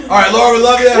All right, Lord, we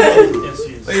love you. Yes,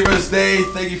 he is. Thank you for this day.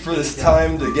 Thank you for this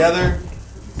time together,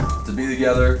 to be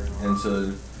together, and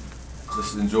to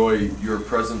just enjoy your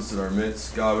presence in our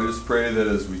midst. God, we just pray that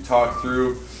as we talk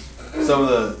through some of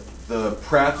the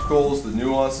practicals, the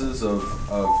nuances of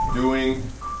doing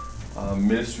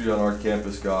ministry on our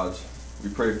campus, God, we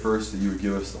pray first that you would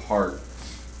give us the heart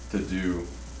to do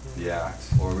the act.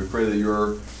 Lord, we pray that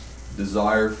your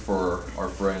desire for our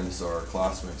friends, our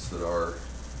classmates, that our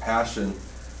passion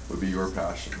would be your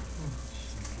passion.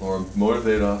 Lord,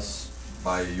 motivate us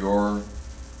by your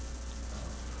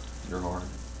heart,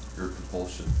 your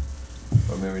compulsion.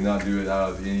 But may we not do it out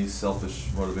of any selfish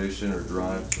motivation or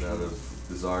drive, but out of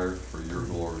desire for your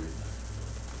glory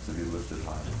to be lifted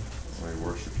high. And we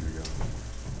worship you, God.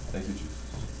 Thank you, Jesus.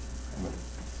 Amen.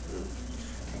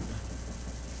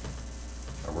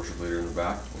 Our worship leader in the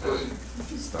back.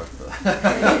 We'll start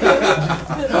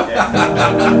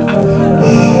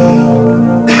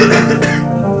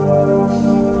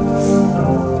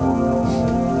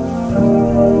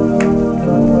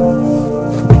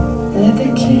Let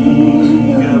the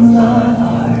king of my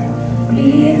heart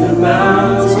be the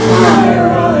mountain where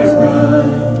I run,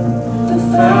 the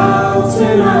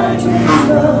fountain I drink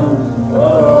from.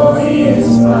 Oh, he is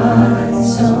my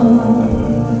song.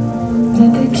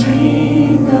 Let the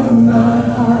king of my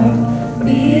heart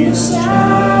be the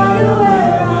shadow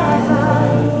where I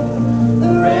hide,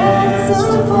 the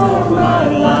ransom for my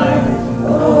life.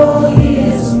 Oh, he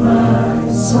is my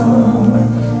song.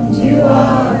 You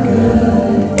are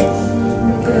good,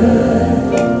 good.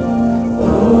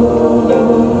 Oh,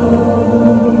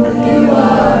 you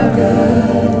are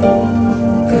good,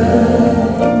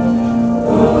 good.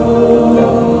 Oh,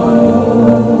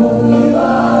 you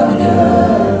are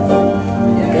good,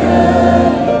 good.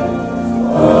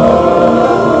 Oh,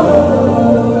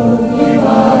 you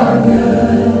are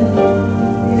good,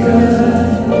 good.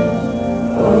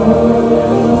 Oh,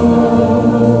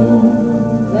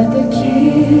 let the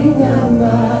king of my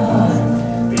heart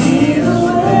be the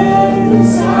wind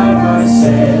inside my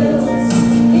sails,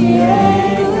 the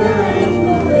anchor in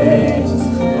the waves.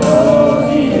 Oh,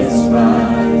 he is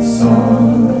my song.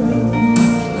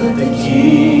 Let the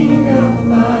king of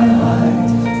my heart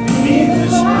be the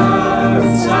fire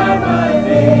inside my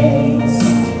veins,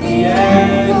 the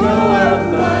anchor of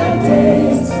my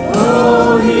days.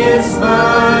 Oh, he is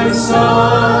my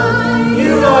song.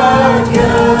 You are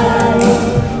good,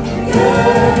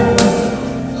 good.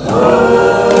 Oh,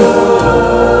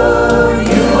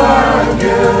 you are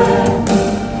good,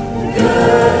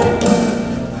 good.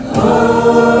 Oh,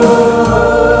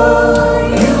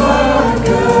 you are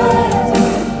good,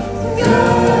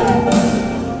 good.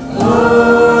 Oh,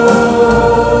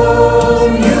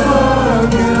 you are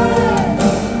good,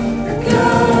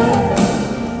 good.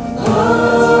 Oh.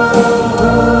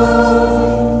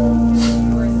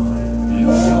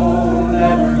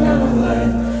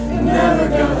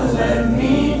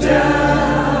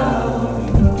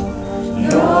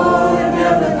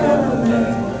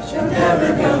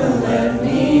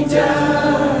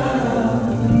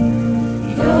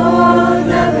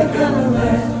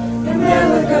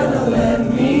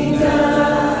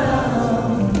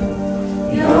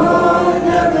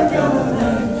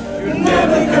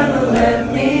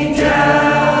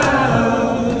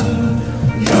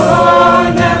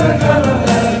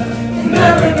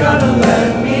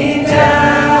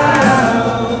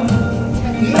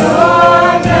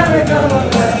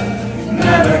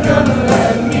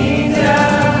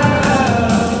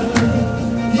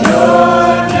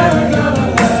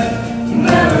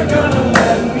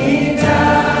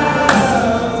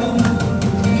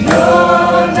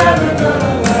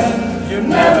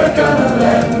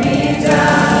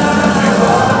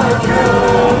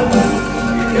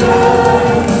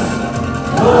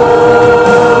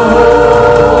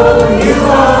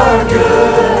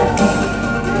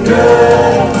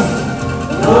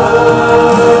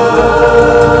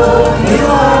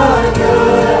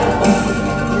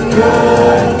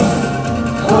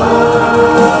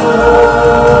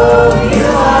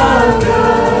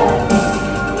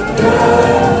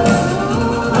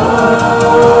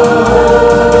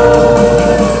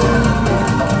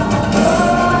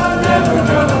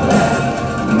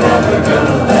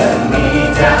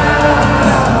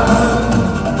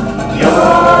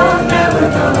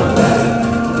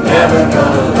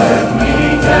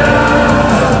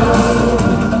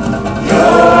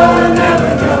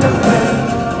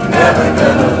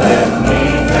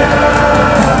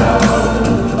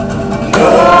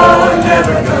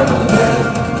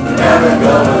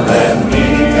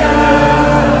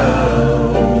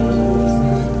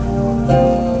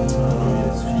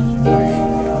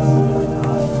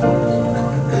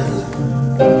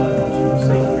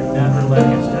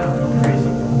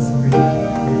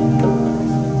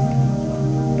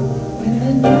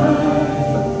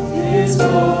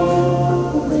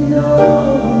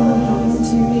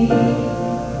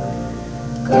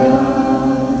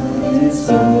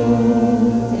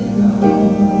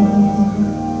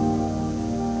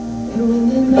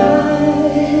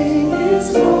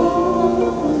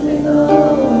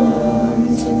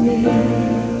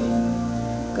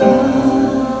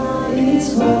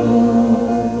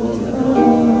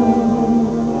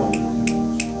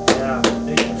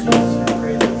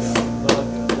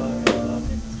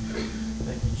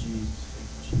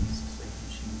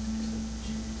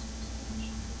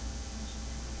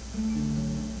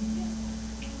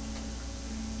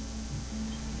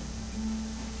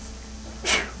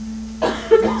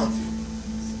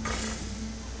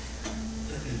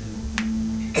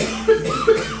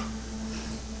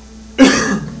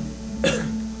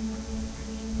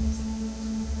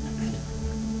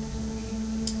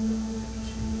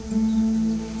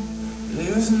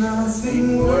 There's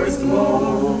nothing worth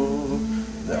more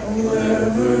that will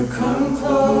ever come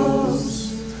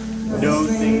close.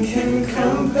 Nothing can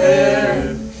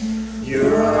compare.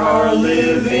 You're our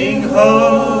living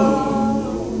hope.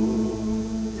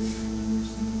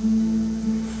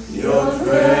 Your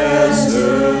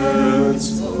presence,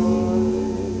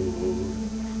 Lord.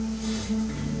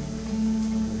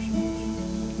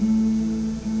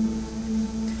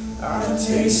 I've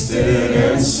tasted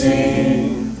and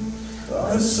seen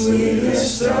the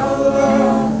sweetest of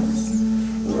loves,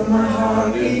 where my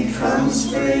heart becomes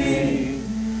free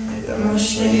and my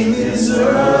shame is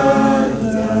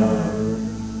undone.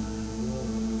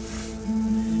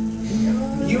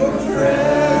 Your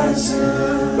presence,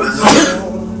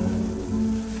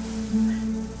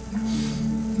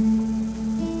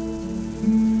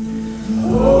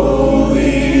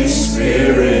 Holy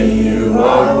Spirit, you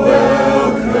are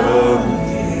welcome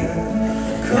here.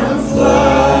 Come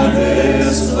flood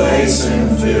this place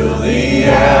and fill the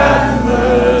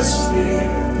atmosphere.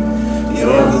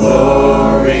 Your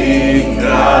glory,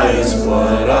 God, is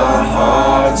what our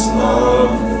hearts long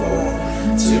for.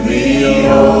 To be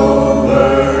overcome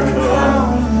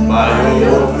by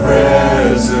your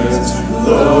presence,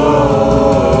 Lord.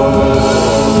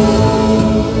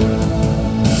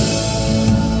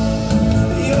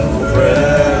 Your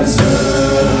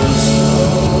presence,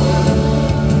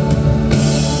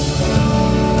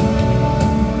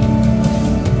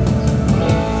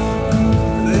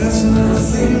 there's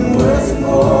nothing worth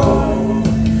more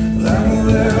that will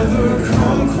ever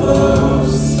come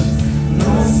close.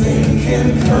 Nothing can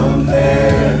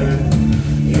compare.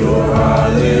 You're our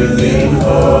living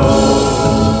hope.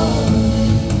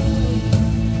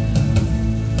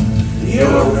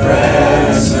 Your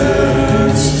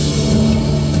presence,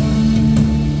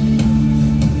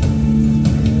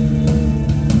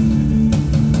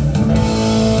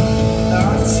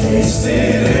 I've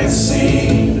tasted and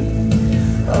seen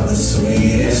of the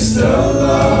sweetest of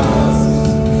loves,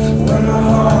 when my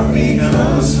heart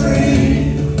becomes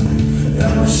free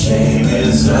and my shame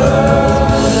is undone.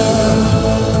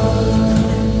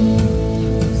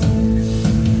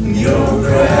 Your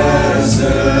presence,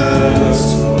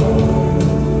 Lord.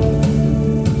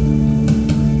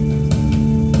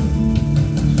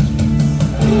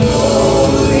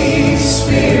 Holy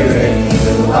Spirit,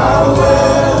 you are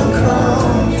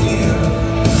welcome here.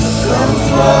 Come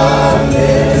flood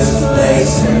this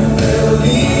place and fill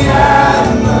the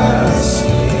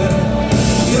atmosphere.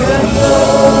 Your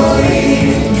glory,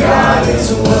 God, is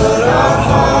what our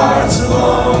hearts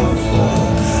long for.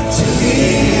 To be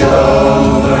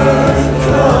overcome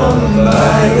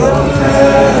by your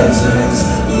presence,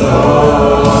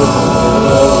 Lord.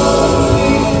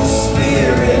 Holy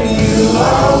Spirit, you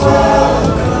are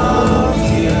welcome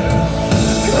here.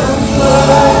 Come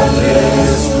flood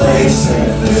this place and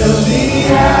fill the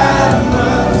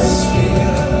atmosphere.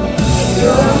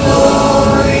 Your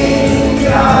glory,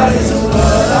 God, is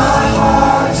what our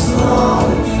hearts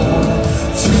long for.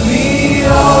 To be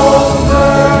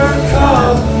overcome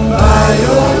by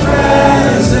your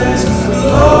presence,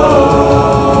 Lord.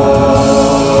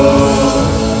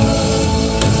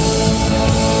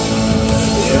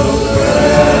 Your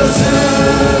presence,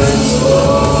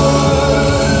 Lord.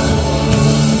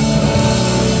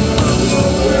 Your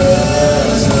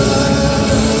presence,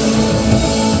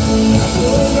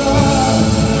 oh God,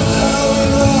 how we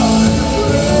love your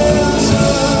presence,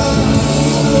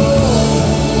 Lord.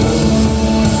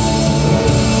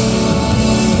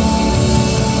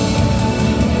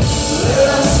 Let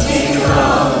us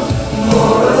become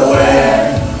more aware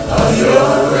of your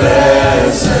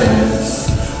presence.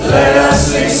 Let us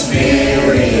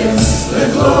experience the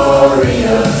glory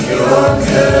of your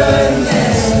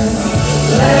goodness.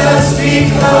 Let us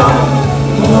become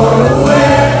more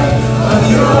aware of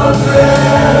your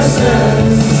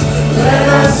presence. Let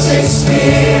us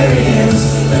experience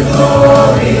the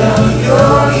glory of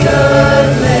your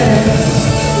goodness.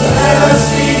 Let us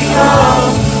become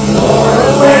more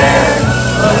aware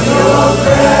of your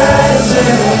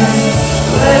presence.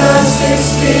 Let us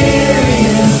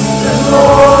experience the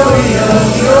glory of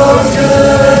your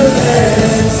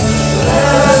goodness. Let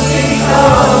us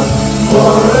become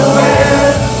more aware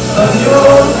of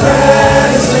your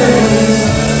presence.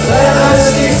 Let us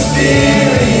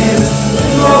experience the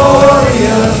glory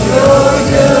of your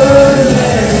goodness.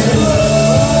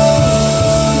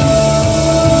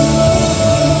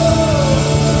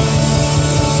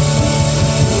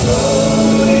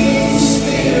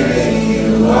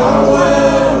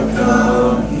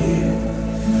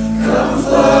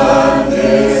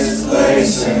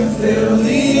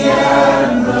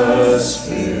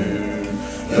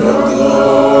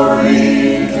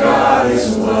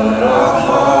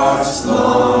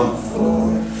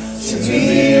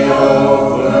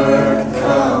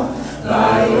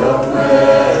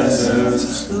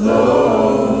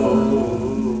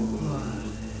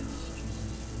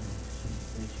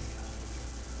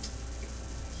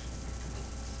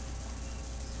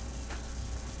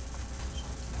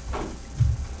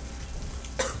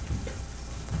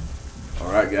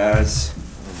 All right, guys,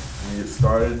 we're gonna get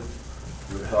started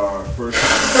with our first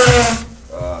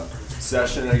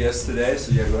session, I guess, today.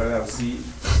 So yeah, go ahead and have a seat.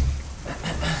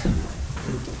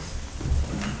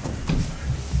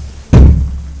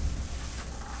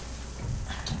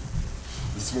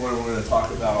 This morning we're going to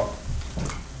talk about.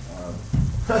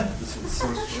 This was so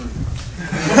funny.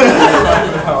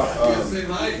 Say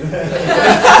Mike.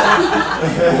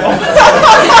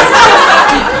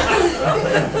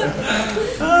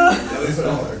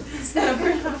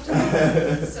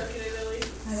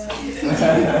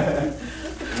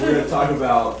 We're going to talk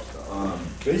about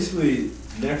basically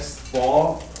next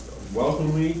fall,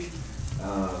 welcome week,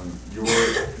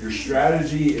 your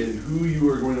strategy and who you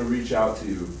are going to reach out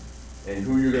to and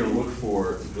who you're going to look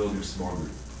for to build your small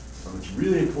group. It's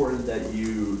really important that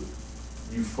you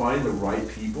find the right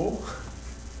people.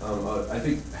 I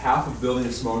think half of building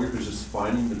a small group is just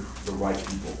finding the right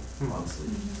people, honestly.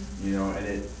 You know,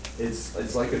 and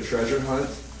it's like a treasure hunt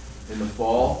in the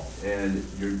fall, and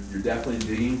you're definitely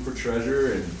digging for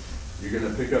treasure, and you're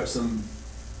gonna pick up some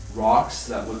rocks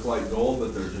that look like gold,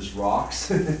 but they're just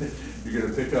rocks. You're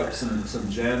gonna pick up some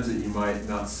gems that you might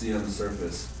not see on the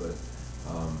surface, but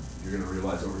you're gonna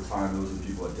realize over time those are the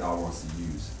people that God wants to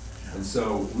use. And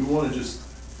so we want to just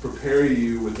prepare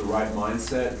you with the right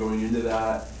mindset going into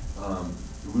that.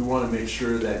 We want to make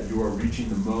sure that you are reaching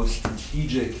the most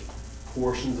strategic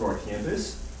portions of our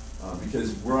campus,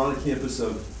 because we're on a campus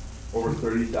of over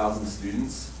 30,000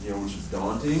 students, which is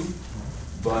daunting.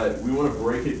 But we want to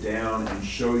break it down and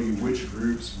show you which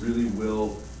groups really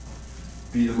will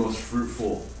be the most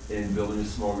fruitful in building a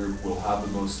small group, will have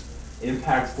the most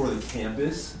impact for the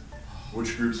campus,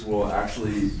 which groups will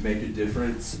actually make a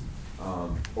difference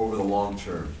over the long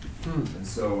term. And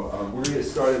so we're going to get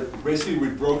started. Basically,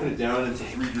 we've broken it down into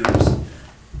 3 groups.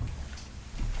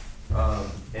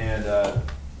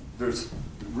 There's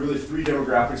really 3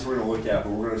 demographics we're going to look at,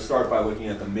 but we're going to start by looking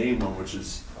at the main one, which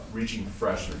is reaching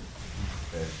freshmen.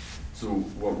 Okay. So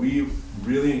what we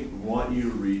really want you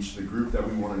to reach, the group that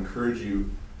we want to encourage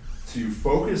you to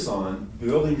focus on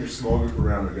building your small group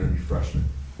around, are going to be freshmen.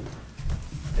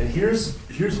 And here's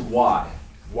why.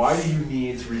 Why do you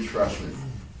need to reach freshmen?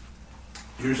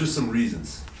 Here's just some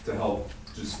reasons to help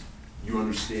just you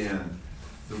understand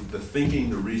the thinking,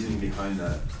 the reasoning behind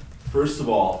that. First of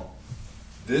all,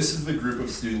 this is the group of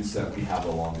students that we have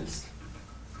the longest.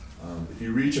 If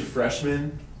you reach a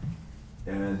freshman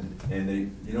and they,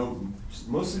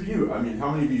 most of you, how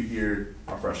many of you here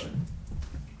are freshmen?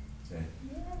 Okay.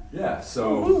 Yeah,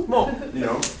 so, a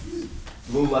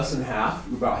little less than half,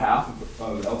 about half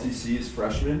of LTC is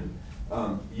freshmen.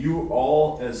 You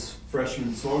all, as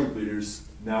freshman small group leaders,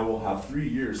 now will have 3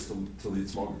 years to lead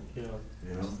small group.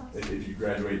 Yeah. If you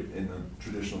graduate in the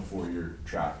traditional 4-year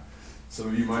track. Some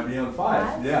of you might be on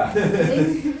 5. Yeah.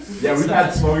 Yeah, we've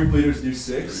had small group leaders do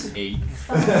 6. 8.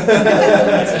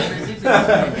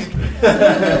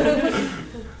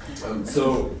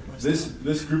 So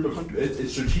this group of,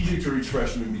 it's strategic to reach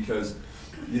freshmen because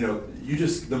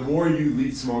the more you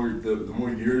lead small group, the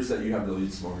more years that you have to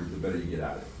lead small group, the better you get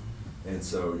at it. And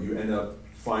so you end up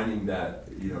finding that,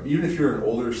 even if you're an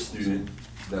older student,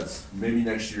 that's maybe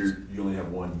next year you only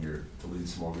have 1 year to lead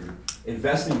small group.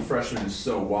 Investing in freshmen is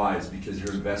so wise because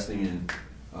you're investing in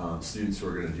students who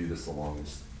are going to do this the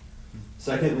longest.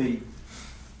 Secondly,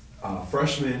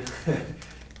 freshmen,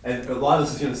 and a lot of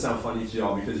this is going to sound funny to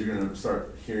y'all because you're going to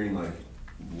start hearing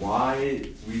why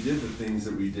we did the things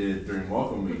that we did during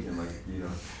welcome week, and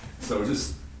so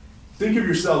just think of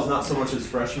yourselves not so much as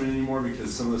freshmen anymore,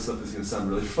 because some of the stuff is going to sound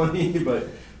really funny, but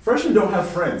freshmen don't have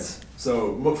friends,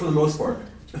 so for the most part.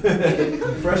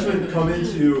 Freshmen come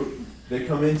into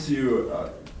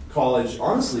college,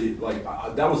 honestly,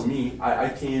 that was me. I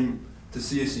came to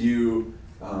CSU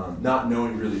not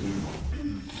knowing really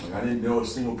anyone. I didn't know a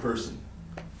single person.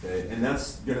 Okay? And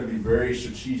that's going to be very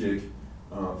strategic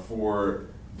for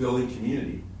building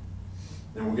community.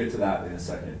 And we'll get to that in a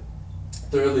second.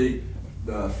 Thirdly,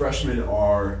 the freshmen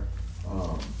are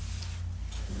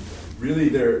really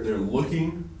they're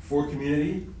looking for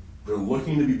community. They're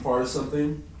looking to be part of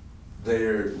something.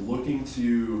 They're looking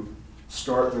to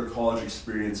start their college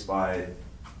experience by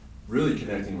really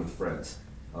connecting with friends.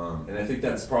 And I think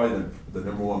that's probably the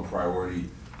number one priority,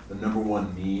 the number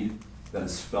one need that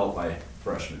is felt by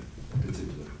freshmen in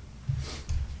particular.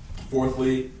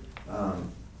 Fourthly,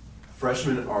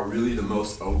 freshmen are really the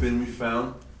most open, we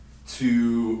found,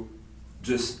 to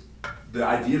just the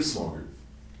idea of small group,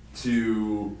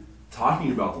 to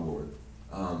talking about the Lord.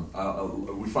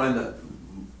 We find that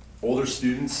older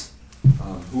students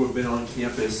who have been on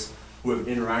campus, who have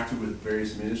interacted with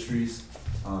various ministries,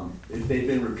 if they've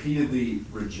been repeatedly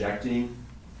rejecting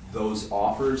those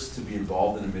offers to be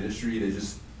involved in a ministry, they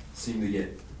just seem to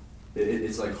get,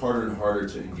 it's like harder and harder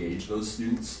to engage those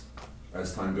students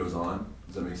as time goes on.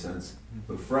 Does that make sense?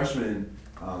 But freshmen,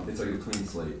 it's like a clean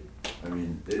slate. I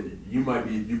mean, you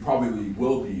probably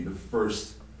will be the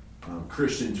first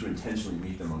Christian to intentionally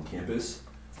meet them on campus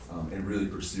and really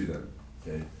pursue them.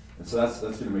 Okay, and so that's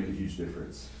going to make a huge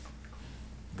difference.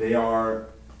 They have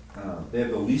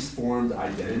the least formed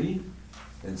identity,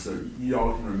 and so you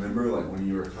all can remember, like when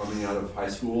you were coming out of high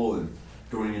school and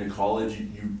going into college,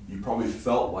 you probably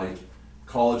felt like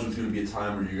college was going to be a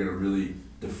time where you're going to really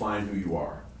define who you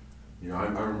are. You know, I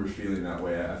remember feeling that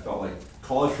way. I felt like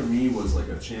college for me was like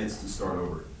a chance to start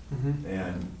over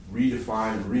and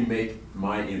redefine and remake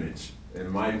my image.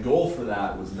 And my goal for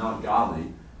that was not godly,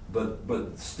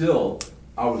 but still,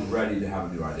 I was ready to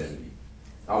have a new identity.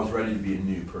 I was ready to be a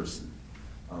new person.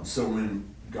 So when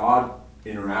God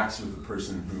interacts with a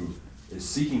person who is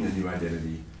seeking a new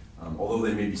identity, although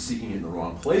they may be seeking it in the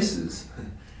wrong places,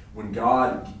 when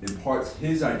God imparts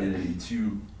his identity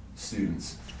to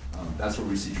students, that's where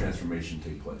we see transformation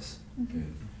take place. Okay?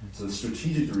 So it's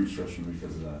strategic to reach freshmen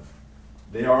because of that.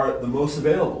 They are the most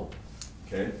available.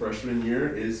 Okay? Freshman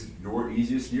year is your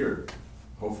easiest year,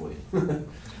 hopefully,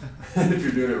 if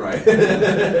you're doing it right.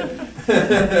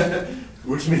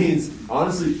 Which means,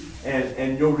 honestly,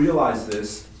 and you'll realize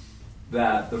this,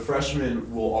 that the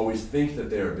freshmen will always think that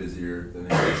they are busier than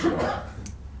they actually are.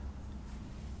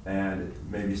 And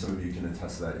maybe some of you can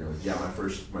attest to that. You're like, yeah,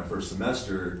 my first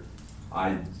semester,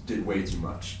 I did way too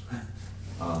much.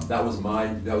 That was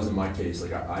in my case.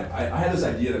 Like I had this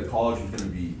idea that college was going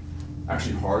to be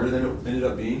actually harder than it ended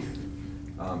up being,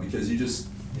 because you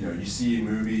see in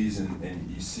movies and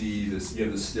you see this, you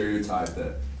have this stereotype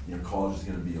that college is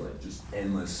going to be like just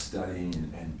endless studying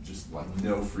and just like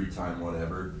no free time,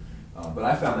 whatever. But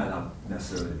I found that not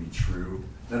necessarily to be true.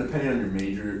 Now, depending on your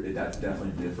major, that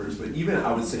definitely differs. But even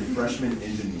I would say freshman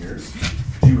engineers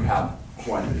do have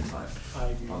quite a bit of time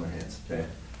on their hands. Okay,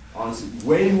 honestly,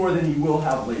 way more than you will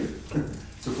have later.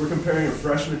 So if we're comparing a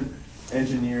freshman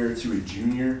engineer to a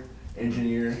junior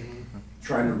engineer,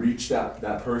 trying to reach that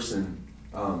person,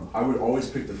 I would always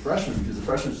pick the freshman because the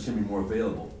freshman is just going to be more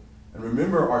available. And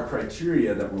remember our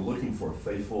criteria that we're looking for: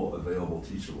 faithful, available,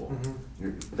 teachable.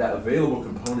 That available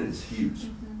component is huge.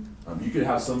 You could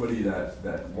have somebody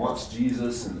that wants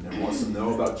Jesus and wants to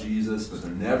know about Jesus, but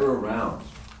they're never around,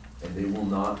 and they will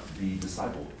not be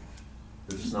discipled.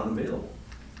 They're just not available.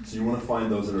 So you want to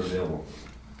find those that are available.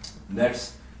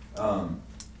 Next,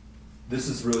 this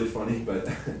is really funny, but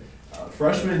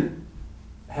freshmen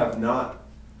have not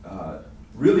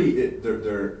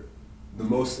they're the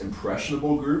most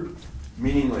impressionable group,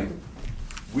 meaning like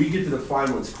we get to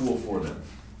define what's cool for them.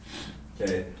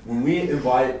 Okay, when we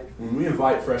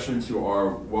invite freshmen to our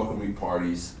welcome week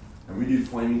parties and we do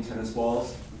flaming tennis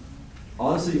balls,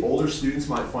 honestly, older students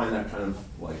might find that kind of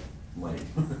like lame.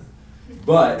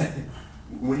 But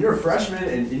when you're a freshman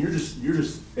and you're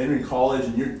just entering college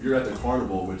and you're at the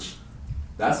carnival, which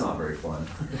that's not very fun.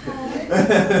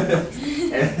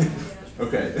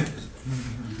 Okay.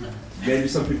 Maybe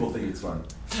some people think it's fun.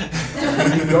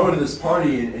 When you go to this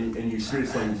party and you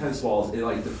experience flaming tennis balls, it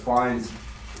like defines,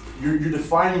 you're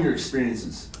defining your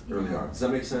experiences early on. Does that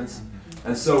make sense?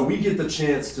 And so we get the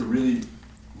chance to really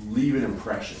leave an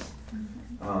impression.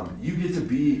 You get to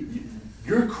be,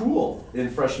 you're cool in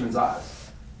freshmen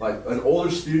eyes. Like an older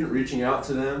student reaching out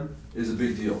to them is a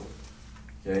big deal.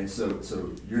 Okay, so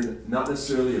you're not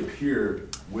necessarily a peer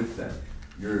with them.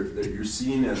 You're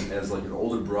seen as like an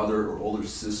older brother or older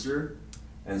sister,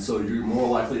 and so you're more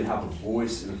likely to have a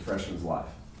voice in a freshman's life.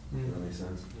 Does that make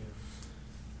sense?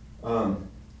 Yeah.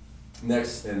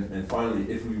 Next, and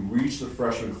finally, if we reach the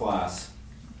freshman class,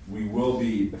 we will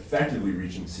be effectively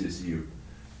reaching CSU.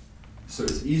 So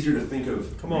it's easier to think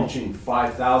of reaching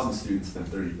 5,000 students than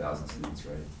 30,000 students,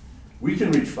 right? We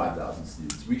can reach 5,000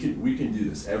 students. We can do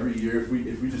this every year if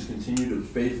we just continue to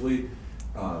faithfully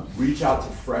reach out to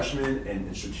freshmen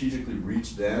and strategically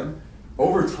reach them.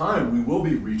 Over time, we will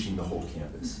be reaching the whole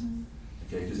campus.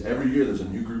 Okay, because every year there's a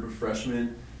new group of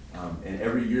freshmen, and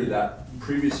every year that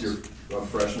previous year of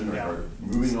freshmen are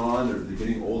moving on, they're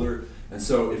getting older, and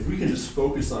so if we can just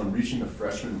focus on reaching the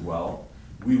freshmen well,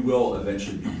 we will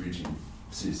eventually be reaching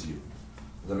CSU.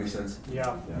 Does that make sense?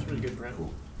 Yeah. That's really good, Brent.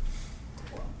 Cool.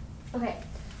 Okay,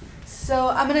 so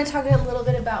I'm going to talk a little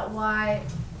bit about why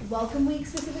Welcome Week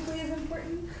specifically is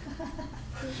important.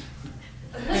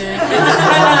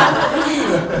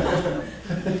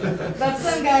 That's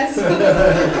them, guys.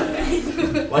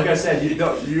 Like I said,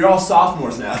 you're all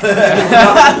sophomores now.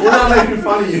 we're not making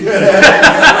fun of you.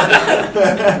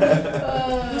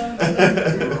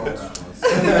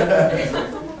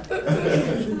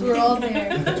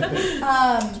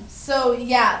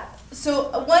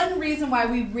 So one reason why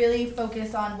we really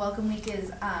focus on Welcome Week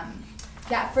is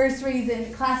that first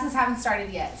reason, classes haven't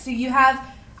started yet. So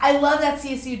I love that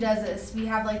CSU does this. We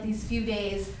have like these few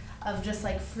days of just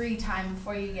like free time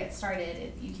before you get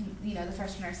started. The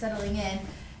freshmen are settling in.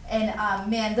 And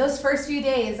man, those first few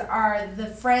days are the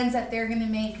friends that they're gonna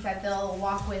make that they'll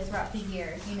walk with throughout the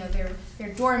year.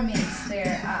 Their dorm mates,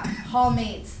 their hall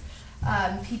mates,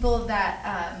 people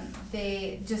that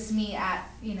they just meet at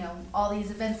all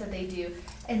these events that they do.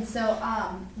 And so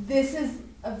this is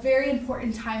a very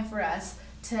important time for us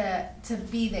to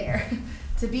be there,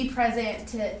 to be present,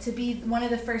 to be one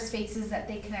of the first faces that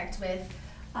they connect with.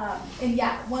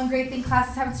 One great thing,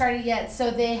 classes haven't started yet,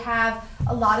 so they have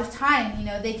a lot of time.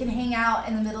 They can hang out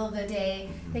in the middle of the day,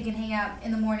 they can hang out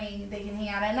in the morning, they can hang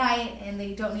out at night, and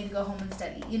they don't need to go home and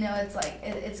study. It's like,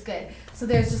 it's good. So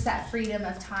there's just that freedom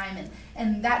of time,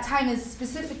 and that time is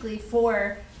specifically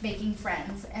for making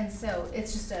friends, and so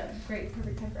it's just a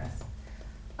perfect time for us.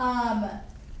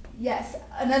 Yes,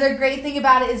 another great thing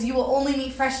about it is you will only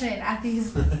meet freshmen at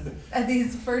these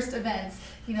first events.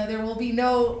 There will be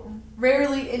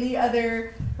rarely any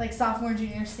other like sophomore,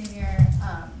 junior, senior.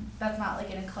 That's not like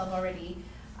in a club already.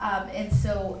 And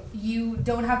so you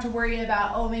don't have to worry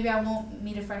about, maybe I won't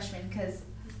meet a freshman, because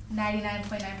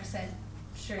 99.9%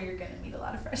 sure you're going to meet a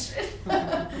lot of freshmen.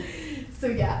 So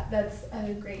yeah, that's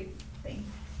a great thing.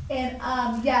 And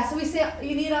so we say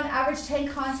you need on average 10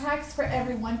 contacts for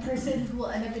every one person who will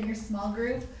end up in your small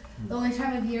group. The only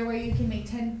time of year where you can make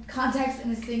 10 contacts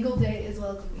in a single day is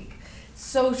Welcome Week.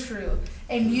 So true.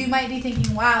 And you might be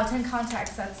thinking, wow, 10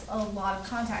 contacts, that's a lot of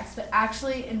contacts. But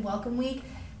actually in Welcome Week,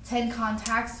 10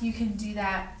 contacts, you can do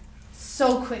that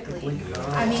so quickly.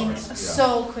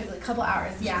 So quickly, a couple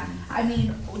hours, yeah.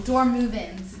 Dorm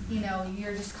move-ins,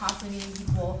 you're just constantly meeting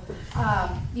people.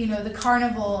 The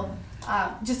carnival,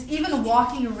 just even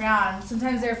walking around.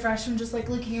 Sometimes they're freshmen just like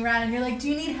looking around and you're like, do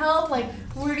you need help? Like,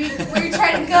 where are you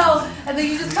trying to go? And then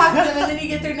you just talk to them and then you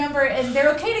get their number, and they're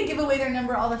okay to give away their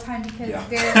number all the time because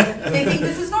they think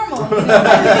this is normal. To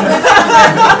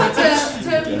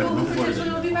people who potentially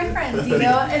will be my friends,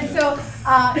 and so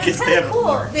it's kind of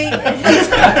cool.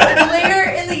 Later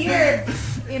in the year,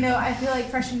 I feel like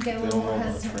freshmen get a little more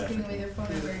hesitant with giving away their phone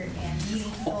number and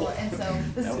meeting people, and so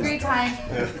this is a great time.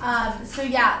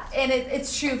 And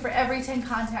it's true, for every 10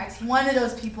 contacts, one of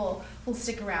those people will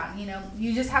stick around.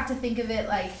 You just have to think of it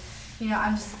like,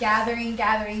 I'm just gathering,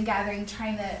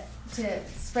 trying to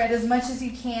spread as much as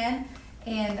you can,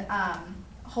 and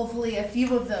hopefully a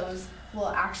few of those will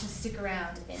actually stick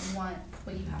around and want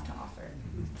what you have to offer.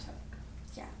 So,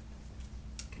 yeah.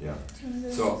 Yeah.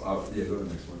 So, go to the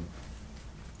next one.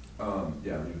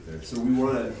 Leave it there. So we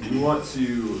want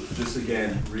to just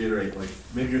again reiterate, like,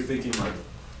 maybe you're thinking like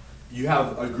you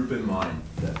have a group in mind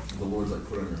that the Lord's like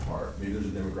put on your heart. Maybe there's a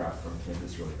demographic on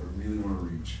campus you're like, I really want to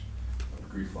reach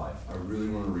Greek life. I really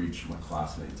want to reach my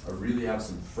classmates. I really have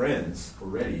some friends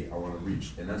already I want to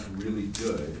reach, and that's really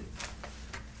good.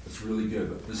 That's really good.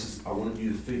 But I want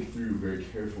you to think through very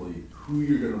carefully who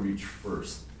you're going to reach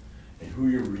first and who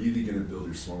you're really going to build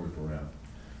your small group around.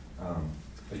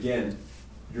 Again,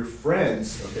 your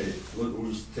friends, okay, we'll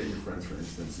just take your friends for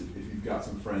instance. If you've got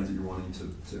some friends that you're wanting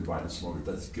to invite in a small group,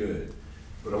 that's good.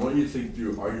 But I want you to think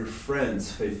through, are your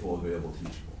friends faithful, available,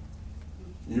 teachable?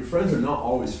 And your friends are not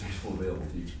always faithful, available,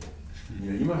 teachable.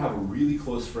 You might have a really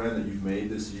close friend that you've made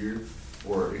this year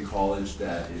or in college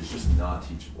that is just not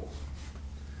teachable.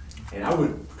 And I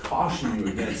would caution you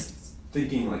against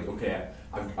thinking like, okay,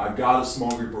 I've got a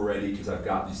small group already because I've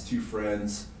got these two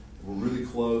friends, we're really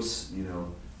close,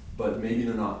 but maybe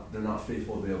they're not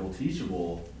faithful, available,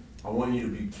 teachable. I want you to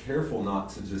be careful not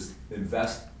to just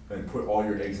invest and put all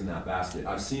your eggs in that basket.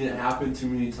 I've seen it happen too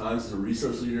many times as a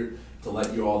resource leader to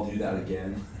let you all do that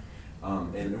again.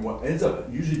 And what ends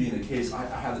up usually being the case, I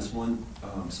had this one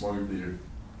small group leader.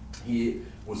 He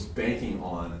was banking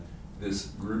on this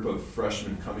group of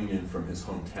freshmen coming in from his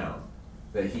hometown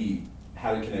that he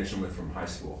had a connection with from high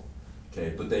school.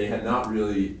 Okay, but they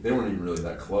weren't even really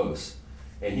that close.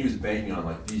 And he was banking on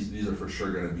like, these are for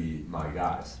sure gonna be my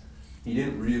guys. He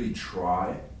didn't really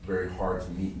try very hard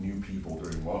to meet new people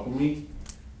during Welcome Week.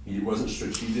 He wasn't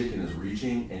strategic in his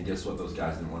reaching, and guess what? Those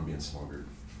guys didn't want to be in a small group.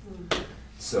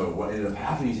 So what ended up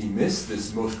happening is he missed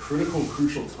this most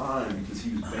crucial time because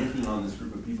he was banking on this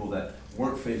group of people that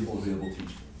weren't faithful, available,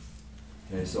 teachable.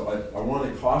 Okay, so I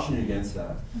want to caution you against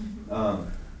that.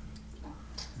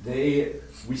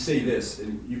 We say this,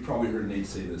 and you've probably heard Nate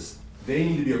say this. They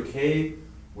need to be okay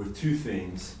with two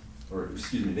things, or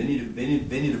excuse me, they need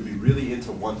to be really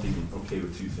into one thing and okay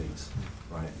with two things,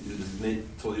 right?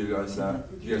 Nate told you guys that.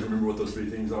 Do you guys remember what those three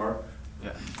things are?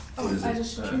 Yeah. What is I it?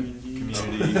 just Community,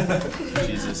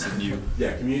 Jesus, and you.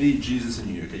 Yeah, community, Jesus, and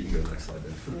you. Okay, you can go to the next slide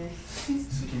then.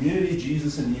 So community,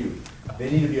 Jesus, and you. They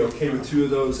need to be okay with two of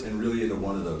those and really into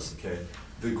one of those, okay?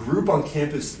 The group on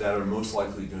campus that are most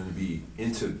likely going to be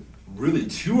into really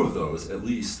two of those, at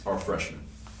least, are freshmen.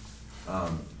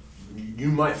 You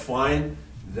might find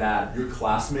that your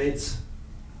classmates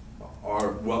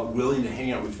are willing to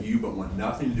hang out with you but want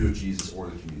nothing to do with Jesus or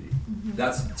the community.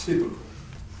 That's typical.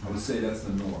 I would say that's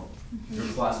the norm. Your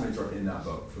classmates are in that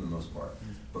boat for the most part.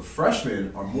 But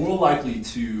freshmen are more likely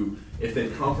to, if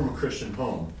they've come from a Christian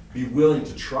home, be willing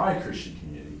to try Christian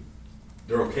community.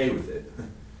 They're okay with it.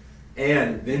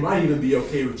 And they might even be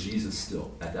okay with Jesus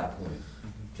still at that point.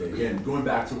 Okay, again, going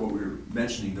back to what we were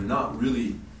mentioning,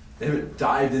 they haven't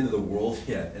dived into the world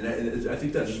yet. And I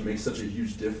think that just makes such a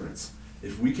huge difference.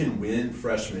 If we can win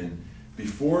freshmen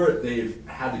before they've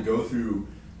had to go through,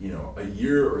 a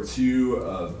year or two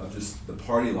of just the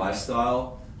party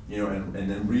lifestyle, and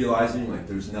then realizing like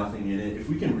there's nothing in it. If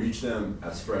we can reach them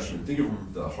as freshmen, think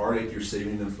of the heartache you're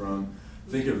saving them from.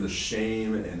 Think of the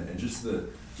shame and just the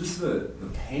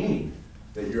pain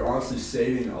that you're honestly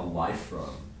saving a life from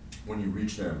when you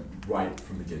reach them right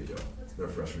from the get-go, their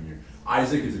freshman year.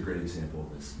 Isaac is a great example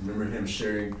of this. Remember him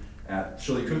sharing at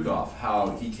Chili Cook-Off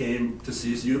how he came to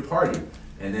CSU to party,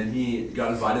 and then he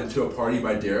got invited to a party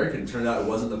by Derek, and it turned out it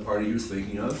wasn't the party he was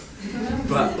thinking of.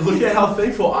 But look at how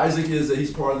thankful Isaac is that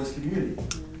he's part of this community.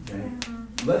 Okay?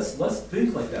 Let's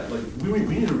think like that. Like we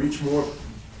need to reach more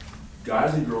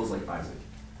guys and girls like Isaac.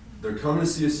 They're coming to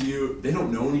CSU. They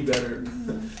don't know any better.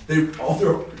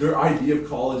 Their idea of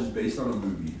college is based on a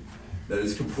movie that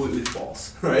is completely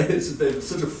false, right? They have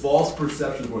such a false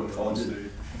perception of what college is.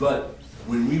 But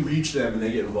when we reach them and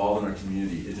they get involved in our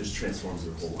community, it just transforms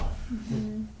their whole life.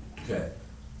 Okay.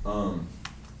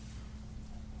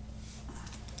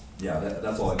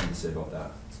 That's all I need to say about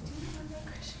that. So,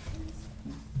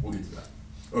 we'll get to that.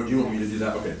 Oh, do you want me to do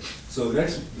that? Okay. So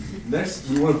next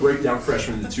we want to break down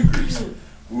freshmen into two groups.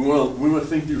 We want to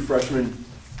think through freshmen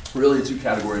really in two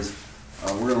categories.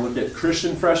 We're going to look at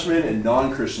Christian freshmen and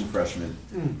non-Christian freshmen,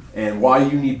 and why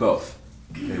you need both.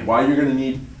 Okay, why you're going to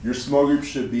need your small group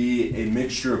should be a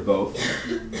mixture of both,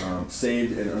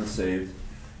 saved and unsaved.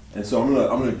 And so I'm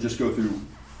going to just go through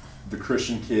the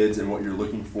Christian kids and what you're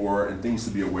looking for and things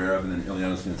to be aware of, and then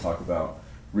Ileana's going to talk about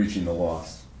reaching the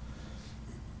lost.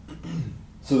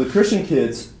 So the Christian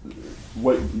kids,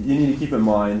 what you need to keep in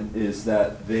mind is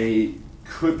that they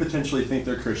could potentially think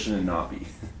they're Christian and not be.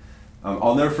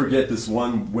 I'll never forget this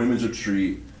one women's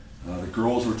retreat. The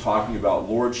girls were talking about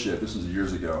lordship. This was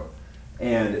years ago.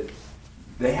 And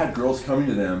they had girls coming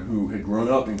to them who had grown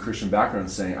up in Christian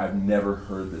backgrounds saying, I've never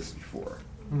heard this before.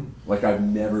 Like, I've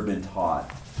never been taught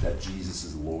that Jesus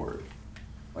is Lord.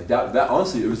 Like that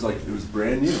honestly, it was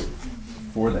brand new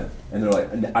for them. And they're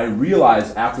like, and I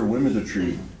realized after women's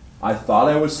retreat, I thought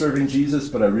I was serving Jesus,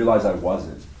 but I realized I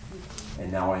wasn't.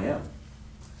 And now I am.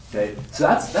 Okay, so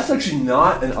that's actually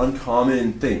not an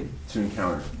uncommon thing to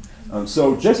encounter.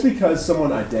 So just because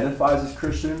someone identifies as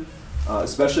Christian,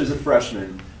 especially as a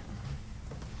freshman,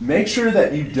 make sure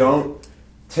that you don't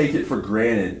take it for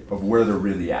granted of where they're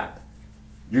really at.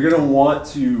 You're going to want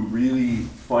to really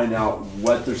find out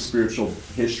what their spiritual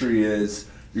history is.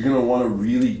 You're going to want to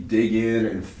really dig in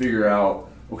and figure out,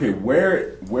 okay,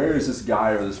 where is this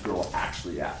guy or this girl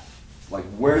actually at? Like,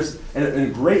 and a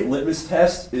great litmus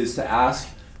test is to ask,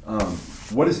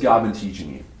 what has God been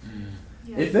teaching you?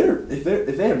 Yeah.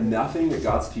 If they have nothing that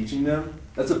God's teaching them,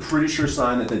 that's a pretty sure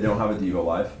sign that they don't have a Devo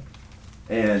life,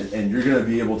 and you're going to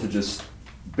be able to just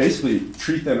basically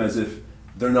treat them as if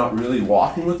they're not really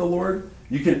walking with the Lord.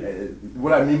 You can.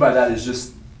 What I mean by that is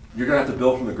just you're going to have to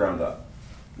build from the ground up.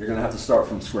 You're going to have to start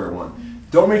from square one.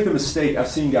 Don't make the mistake. I've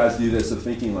seen guys do this of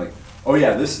thinking like, oh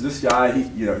yeah, this guy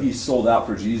he's sold out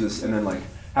for Jesus, and then like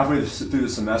halfway through the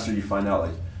semester you find out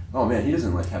like, oh man, he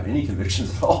doesn't like have any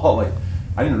convictions at all. Like,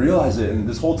 I didn't realize it. And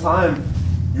this whole time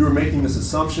you were making this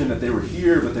assumption that they were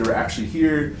here, but they were actually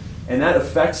here. And that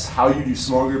affects how you do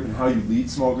small group and how you lead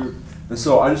small group. And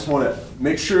so I just want to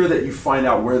make sure that you find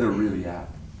out where they're really at.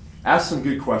 Ask some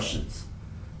good questions.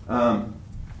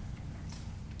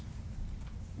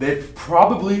 They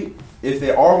probably, if they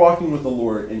are walking with the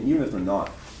Lord, and even if they're not,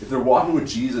 if they're walking with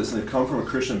Jesus and they've come from a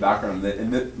Christian background,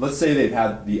 and let's say they've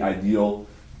had the ideal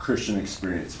Christian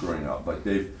experience growing up. Like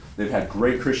they've had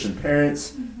great Christian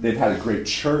parents, they've had a great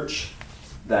church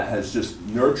that has just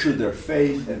nurtured their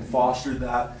faith and fostered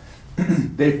that.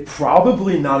 They've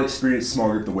probably not experienced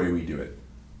small group the way we do it.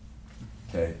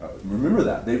 Okay, remember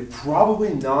that. They've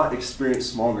probably not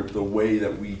experienced small group the way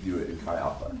that we do it in Chi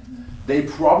Alpha. They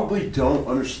probably don't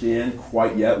understand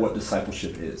quite yet what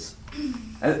discipleship is.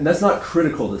 And that's not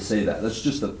critical to say that. That's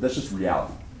just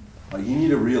reality. Like, you need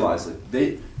to realize that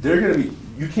they're going to be,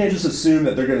 you can't just assume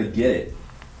that they're going to get it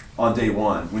on day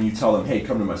one when you tell them, hey,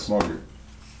 come to my small group.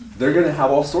 They're going to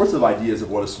have all sorts of ideas of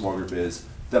what a small group is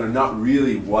that are not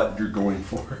really what you're going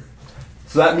for.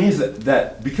 So that means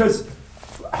that because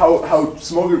how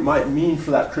small group might mean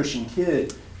for that Christian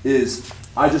kid is,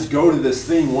 I just go to this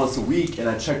thing once a week and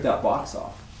I check that box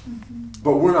off.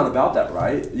 But we're not about that,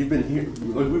 right? We've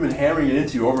been hammering it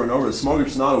into you over and over. The small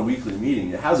group's not a weekly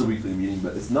meeting. It has a weekly meeting,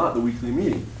 but it's not the weekly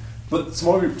meeting. But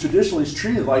small group traditionally is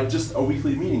treated like just a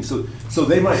weekly meeting. So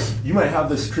you might have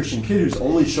this Christian kid who's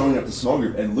only showing up to small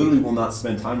group and literally will not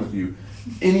spend time with you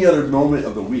any other moment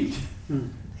of the week. Do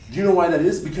you know why that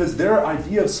is? Because their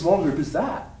idea of small group is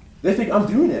that. They think, I'm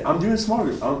doing it. I'm doing small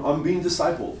group. I'm being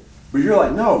discipled. But you're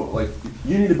like, no, like,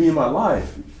 you need to be in my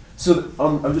life. So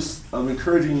I'm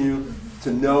encouraging you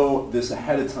to know this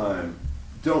ahead of time.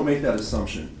 Don't make that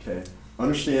assumption, okay?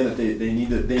 Understand that they need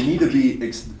to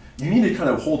be, you need to kind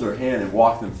of hold their hand and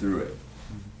walk them through it,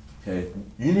 okay?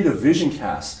 You need a vision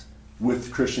cast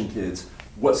with Christian kids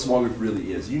what small group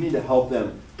really is. You need to help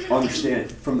them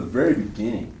understand from the very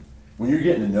beginning, when you're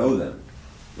getting to know them.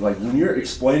 Like, when you're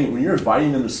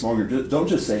inviting them to small group, don't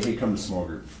just say, hey, come to small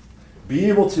group. Be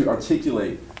able to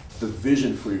articulate the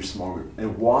vision for your small group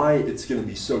and why it's going to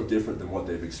be so different than what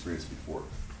they've experienced before.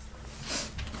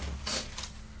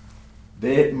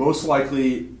 They most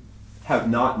likely have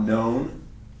not known,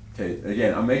 okay,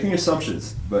 again, I'm making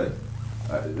assumptions, but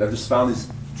I've just found these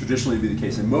traditionally to be the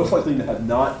case. They most likely have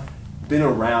not been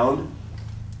around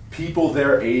people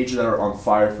their age that are on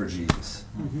fire for Jesus.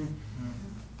 Mm-hmm.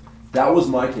 That was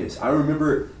my case. I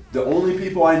remember the only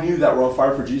people I knew that were on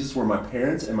fire for Jesus were my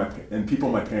parents and people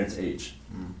my parents' age.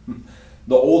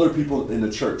 The older people in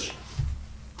the church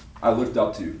I looked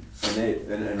up to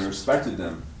and respected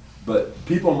them. But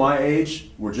people my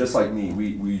age were just like me.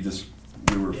 We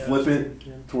were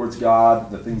flippant towards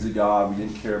God, the things of God. We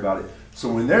didn't care about it.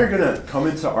 So when they're going to come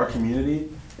into our community,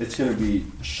 it's going to be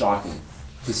shocking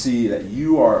to see that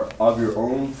you are of your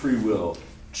own free will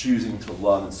choosing to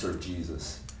love and serve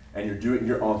Jesus. And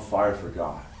you're on fire for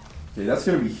God. Okay, that's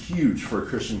going to be huge for a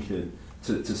Christian kid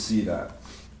to see that.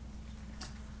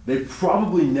 They've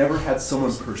probably never had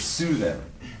someone pursue them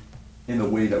in the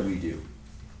way that we do.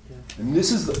 And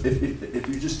this is, if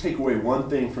you just take away one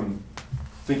thing from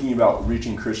thinking about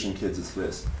reaching Christian kids, it's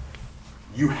this.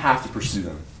 You have to pursue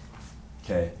them.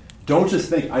 Okay? Don't just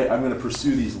think, I'm going to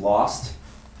pursue these lost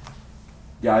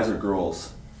guys or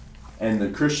girls, and the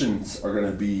Christians are going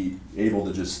to be able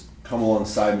to just come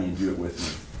alongside me and do it with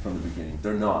me from the beginning.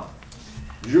 They're not.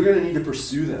 You're going to need to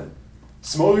pursue them.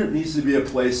 Small group needs to be a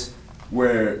place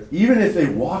where even if they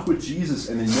walk with Jesus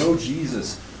and they know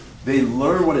Jesus, they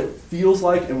learn what it feels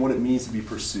like and what it means to be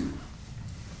pursued.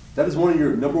 That is one of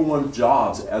your number one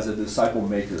jobs as a disciple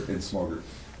maker in small group.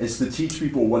 It's to teach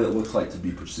people what it looks like to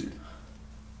be pursued.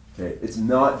 Okay, it's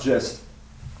not just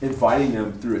inviting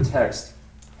them through a text,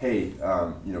 hey,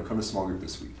 come to small group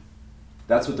this week.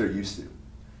 That's what they're used to.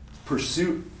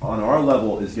 Pursuit on our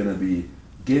level is going to be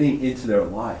getting into their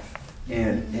life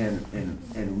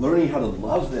and learning how to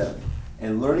love them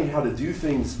and learning how to do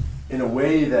things in a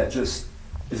way that just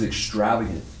is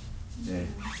extravagant, okay?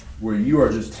 Where you are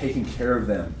just taking care of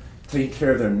them, taking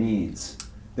care of their needs.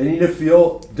 They need to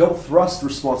feel, don't thrust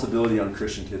responsibility on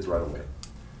Christian kids right away.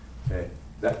 Okay?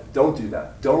 Don't do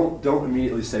that. Don't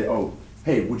immediately say, oh,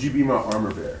 hey, would you be my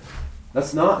armor bearer?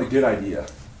 That's not a good idea,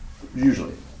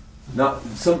 usually. Not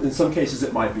in some cases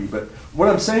it might be, but what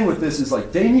I'm saying with this is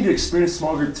like they need to experience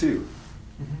small group too.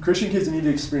 Mm-hmm. Christian kids need to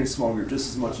experience small group just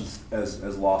as much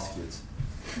as lost kids.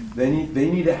 They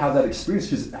need to have that experience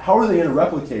because how are they going to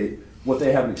replicate what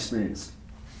they haven't experienced?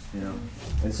 You know,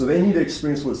 and so they need to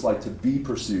experience what it's like to be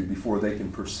pursued before they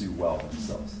can pursue well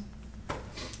themselves.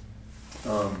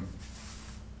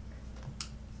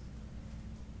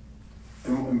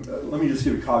 And let me just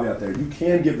give a caveat there. You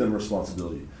can give them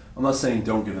responsibility. I'm not saying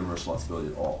don't give them responsibility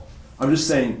at all. I'm just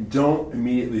saying don't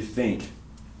immediately think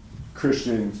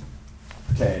Christian,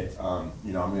 okay, I'm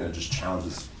going to just challenge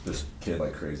this kid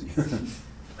like crazy.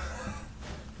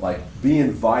 Like, be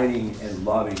inviting and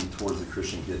loving towards the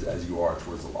Christian kids as you are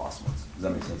towards the lost ones. Does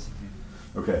that make sense?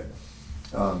 Okay.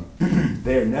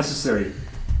 They are necessary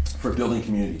for building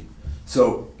community.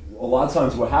 So a lot of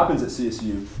times what happens at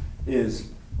CSU is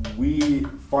we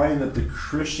find that the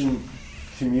Christian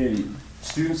community,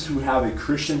 students who have a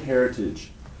Christian heritage,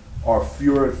 are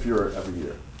fewer and fewer every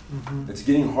year. Mm-hmm. It's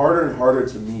getting harder and harder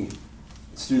to meet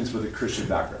students with a Christian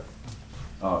background.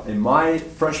 In my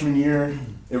freshman year,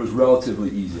 it was relatively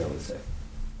easy, I would say.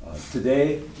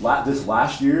 This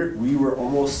last year, we were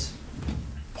almost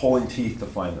pulling teeth to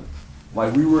find them.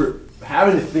 Like we were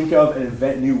having to think of and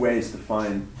invent new ways to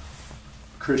find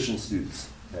Christian students.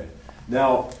 Okay?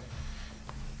 Now,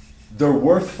 they're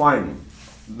worth finding,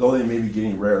 though they may be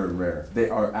getting rarer and rarer. They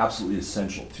are absolutely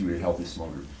essential to a healthy small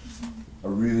group. I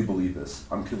really believe this.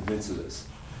 I'm convinced of this.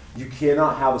 You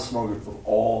cannot have a small group of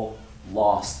all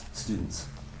lost students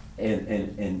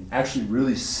and actually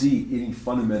really see any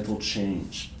fundamental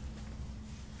change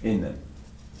in them.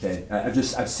 Okay,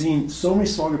 I've seen so many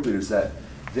small group leaders that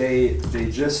they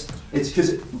just, it's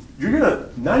because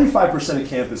 95% of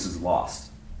campus is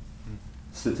lost,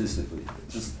 statistically.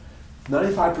 Just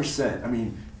 95%. I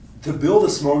mean, to build a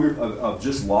small group of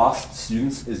just lost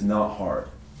students is not hard.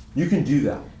 You can do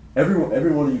that. Every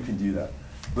one of you can do that.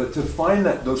 But to find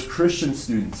those Christian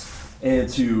students and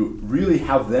to really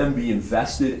have them be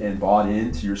invested and bought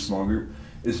into your small group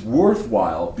is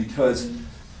worthwhile, because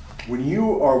when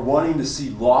you are wanting to see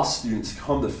lost students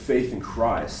come to faith in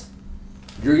Christ,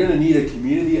 you're going to need a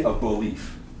community of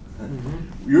belief.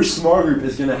 Your small group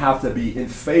is going to have to be in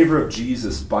favor of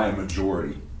Jesus by a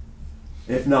majority,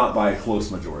 if not by a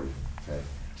close majority. Okay?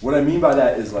 What I mean by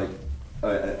that is like,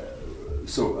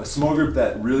 so a small group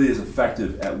that really is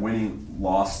effective at winning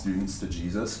lost students to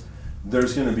Jesus,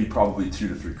 there's going to be probably 2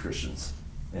 to 3 Christians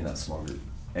in that small group,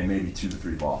 and maybe 2 to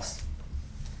 3 lost,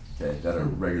 okay, that are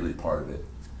regularly part of it.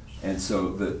 And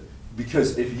so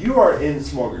because if you are in a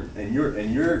small group and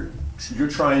you're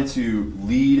trying to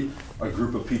lead a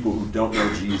group of people who don't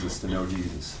know Jesus to know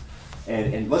Jesus,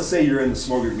 and let's say you're in the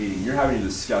small group meeting, you're having a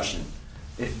discussion.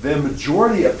 If the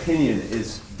majority opinion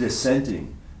is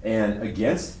dissenting and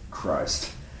against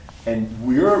Christ, and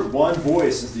your one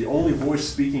voice is the only voice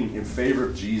speaking in favor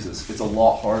of Jesus, it's a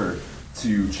lot harder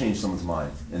to change someone's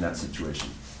mind in that situation.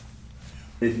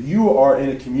 If you are in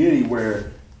a community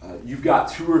where you've got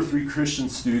 2 or 3 Christian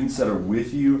students that are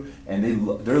with you and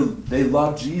they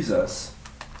love Jesus,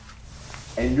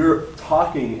 and you're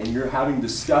talking and you're having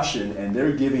discussion and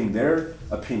they're giving their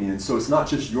opinion, so it's not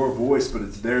just your voice but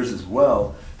it's theirs as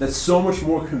well, that's so much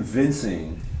more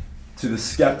convincing to the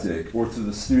skeptic or to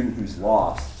the student who's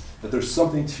lost that there's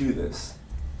something to this.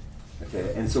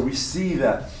 Okay, and so we see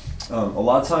that a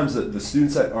lot of times the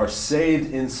students that are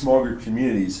saved in small group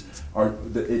communities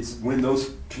it's when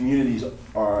those communities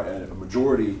are a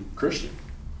majority Christian.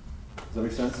 Does that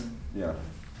make sense? Yeah.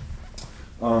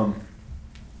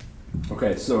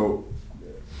 Okay, so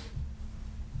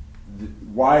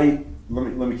why?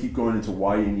 Let me keep going into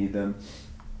why you need them.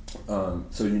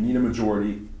 So you need a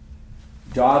majority.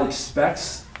 God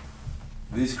expects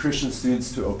these Christian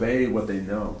students to obey what they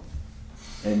know.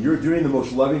 And you're doing the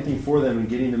most loving thing for them and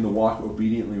getting them to walk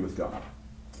obediently with God.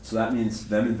 So that means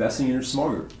them investing in your small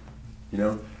group. You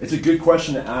know, it's a good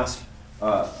question to ask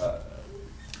a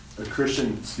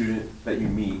Christian student that you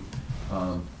meet.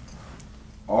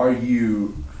 Are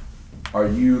you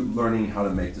learning how to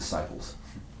make disciples?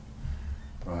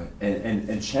 Right?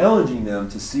 And challenging them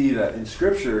to see that in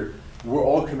Scripture, we're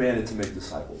all commanded to make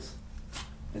disciples.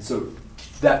 And so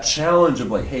that challenge of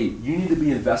like, hey, you need to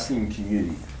be investing in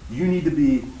community. You need to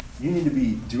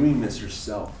be doing this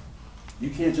yourself. You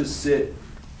can't just sit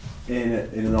in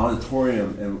an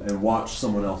auditorium and watch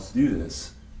someone else do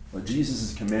this. But Jesus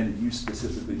has commanded you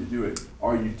specifically to do it.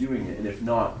 Are you doing it? And if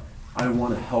not, I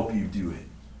want to help you do it.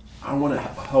 I want to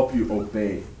help you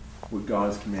obey what God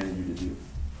has commanded you to do.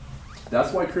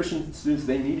 That's why Christian students,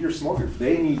 they need your small group.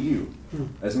 They need you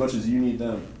as much as you need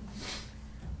them.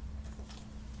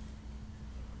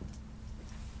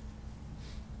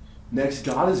 Next,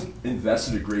 God has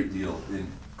invested a great deal in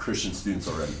Christian students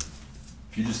already.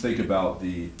 If you just think about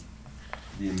the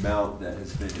amount that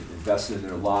has been invested in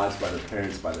their lives by their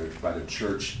parents, by their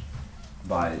church,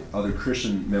 by other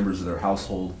Christian members of their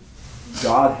household,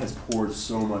 God has poured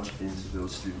so much into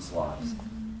those students' lives.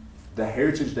 The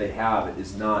heritage they have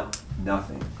is not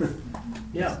nothing.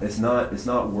 Yeah, it's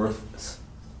not worthless.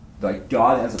 Like,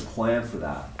 God has a plan for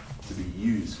that to be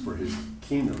used for His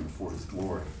kingdom and for His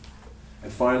glory.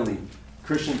 And finally,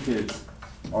 Christian kids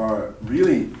are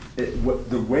really,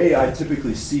 the way I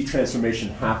typically see transformation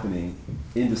happening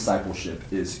in discipleship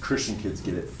is Christian kids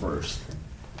get it first,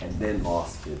 and then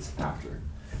lost kids after.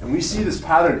 And we see this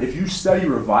pattern. If you study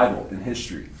revival in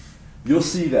history, you'll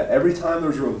see that every time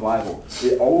there's a revival,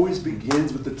 it always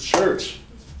begins with the church.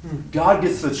 God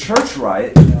gets the church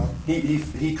right.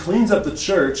 He cleans up the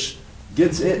church,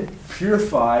 gets it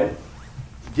purified,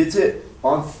 gets it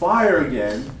on fire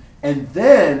again, and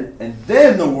then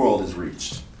the world is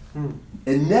reached.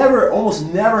 It almost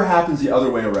never happens the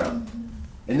other way around.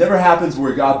 It never happens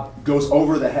where God goes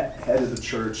over the head of the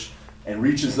church and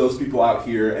reaches those people out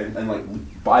here and like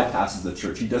bypasses the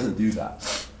church. He doesn't do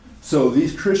that. So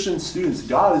these Christian students,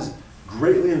 God is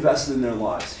greatly invested in their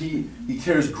lives. He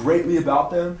cares greatly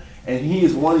about them, and He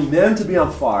is wanting them to be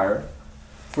on fire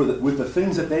with the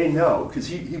things that they know, because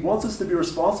he wants us to be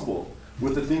responsible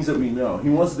with the things that we know. He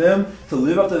wants them to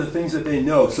live up to the things that they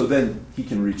know, so then He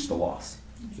can reach the lost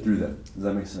through them. Does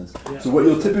that make sense? Yeah. So what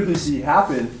you'll typically see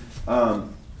happen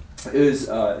is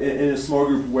in a small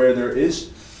group where there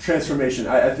is transformation.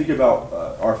 I think about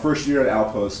our first year at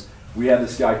Outpost, we had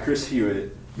this guy, Chris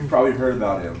Hewitt. You've probably heard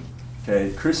about him.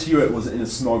 Okay, Chris Hewitt was in a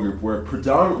small group where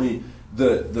predominantly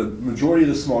the majority of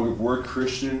the small group were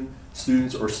Christian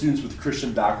students or students with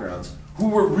Christian backgrounds who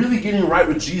were really getting right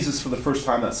with Jesus for the first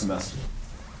time that semester.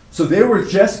 So they were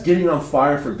just getting on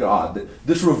fire for God.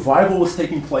 This revival was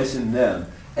taking place in them,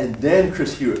 and then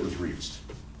Chris Hewitt was reached.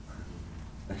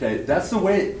 Okay, that's the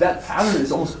way, that pattern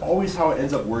is almost always how it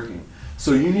ends up working.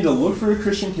 So you need to look for the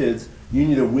Christian kids, you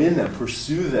need to win them,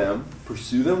 pursue them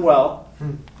well,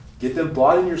 get them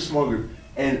bought in your small group,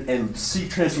 and seek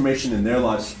transformation in their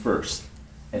lives first.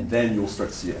 And then you'll start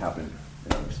to see it happen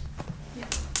in others. Yeah.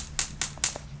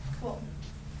 Cool.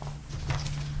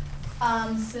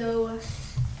 So,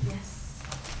 yes.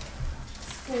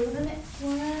 Let's go to the next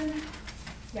one.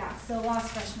 Yeah, so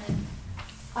lost freshmen.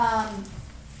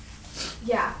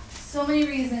 Yeah, so many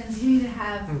reasons you need to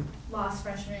have lost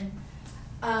freshmen.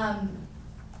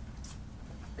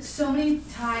 So many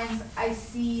times I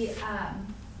see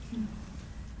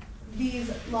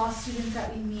these lost students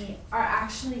that we meet are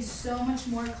actually so much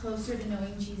more closer to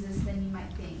knowing Jesus than you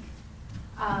might think.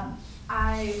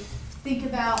 I think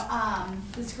about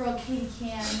this girl, Katie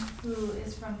Can,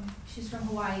 she's from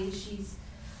Hawaii. She's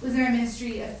was in our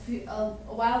ministry a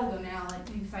while ago now, like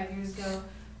maybe 5 years ago.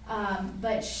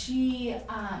 But she,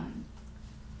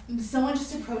 someone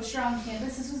just approached her on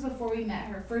campus. This was before we met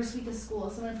her, first week of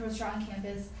school. Someone approached her on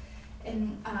campus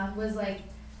and was like,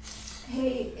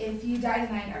 hey, if you die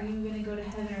tonight, are you going to go to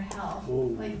heaven or hell?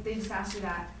 Ooh. Like, they just asked her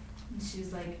that. And she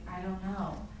was like, I don't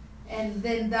know. And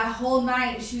then that whole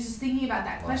night, she was just thinking about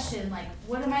that question. Like,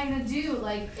 what am I going to do?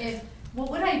 Like, what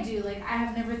would I do? Like, I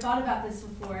have never thought about this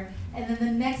before. And then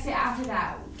the next day after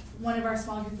that, one of our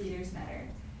small group leaders met her.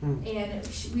 And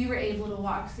we were able to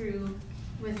walk through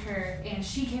with her, and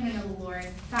she came to know the Lord,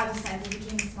 got a disciple,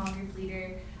 became a small group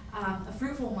leader, a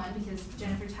fruitful one, because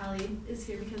Jennifer Talley is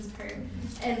here because of her.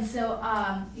 And so,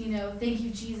 thank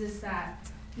you, Jesus, that,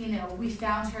 we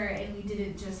found her and we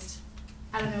didn't just,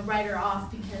 write her off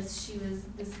because she was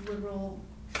this liberal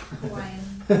Hawaiian.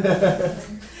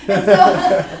 And so,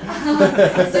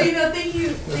 thank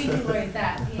you, Lord,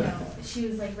 that, she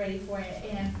was like ready for it.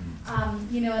 And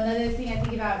another thing I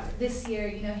think about this year,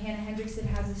 Hannah Hendrickson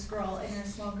has this girl in her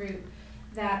small group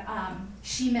that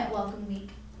she met Welcome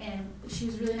Week, and she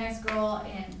was a really nice girl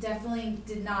and definitely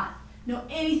did not know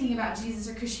anything about Jesus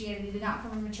or Christianity, did not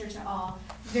come from a church at all,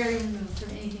 very removed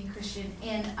from anything Christian.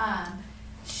 And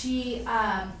she,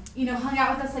 hung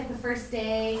out with us like the first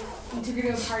day. We took her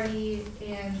to a party,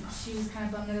 and she was kind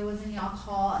of bummed that there wasn't any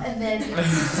alcohol. And then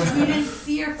we didn't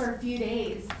see her for a few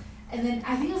days. And then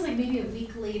I think it was like maybe a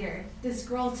week later, this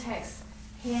girl texts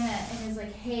Hannah and is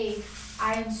like, hey,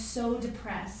 I am so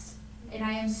depressed, and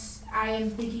I am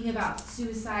thinking about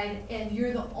suicide, and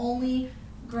you're the only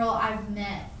girl I've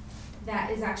met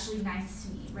that is actually nice to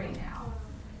me right now.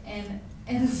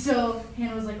 And so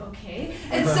Hannah was like, okay.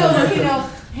 And so,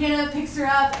 Hannah picks her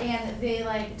up, and they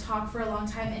talk for a long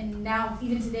time, and now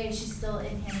even today she's still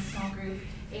in Hannah's small group.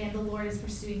 And the Lord is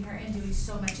pursuing her and doing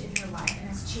so much in her life, and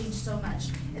has changed so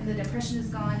much. And the depression is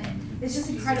gone, and it's just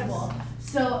incredible.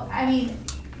 So,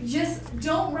 just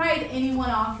don't write anyone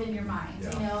off in your mind.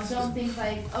 Don't think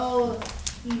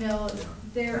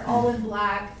they're all in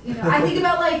black. I think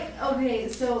about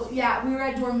we were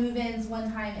at dorm move-ins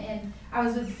one time, and I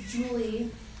was with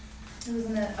Julie, who was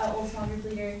an old small group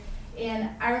leader, and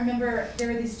I remember there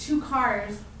were these two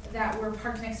cars that were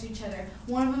parked next to each other.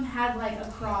 One of them had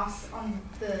a cross on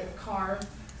the car,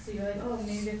 so you're like, oh,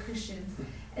 maybe they're Christians.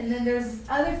 And then there's this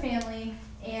other family,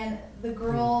 and the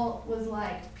girl was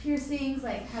piercings,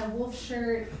 had a wolf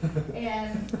shirt,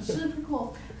 and she looked pretty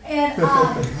cool. And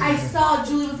I saw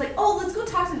Julie was like, oh, let's go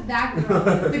talk to that girl,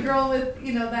 the girl with,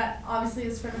 that obviously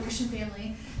is from a Christian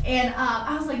family. And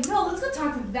I was like, no, let's go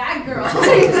talk to that girl.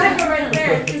 That girl right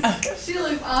there, because she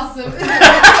looks awesome.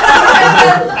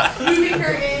 Moving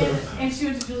her in, and she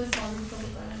went to Julie's small group a couple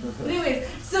times. But anyways,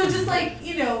 so just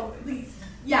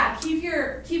keep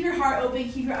your heart open,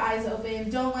 keep your eyes open.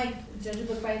 Don't judge a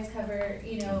book by its cover.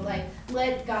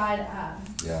 Let God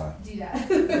do that.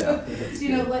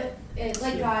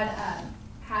 Let God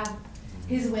have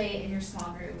His way in your small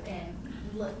group, and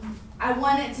I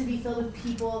want it to be filled with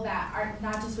people that are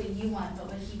not just what you want, but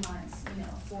what He wants,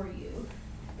 for for you.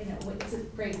 It's a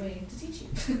great way to teach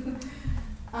you.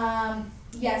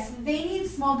 Yes, they need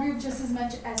small group just as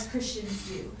much as Christians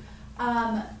do.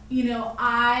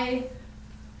 I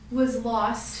was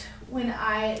lost when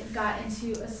I got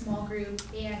into a small group,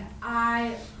 and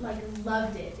I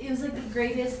loved it. It was the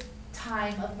greatest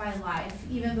time of my life,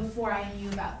 even before I knew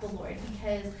about the Lord,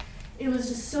 because it was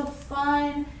just so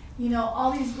fun.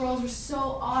 All these girls were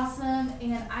so awesome,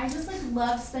 and I just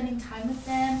loved spending time with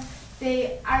them.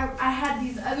 I had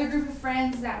these other group of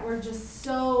friends that were just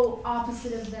so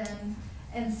opposite of them,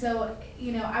 and so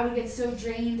I would get so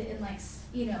drained and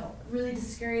really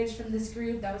discouraged from this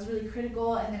group that was really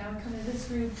critical, and then I would come to this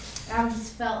group and I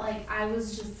just felt like I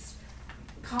was just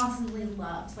constantly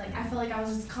loved. I felt like I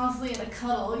was just constantly in a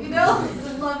cuddle, I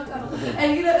love a cuddle,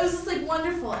 and it was just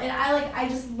wonderful, and I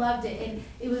just loved it, and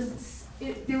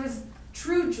there was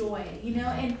true joy,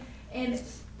 and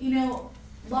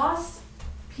lost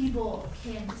people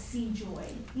can see joy.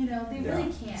 They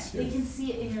really can. They can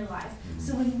see it in your life. Mm-hmm.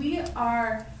 So when we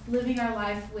are living our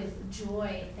life with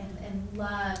joy and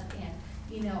love and,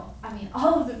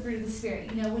 all of the fruit of the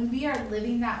Spirit, when we are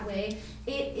living that way,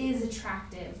 it is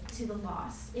attractive to the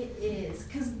lost. It is.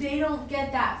 Because they don't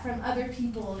get that from other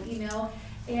people,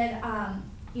 and,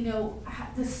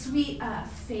 the sweet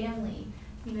family,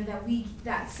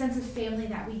 that sense of family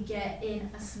that we get in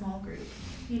a small group,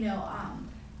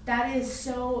 that is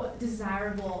so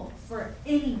desirable for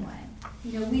anyone.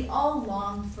 We all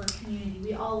long for community.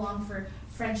 We all long for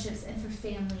friendships and for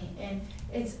family. And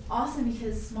it's awesome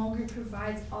because small group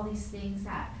provides all these things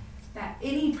that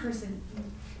any person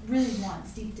really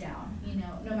wants deep down,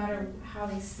 no matter how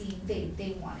they seem,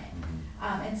 they want it.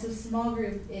 And so small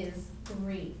group is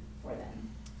great for them.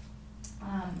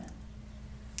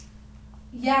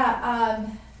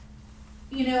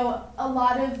 A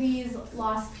lot of these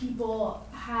lost people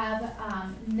have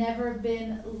never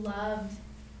been loved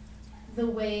the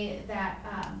way that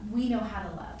we know how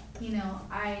to love.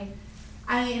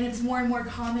 And it's more and more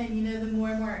common, the more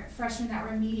and more freshmen that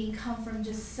we're meeting come from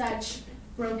just such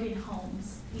broken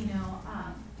homes,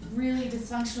 really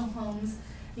dysfunctional homes,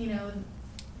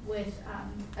 with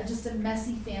just a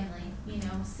messy family,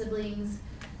 siblings,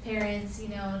 parents,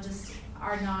 just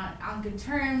are not on good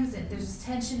terms, and there's just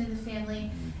tension in the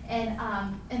family,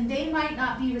 and they might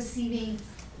not be receiving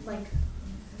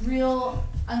real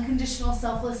unconditional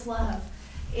selfless love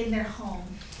in their home,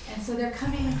 and so they're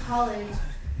coming to college,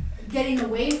 getting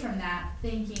away from that,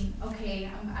 thinking, okay,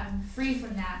 I'm free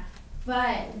from that,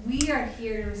 but we are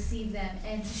here to receive them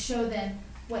and to show them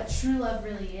what true love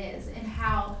really is and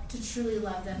how to truly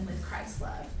love them with Christ's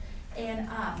love. And,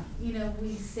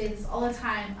 we say this all the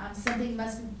time, something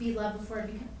must be loved before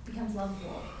it becomes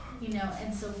lovable,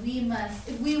 and so we must,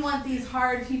 if we want these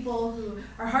hard people who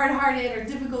are hard-hearted or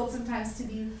difficult sometimes to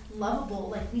be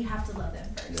lovable, we have to love them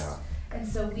first. Yeah. And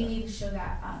so we need to show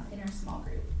that in our small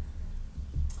group.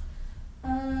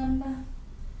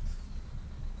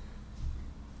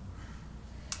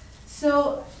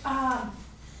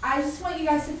 I just want you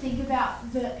guys to think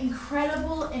about the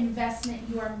incredible investment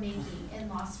you are making in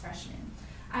Lost Freshmen.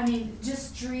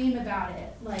 Just dream about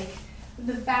it.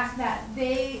 The fact that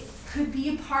they could be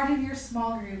a part of your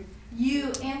small group.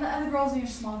 You and the other girls in your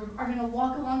small group are going to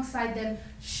walk alongside them,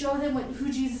 show them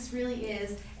who Jesus really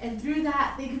is, and through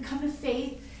that they could come to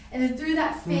faith, and then through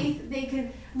that faith they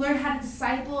could learn how to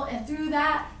disciple, and through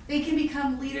that they can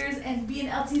become leaders and be an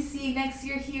LTC next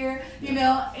year here,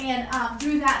 and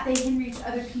through that they can reach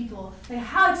other people.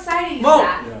 How exciting is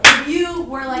that? Yeah. If you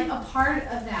were a part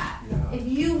of that, if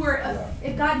you were,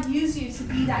 if God used you to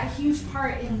be that huge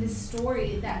part in this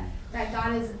story that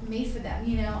God has made for them,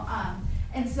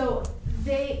 and so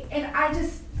I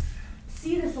just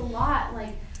see this a lot,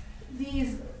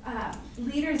 these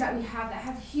leaders that we have that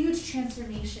have huge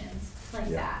transformations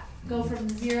that go from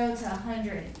 0 to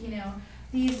 100,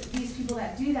 these people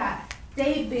that do that,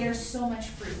 they bear so much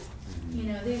fruit,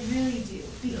 they really do,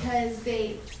 because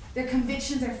their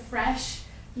convictions are fresh,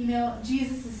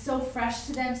 Jesus is so fresh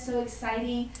to them, so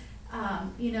exciting,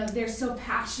 they're so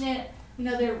passionate,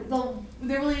 they're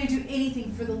willing to do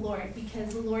anything for the Lord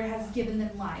because the Lord has given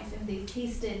them life and they've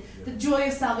tasted the joy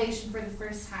of salvation for the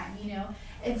first time,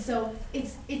 and so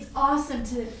it's awesome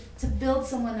to build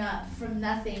someone up from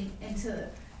nothing into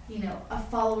a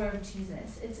follower of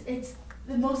Jesus. It's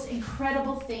the most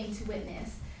incredible thing to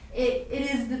witness. It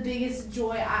is the biggest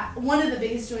joy, one of the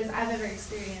biggest joys I've ever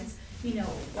experienced,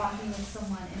 walking with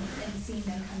someone and seeing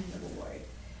them come to the Lord.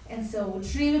 And so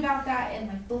dream about that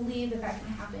and believe that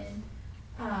can happen.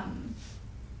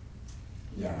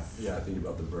 Yes. Yeah, I think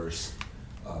about the verse,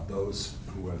 those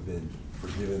who have been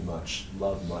forgiven much,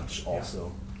 love much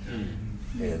also.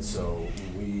 And so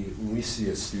when we see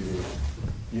a student,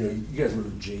 you guys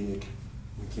remember Janik,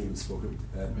 when he came and spoke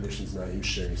at Missions Night, he was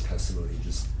sharing his testimony,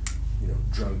 just,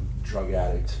 drug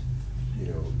addict,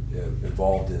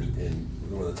 involved in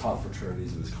one of the top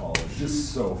fraternities of his college,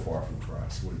 just so far from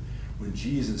Christ. When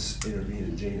Jesus intervened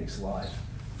in Janik's life,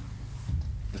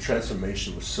 the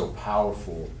transformation was so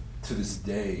powerful. To this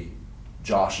day,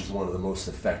 Josh is one of the most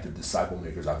effective disciple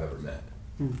makers I've ever met.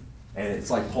 And it's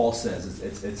like Paul says,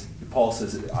 Paul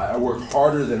says, I work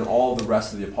harder than all the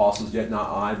rest of the apostles, yet not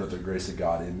I, but the grace of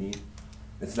God in me.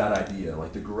 It's that idea,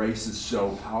 like the grace is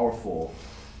so powerful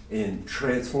in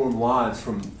transform lives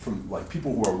from like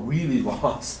people who are really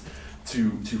lost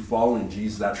to following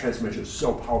Jesus. That transformation is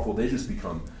so powerful, they just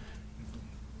become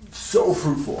so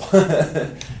fruitful.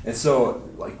 And so,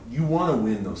 like, you want to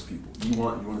win those people. You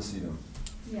want to see them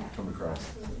come to Christ.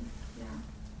 Absolutely.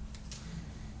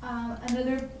 Yeah.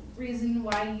 Another reason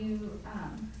why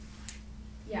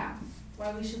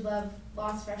why we should love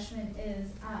lost freshmen is,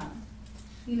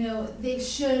 they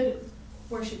should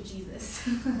worship Jesus.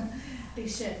 They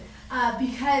should,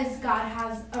 because God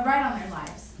has a right on their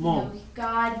lives.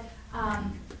 God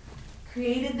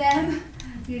created them.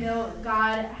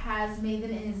 God has made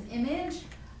them in His image.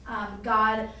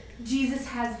 Jesus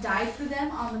has died for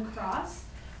them on the cross,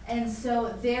 and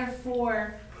so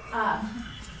therefore,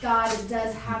 God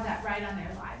does have that right on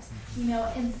their lives.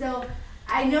 And so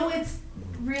I know it's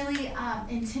really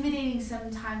intimidating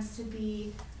sometimes to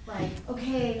be like,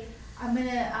 okay, I'm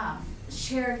gonna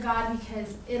share God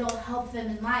because it'll help them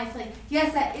in life. Like,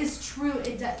 yes, that is true.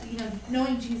 It does,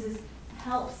 knowing Jesus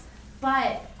helps,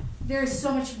 but there's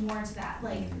so much more to that.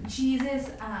 Like, Jesus,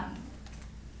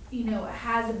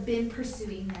 has been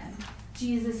pursuing them.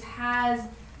 Jesus has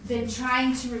been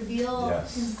trying to reveal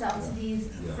Himself to these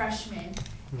freshmen,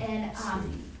 and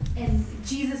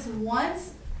Jesus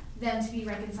wants them to be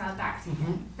reconciled back to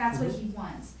Him. That's what He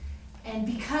wants. And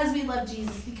because we love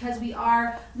Jesus, because we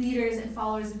are leaders and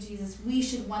followers of Jesus, we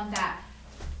should want that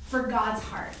for God's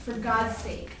heart, for God's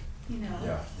sake.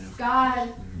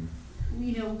 God,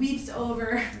 weeps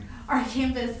over our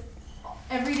campus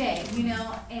every day,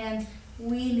 and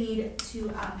we need to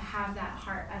have that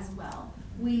heart as well.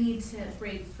 We need to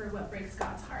break for what breaks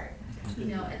God's heart,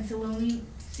 and so when we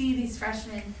see these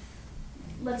freshmen,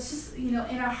 let's just, in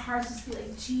our hearts just be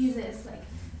like, Jesus, like,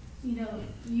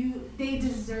 you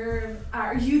deserve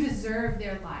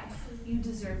their life. You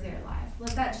deserve their life.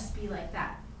 Let that just be like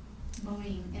that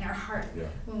moaning in our heart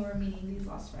when we're meeting these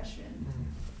lost freshmen.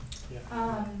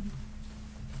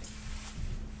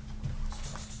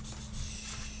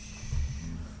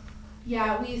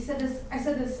 We said this. I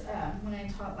said this when I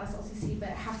taught last LCC, but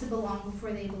have to belong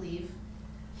before they believe,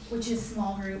 which is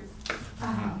small group.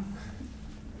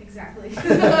 Exactly.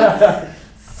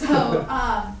 So,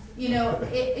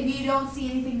 if you don't see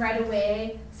anything right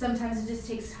away, sometimes it just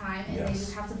takes time, and they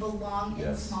just have to belong in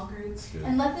a small group,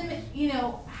 and let them,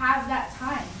 have that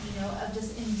time, of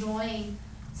just enjoying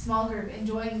small group,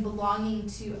 enjoying belonging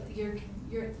to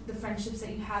the friendships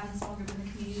that you have in small group and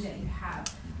the community that you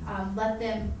have. Let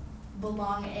them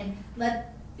belong and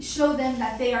show them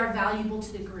that they are valuable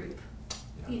to the group.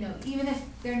 Even if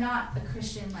they're not a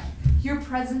Christian, like, your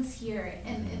presence here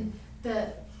and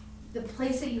the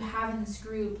place that you have in this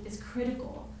group is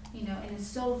critical, and is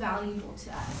so valuable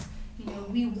to us.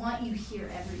 We want you here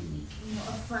every week.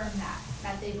 Affirm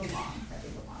that they belong,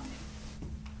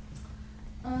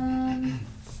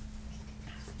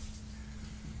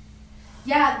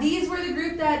 these were the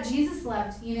group that Jesus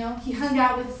loved. He hung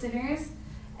out with sinners,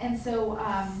 and so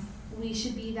we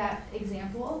should be that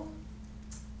example.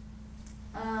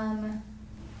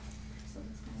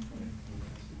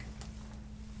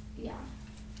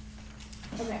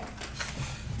 Okay.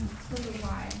 Let's go to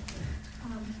why.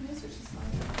 Can I switch the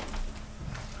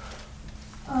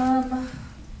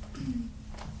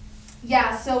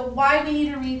slide? So why we need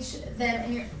to reach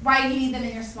them why you need them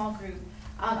in your small group.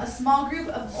 A small group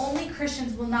of only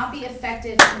Christians will not be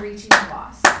effective in reaching the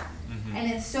lost.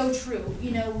 And it's so true.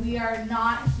 We are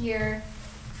not here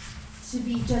to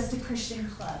be just a Christian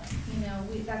club.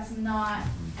 That's not an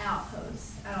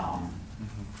outpost at all.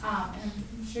 And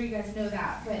I'm sure you guys know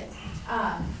that, but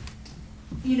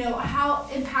how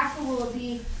impactful will it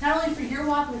be not only for your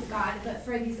walk with God, but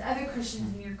for these other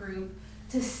Christians in your group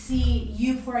to see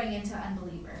you pouring into an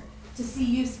unbeliever, to see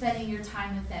you spending your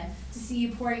time with them, to see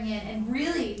you pouring in and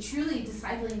really, truly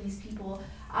discipling these people.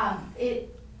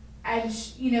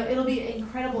 It'll be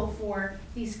incredible for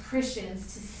these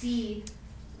Christians to see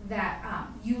that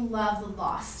you love the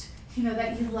lost,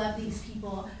 that you love these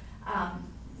people.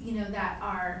 that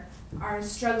are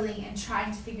struggling and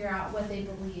trying to figure out what they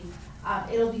believe.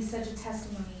 It'll be such a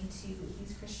testimony to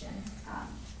these Christians.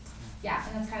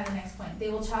 And that's kind of the next point. They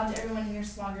will challenge everyone in your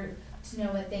small group to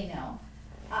know what they know.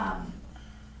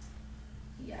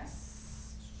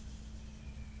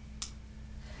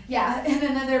 And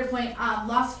another point,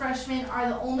 lost freshmen are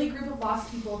the only group of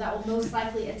lost people that will most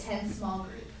likely attend small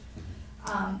group.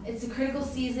 It's a critical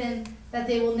season that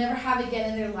they will never have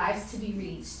again in their lives to be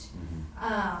reached.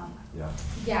 I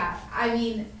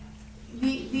mean,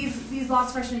 these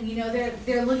lost freshmen,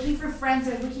 they're looking for friends,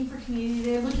 they're looking for community,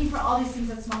 they're looking for all these things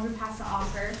that small group has to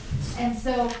offer. And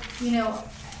so,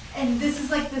 and this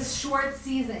is like this short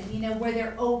season, where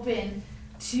they're open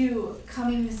to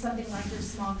coming to something like your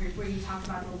small group where you talk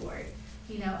about the Lord,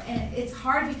 and it's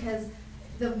hard because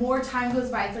the more time goes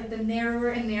by, it's like the narrower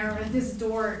and narrower this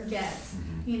door gets,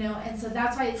 and so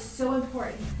that's why it's so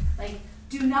important. Like,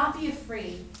 do not be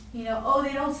afraid, they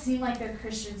don't seem like they're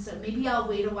Christians, so maybe I'll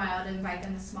wait a while to invite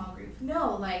them to small group.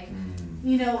 No,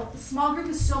 small group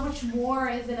is so much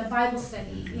more than a Bible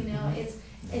study,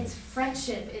 it's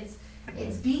friendship,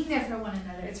 it's being there for one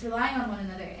another, it's relying on one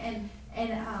another, and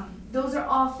those are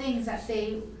all things that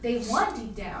they want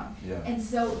deep down. And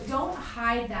so don't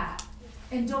hide that,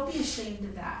 and don't be ashamed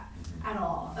of that at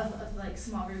all, of like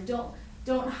small group.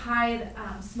 Don't hide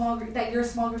small group, that you're a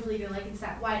small group leader, like it's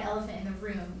that white elephant in the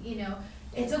room.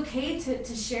 It's okay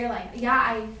to share, like,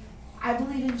 I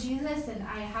believe in Jesus and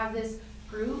I have this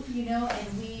group,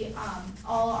 and we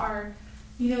all are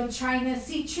trying to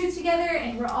seek truth together,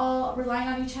 and we're all relying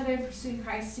on each other, pursuing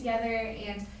Christ together,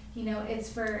 and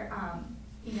it's for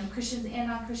Christians and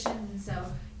non-Christians, and so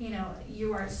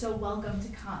you are so welcome to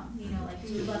come. We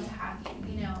would love to have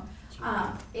you.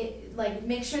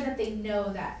 Make sure that they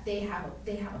know that they have a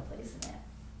place in it.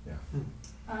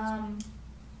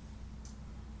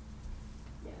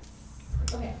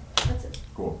 Yes. Okay, that's it.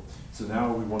 Cool. So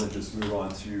now we want to just move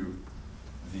on to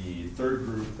the third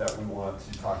group that we want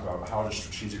to talk about how to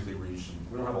strategically reach.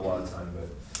 And we don't have a lot of time, but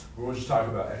we want to just talk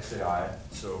about XAI,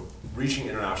 so reaching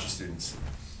international students.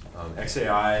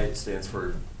 XAI stands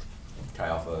for Chi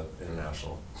Alpha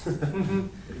International,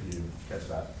 if you catch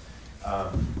that.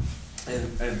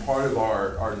 And part of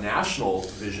our national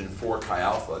vision for Chi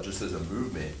Alpha, just as a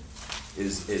movement,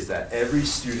 is that every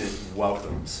student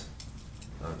welcomes.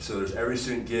 So there's every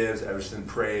student gives, every student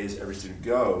prays, every student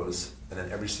goes, and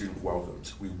then every student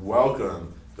welcomes. We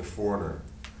welcome the foreigner.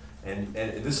 And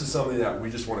this is something that we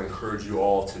just want to encourage you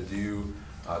all to do,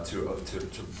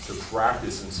 to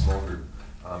practice in small group.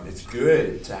 It's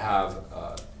good to have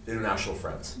international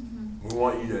friends. We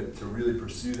want you to really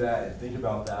pursue that and think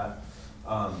about that.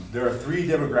 There are 3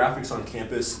 demographics on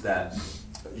campus that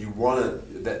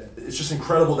that it's just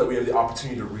incredible that we have the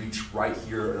opportunity to reach right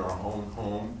here in our own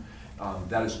home.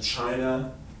 That is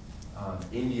China,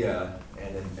 India,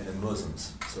 and then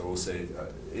Muslims. So we'll say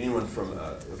anyone from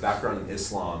a background in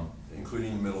Islam,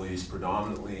 including the Middle East,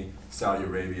 predominantly Saudi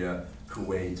Arabia,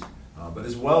 Kuwait, but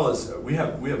as well as we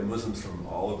have Muslims from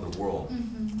all over the world.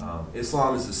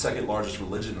 Islam is the 2nd largest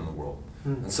religion in the world,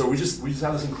 and so we just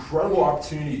have this incredible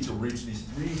opportunity to reach these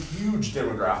 3 huge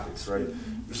demographics. Right?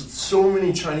 There's so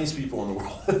many Chinese people in the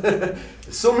world.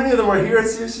 So many of them are here at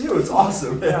CSU. It's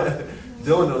awesome.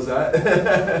 Dylan knows that.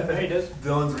 Yeah, he does.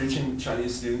 Dylan's reaching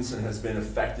Chinese students and has been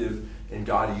effective in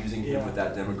God using him with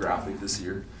that demographic this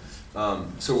year.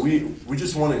 So we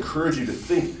just want to encourage you to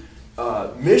think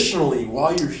missionally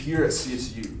while you're here at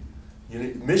CSU.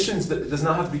 Missions does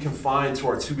not have to be confined to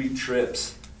our 2-week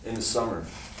trips in the summer.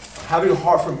 Having a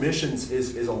heart for missions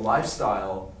is a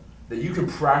lifestyle that you can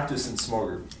practice in small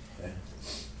group. Okay?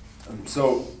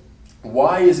 So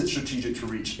why is it strategic to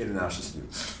reach international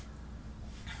students?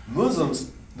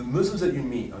 The Muslims that you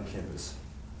meet on campus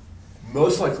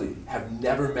most likely have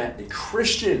never met a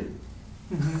Christian,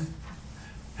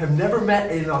 have never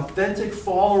met an authentic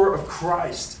follower of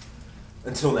Christ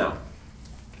until now.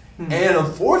 And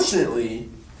unfortunately,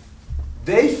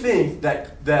 they think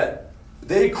that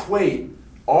they equate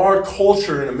our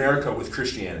culture in America with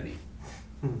Christianity.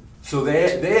 So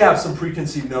they have some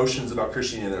preconceived notions about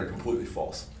Christianity that are completely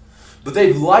false. But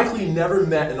they've likely never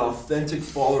met an authentic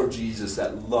follower of Jesus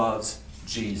that loves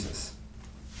Jesus.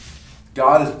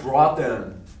 God has brought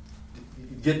them,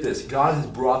 get this, God has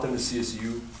brought them to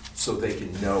CSU so they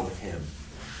can know Him.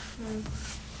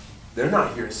 They're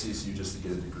not here at CSU just to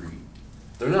get a degree.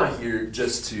 They're not here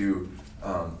just to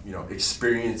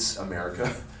experience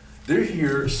America. They're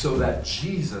here so that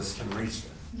Jesus can reach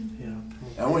them.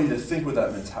 And I want you to think with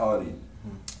that mentality.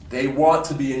 They want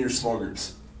to be in your small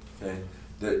groups. Okay?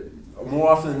 More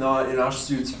often than not, international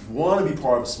students want to be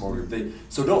part of a small group.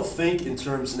 So don't think in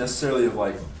terms necessarily of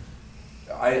like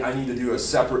I need to do a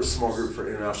separate small group for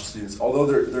international students. Although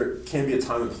there can be a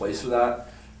time and place for that,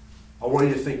 I want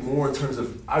you to think more in terms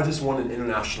of, I just want an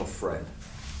international friend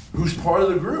who's part of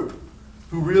the group,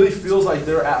 who really feels like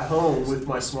they're at home with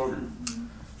my small group.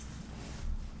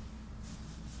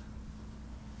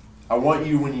 I want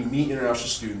you, when you meet international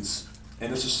students,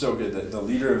 and this is so good, that the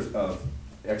leader of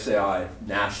XAI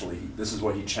nationally, this is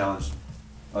what he challenged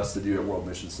us to do at World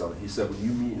Mission Summit. He said, when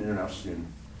you meet an international student,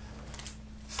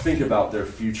 think about their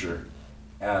future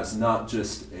as not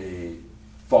just a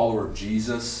follower of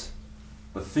Jesus,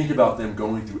 but think about them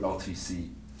going through LTC.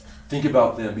 Think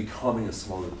about them becoming a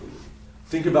small group leader.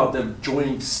 Think about them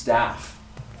joining staff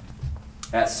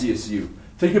at CSU.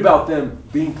 Think about them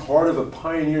being part of a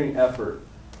pioneering effort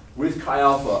with Chi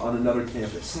Alpha on another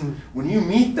campus. When you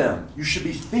meet them, you should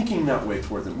be thinking that way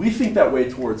towards them. We think that way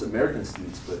towards American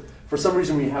students, but for some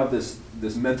reason we have this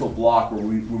mental block where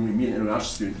when we meet an international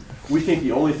student, we think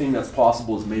the only thing that's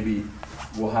possible is maybe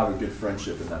we'll have a good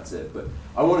friendship and that's it. But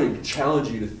I want to challenge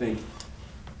you to think,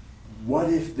 what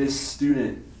if this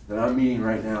student that I'm meeting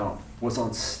right now was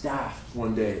on staff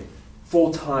one day,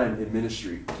 full-time in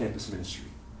ministry, campus ministry?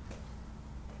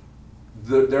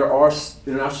 There are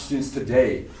international students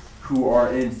today who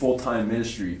are in full-time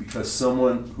ministry because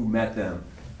someone who met them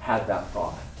had that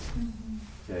thought.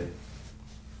 Okay?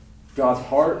 God's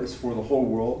heart is for the whole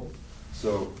world,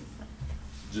 so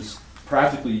just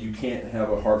practically you can't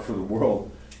have a heart for the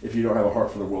world if you don't have a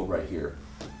heart for the world right here.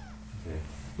 Okay?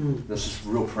 That's just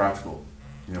real practical.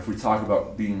 You know, if we talk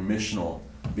about being missional,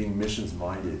 being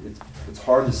missions-minded, it's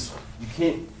hard to, you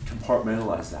can't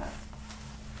compartmentalize that.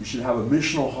 You should have a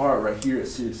missional heart right here at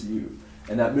CSU.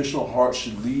 And that missional heart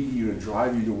should lead you and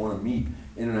drive you to want to meet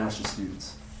international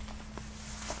students.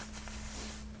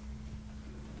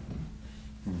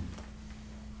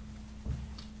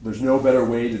 There's no better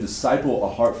way to disciple a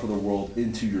heart for the world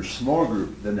into your small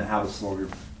group than to have a small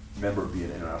group member be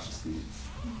an international student.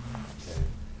 Okay.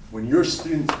 When your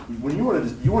students, when you want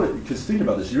to, because think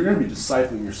about this, you're going to be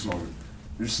discipling your small group.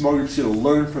 Your small group's going to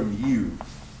learn from you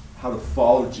how to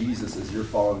follow Jesus as you're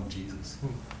following Jesus.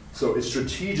 So it's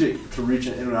strategic to reach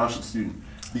an international student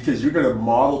because you're going to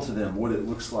model to them what it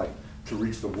looks like to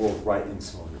reach the world right in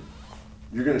small group.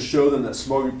 You're going to show them that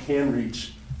small group can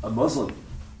reach a Muslim.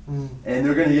 And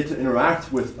they're going to get to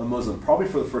interact with a Muslim probably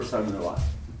for the first time in their life.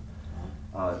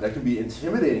 That can be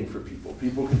intimidating for people.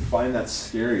 People can find that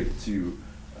scary to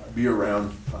be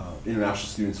around international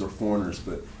students or foreigners.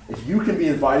 But if you can be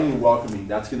inviting and welcoming,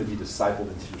 that's going to be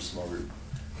discipled into your small group.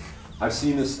 I've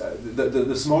seen this,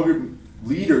 the small group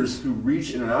leaders who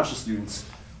reach international students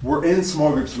were in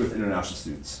small groups with international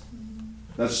students.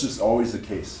 That's just always the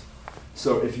case.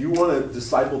 So if you want to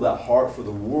disciple that heart for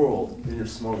the world in your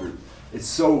small group, it's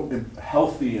so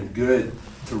healthy and good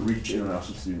to reach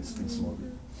international students in small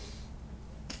group.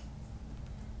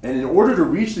 And in order to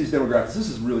reach these demographics, this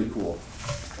is really cool.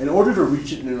 In order to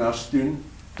reach an international student,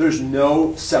 there's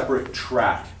no separate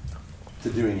track to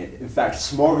doing it. In fact,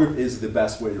 small group is the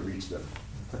best way to reach them.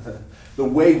 The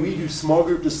way we do small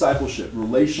group discipleship,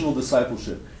 relational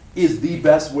discipleship, is the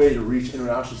best way to reach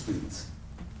international students.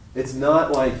 It's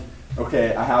not like,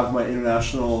 okay, I have my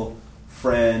international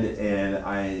friend and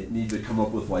I need to come up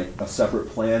with like a separate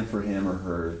plan for him or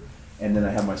her, and then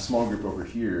I have my small group over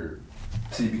here.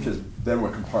 See, because then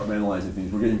we're compartmentalizing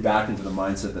things. We're getting back into the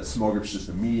mindset that small group's just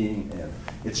a meeting and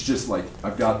it's just like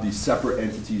I've got these separate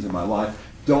entities in my life.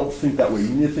 Don't think that way. You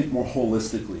need to think more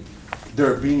holistically.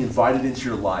 They're being invited into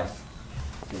your life.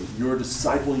 Okay? You're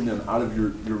discipling them out of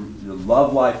your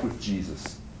love life with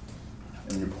Jesus,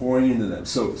 and you're pouring into them.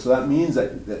 So that means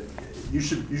that you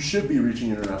should be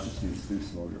reaching international students through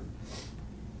small group.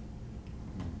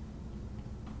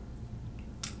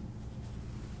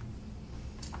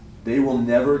 They will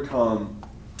never come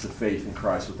to faith in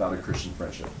Christ without a Christian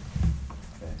friendship.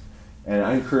 Okay? And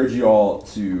I encourage you all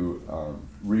to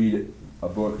read a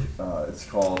book. It's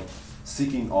called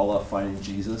Seeking Allah, Finding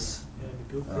Jesus.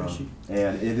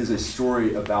 And it is a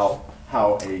story about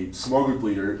how a small group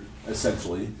leader,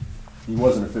 essentially, he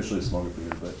wasn't officially a small group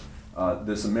leader, but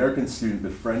this American student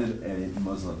befriended a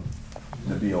Muslim,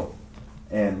 Nabil,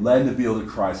 and led Nabil to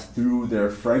Christ through their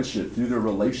friendship, through their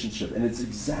relationship. And it's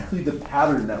exactly the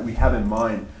pattern that we have in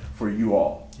mind for you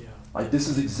all. Yeah. Like this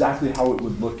is exactly how it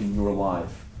would look in your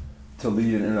life to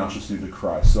lead an international student to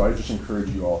Christ. So I just encourage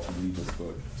you all to read this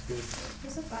book.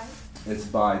 Who's it by? It's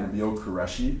by Nabil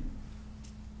Qureshi.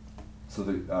 So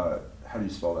how do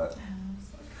you spell that?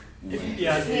 The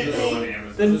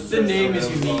name is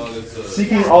unique.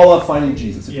 Seeking Allah, Finding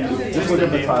Jesus. If Yeah. you just look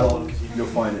at the title, you'll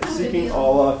find it. Seeking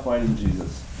Allah, Finding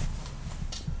Jesus.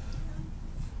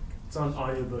 It's on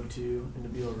audiobook too, and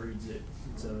Nabila reads it,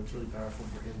 and so it's really powerful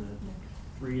for him to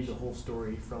read the whole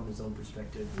story from his own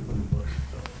perspective from the book.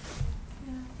 So.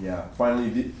 Yeah,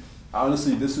 finally,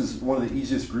 honestly, this is one of the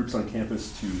easiest groups on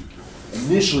campus to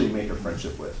initially make a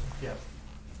friendship with. Yeah.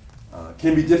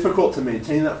 Can be difficult to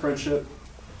maintain that friendship,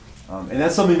 and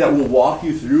that's something that we'll walk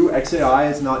you through. XAI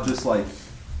is not just like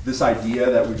this idea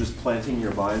that we're just planting in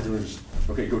your minds and we're just,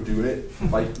 okay, go do it.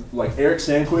 Like Eric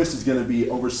Sandquist is going to be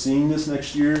overseeing this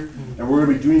next year, and we're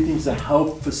going to be doing things to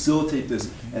help facilitate this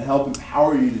and help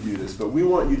empower you to do this. But we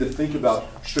want you to think about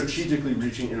strategically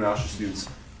reaching international students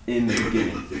in the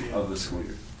beginning of the school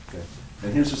year. Okay.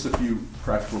 And here's just a few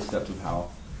practical steps of how,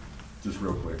 just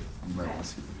real quick. You might want to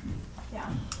skip a few. Yeah.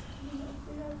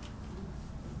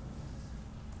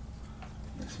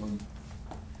 Next one.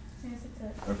 Yes, it's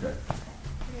it. Okay.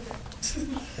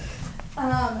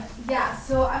 Yeah,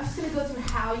 so I'm just gonna go through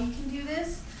how you can do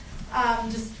this,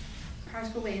 just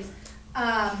practical ways.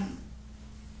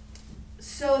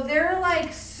 So there are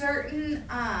like certain,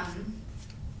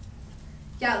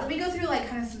 yeah, let me go through like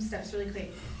kind of some steps really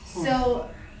quick. So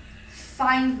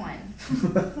find one.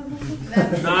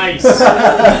 That's Nice.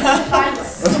 Find one.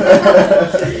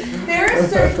 There are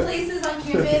certain places on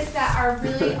campus that are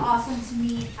really awesome to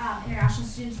meet international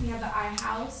students. We have the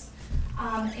iHouse.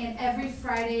 And every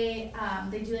Friday,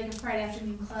 they do like a Friday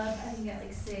afternoon club, I think at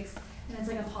like 6, and it's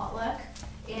like a potluck,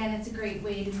 and it's a great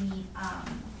way to meet,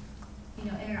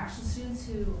 international students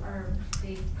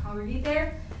they congregate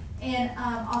there. And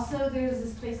also there's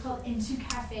this place called Into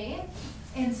Cafe,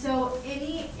 and so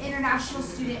any international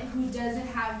student who doesn't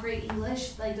have great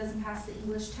English, like doesn't pass the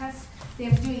English test, they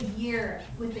have to do a year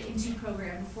with the Into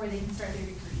program before they can start their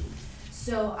degree.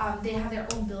 So they have their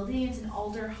own building, it's in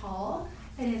Alder Hall.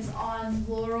 And it's on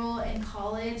Laurel and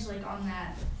College, like on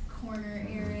that corner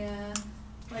area.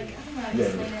 Like, I don't know how to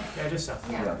explain it. Yeah, just stuff.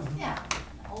 Yeah,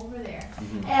 over there.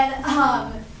 Mm-hmm. And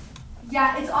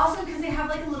yeah, it's awesome because they have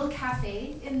like a little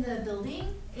cafe in the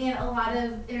building, and a lot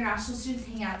of international students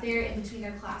hang out there in between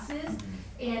their classes.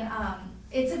 And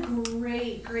it's a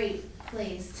great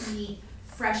place to meet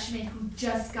freshmen who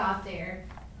just got there,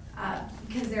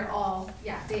 because they all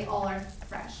are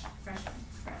freshmen.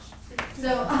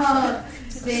 So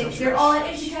they're all at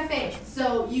Into Cafe,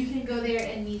 so you can go there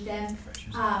and meet them.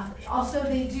 Also,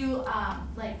 they do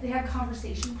they have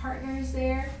conversation partners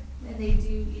there, and they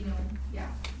do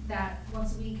that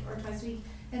once a week or twice a week,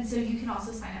 and so you can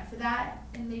also sign up for that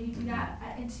and maybe do that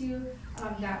at Into.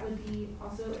 That would be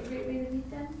also a great way to meet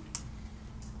them.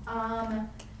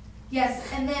 Yes,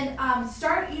 and then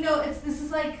start. This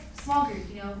is like small group.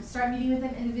 Start meeting with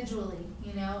them individually.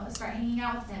 Start hanging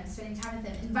out with them, spending time with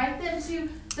them. Invite them to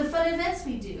the fun events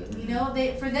we do.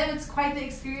 For them it's quite the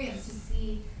experience to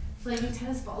see flaming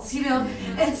tennis balls.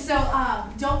 And so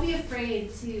don't be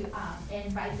afraid to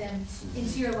invite them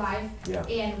into your life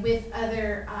and with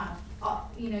other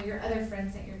your other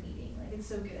friends that you're meeting. Like, it's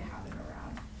so good to have them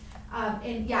around.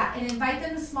 And invite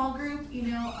them to small group.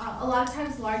 A lot of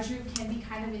times large group can be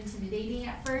kind of intimidating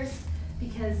at first,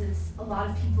 because it's a lot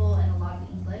of people and a lot of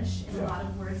English and a lot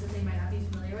of words that they might not be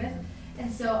familiar with.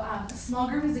 And so a small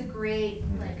group is a great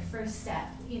first step,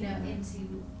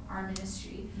 into our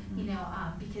ministry,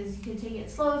 because you can take it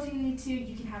slow if you need to.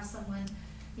 You can have someone,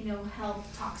 help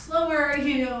talk slower,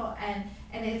 and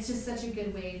it's just such a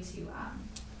good way to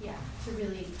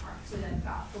really talk to them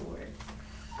about the Lord.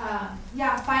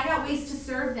 Find out ways to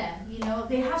serve them.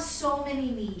 They have so many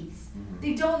needs.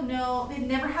 They don't know,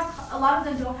 a lot of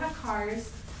them don't have cars.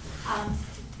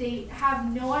 They have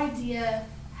no idea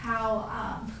how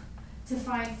to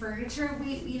find furniture.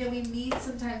 We meet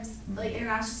sometimes like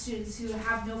international students who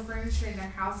have no furniture in their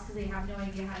house because they have no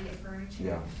idea how to get furniture.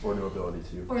 Yeah, or no ability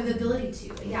to. Or the ability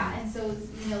to, yeah. And so,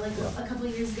 a couple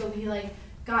of years ago, we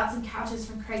got some couches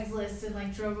from Craigslist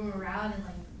and drove them around and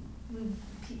moved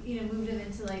them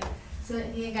into some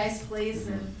Indian guy's place,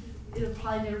 and it'll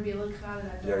probably never be able to come out of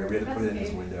that door. Yeah, we had to put it in okay.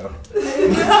 his window. They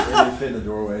didn't fit in the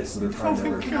doorway, so they're probably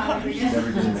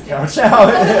never getting the couch out.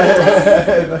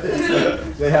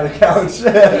 They had a couch.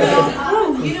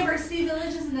 University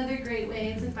Village is another great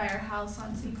way. It's by our house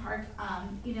on City Park.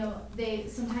 They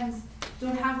sometimes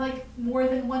don't have more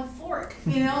than one fork,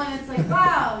 and it's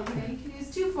wow, you can use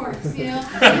 2 forks, we'll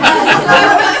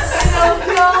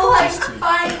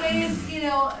find ways,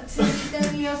 to meet them.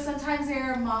 Sometimes there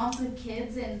are moms with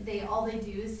kids and all they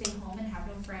do is stay home and have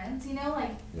no friends, be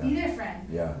their friend.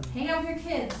 Yeah. Hang out with your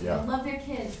kids, Yeah. love their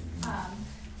kids.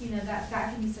 That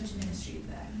can be such a ministry to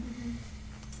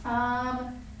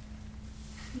them.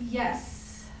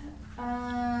 Yes.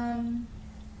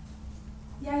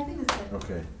 Yeah, I think that's it.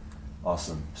 Okay,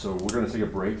 awesome. So we're going to take a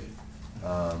break.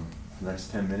 the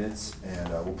next 10 minutes, and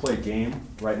we'll play a game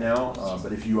right now.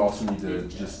 But if you also need to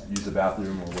just use the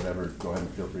bathroom or whatever, go ahead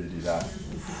and feel free to do that.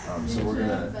 So we're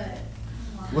gonna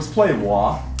let's play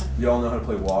WA. You all know how to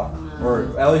play WA?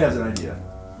 Or Ellie has an idea.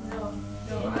 No,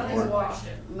 I just watched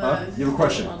it. Huh? You have a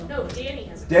question? No, Danny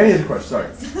has a Danny has a question.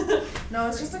 Sorry. No,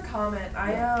 it's just a comment.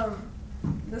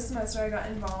 This semester I got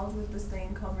involved with this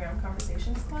thing called Ram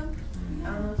Conversations Club. I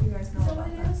don't know if you guys know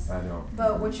about that. I know.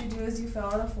 But what you do is you fill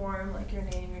out a form, like your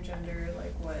name, your gender,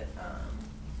 like what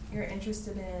you're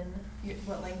interested in,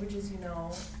 what languages you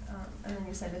know, and then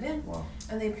you send it in. Wow.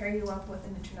 And they pair you up with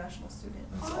an international student.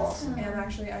 That's awesome. And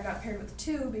actually, I got paired with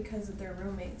 2 because of their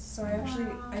roommates. So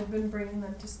I've been bringing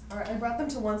them to, or I brought them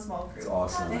to one small group. That's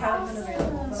awesome. They haven't been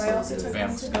available, but I also took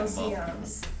them to go see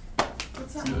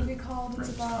what's that movie called? It's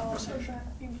about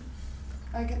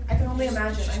I can only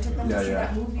imagine. I took them to see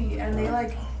that movie, and it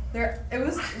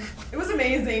was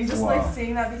amazing just like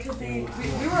seeing that, because we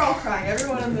were all crying.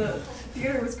 Everyone in the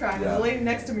theater was crying. And the lady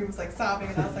next to me was like sobbing,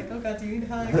 and I was like, "Oh God, do you need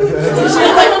a hug?"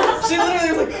 she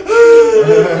literally was like,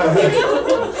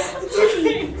 "It's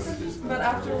okay." But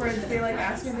afterwards, they like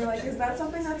asked me, they're like, "Is that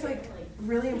something that's like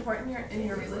really important in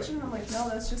your religion?" And I'm like, "No,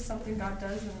 that's just something God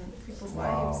does in people's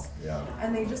lives." Yeah.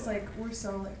 And they just like were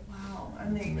so like, wow,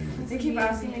 and they keep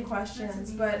asking me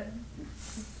questions, but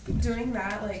doing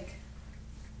that, like,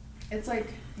 it's like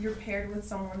you're paired with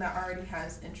someone that already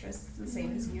has interests the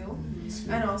same as you.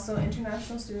 And also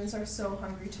international students are so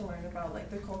hungry to learn about like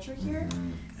the culture here,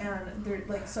 and they're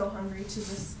like so hungry to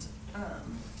just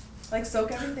like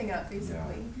soak everything up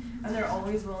basically. And they're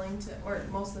always willing to, or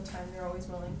most of the time they're always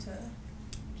willing to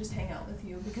just hang out with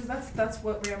you, because that's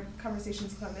what Ram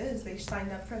Conversations Club is. They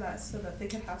signed up for that so that they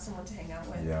could have someone to hang out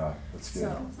with. Yeah, that's good.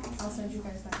 So I'll send you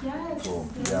guys that. Yes. Cool.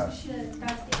 Yes, Yeah. you should.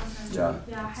 That's awesome. Yeah.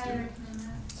 Yeah, I highly recommend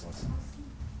that. That's awesome.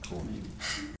 Cool.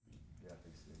 Yeah,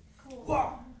 thanks, Dave. Cool.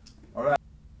 Wow. All right.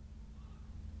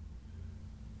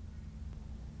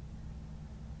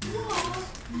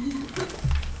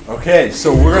 Okay,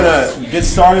 so we're gonna get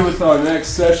started with our next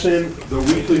session, the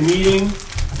weekly meeting.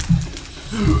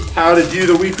 How to do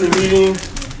the weekly meeting.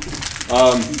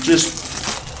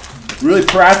 Just really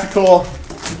practical.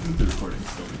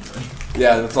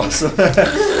 Yeah, that's awesome.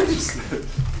 Just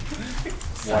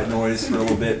white noise for a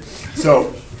little bit.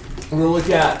 So we're going to look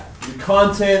at the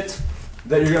content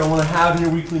that you're going to want to have in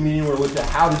your weekly meeting. We're going to look at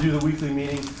how to do the weekly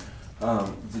meeting.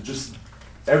 Just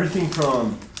everything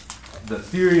from the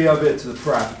theory of it to the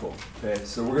practical. Okay,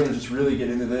 so we're going to just really get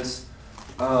into this.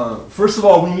 First of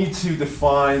all, we need to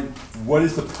define what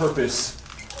is the purpose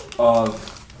of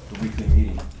the weekly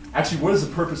meeting. Actually, what is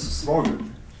the purpose of small group?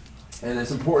 And it's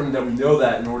important that we know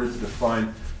that in order to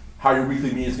define how your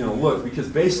weekly meeting is going to look, because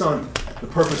based on the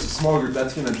purpose of small group,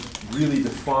 that's going to really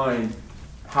define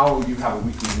how you have a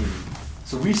weekly meeting.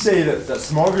 So we say that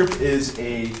small group is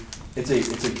a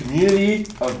community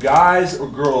of guys or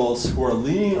girls who are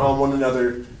leaning on one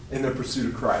another in their pursuit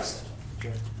of Christ.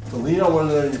 To lean on one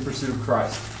another in your pursuit of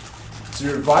Christ. So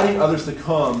you're inviting others to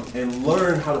come and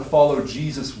learn how to follow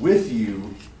Jesus with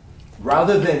you,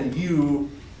 rather than you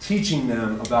teaching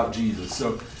them about Jesus.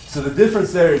 So the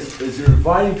difference there is you're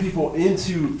inviting people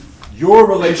into your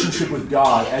relationship with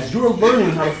God as you're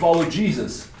learning how to follow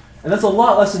Jesus. And that's a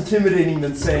lot less intimidating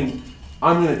than saying,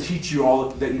 I'm going to teach you all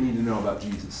that you need to know about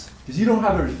Jesus. Because you don't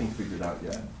have everything figured out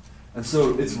yet. And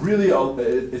so it's really,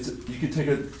 you could take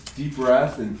a deep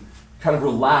breath and kind of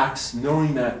relax,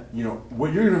 knowing that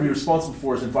what you're going to be responsible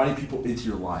for is inviting people into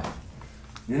your life.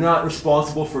 You're not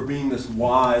responsible for being this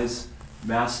wise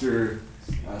master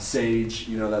sage,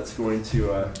 that's going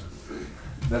to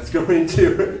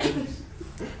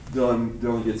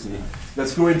Dylan gets me.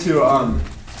 That's going to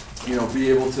be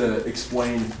able to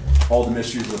explain all the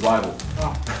mysteries of the Bible.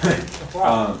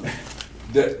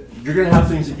 That you're going to have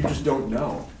things that you just don't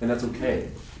know, and that's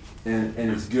okay. And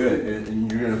it's good,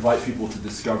 and you're going to invite people to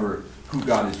discover who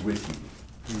God is with you.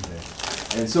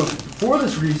 Okay. And so for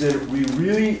this reason, we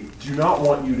really do not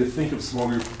want you to think of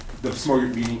the small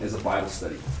group meeting as a Bible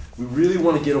study. We really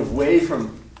want to get away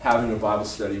from having a Bible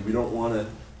study. We don't want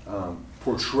to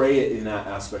portray it in that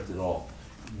aspect at all.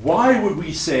 Why would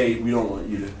we say we don't want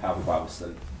you to have a Bible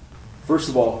study? First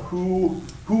of all,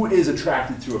 who is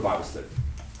attracted to a Bible study?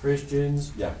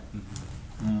 Christians. Yeah.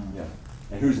 Yeah.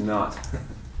 And who's not?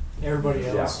 Everybody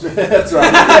else. Yeah. That's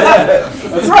right.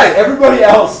 That's right. Everybody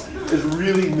else is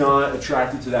really not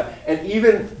attracted to that. And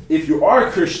even if you are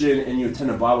a Christian and you attend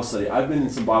a Bible study, I've been in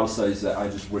some Bible studies that I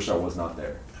just wish I was not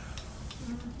there.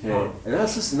 Okay? And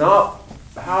that's just not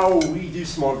how we do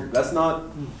small group. That's not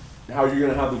how you're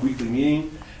going to have the weekly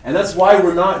meeting. And that's why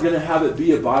we're not going to have it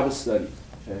be a Bible study.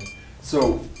 Okay?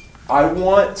 So I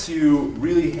want to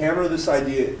really hammer this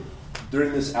idea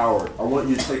during this hour, I want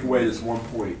you to take away this one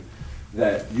point,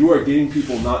 that you are getting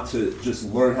people not to just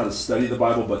learn how to study the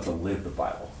Bible, but to live the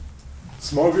Bible.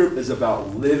 Small group is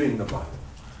about living the Bible.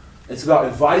 It's about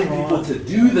inviting people to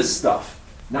do the stuff,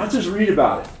 not just read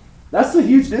about it. That's the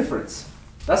huge difference.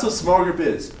 That's what small group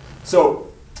is.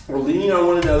 So we're leaning on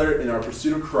one another in our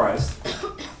pursuit of Christ.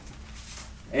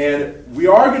 And we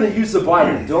are going to use the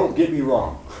Bible. Don't get me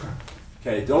wrong.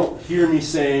 Okay, don't hear me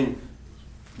saying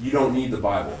you don't need the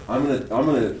Bible. I'm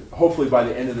gonna hopefully by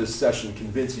the end of this session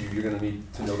convince you you're going to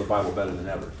need to know the Bible better than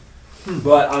ever.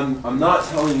 But I'm not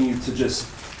telling you to just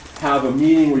have a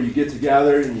meeting where you get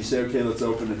together and you say, okay, let's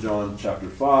open to John chapter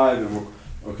 5,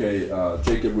 and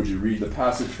Jacob, would you read the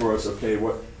passage for us? Okay,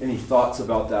 any thoughts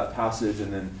about that passage?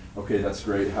 And then, okay, that's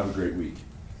great. Have a great week.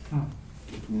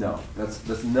 No,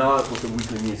 that's not what the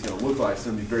weekly meeting is going to look like. It's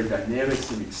going to be very dynamic. It's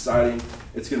going to be exciting.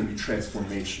 It's going to be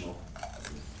transformational.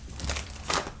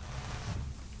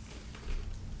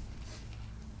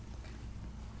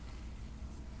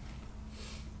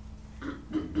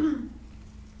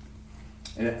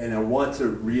 And I want to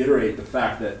reiterate the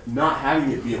fact that not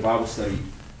having it be a Bible study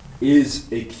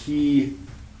is a key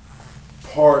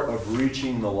part of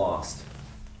reaching the lost.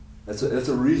 That's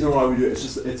a reason why we do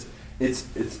it.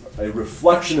 It's a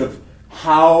reflection of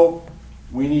how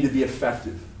we need to be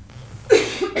effective.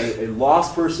 A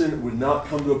lost person would not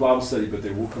come to a Bible study, but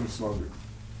they will come to small group.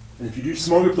 And if you do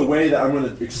small group the way that I'm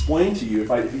going to explain to you,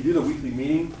 if you do the weekly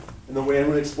meeting in the way I'm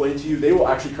going to explain to you, they will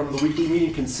actually come to the weekly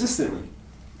meeting consistently.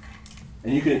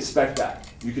 And you can expect that.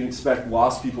 You can expect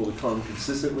lost people to come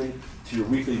consistently to your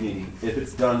weekly meeting if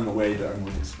it's done in the way that I'm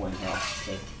going to explain how.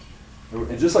 Okay?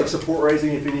 And just like support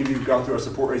raising, if any of you have gone through our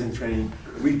support raising training,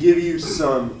 we give you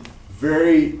some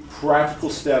very practical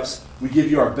steps. We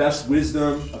give you our best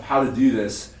wisdom of how to do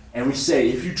this. And we say,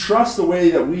 if you trust the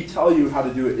way that we tell you how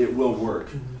to do it, it will work.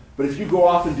 But if you go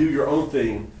off and do your own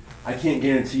thing, I can't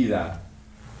guarantee that.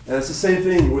 And it's the same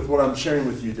thing with what I'm sharing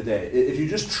with you today. If you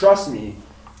just trust me,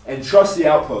 and trust the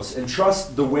Outpost, and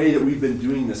trust the way that we've been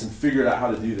doing this and figured out how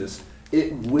to do this,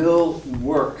 it will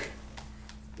work.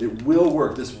 It will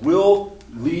work. This will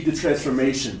lead to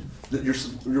transformation. That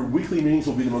your weekly meetings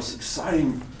will be the most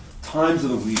exciting times of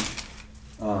the week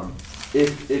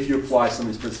if you apply some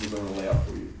of these principles I'm going to lay out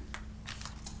for you.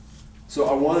 So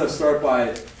I want to start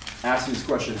by asking this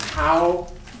question: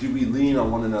 how do we lean on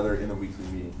one another in a weekly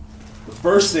meeting? The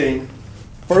first thing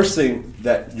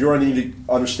that you're going to need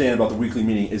to understand about the weekly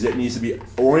meeting is it needs to be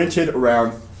oriented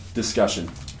around discussion.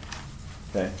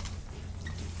 Okay?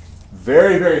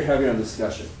 Very, very heavy on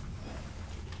discussion.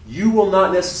 You will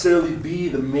not necessarily be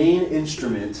the main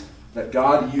instrument that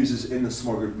God uses in the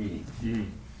small group meeting.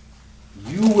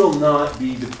 You will not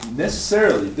be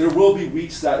necessarily. There will be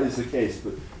weeks that is the case,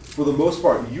 but for the most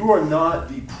part, you are not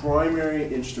the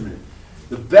primary instrument.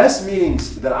 The best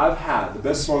meetings that I've had, the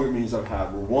best small group meetings I've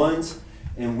had, were ones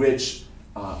in which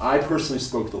I personally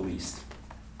spoke the least.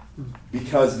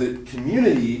 Because the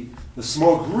community, the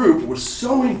small group, was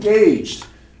so engaged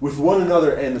with one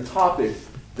another and the topic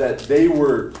that they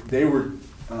were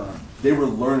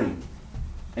learning.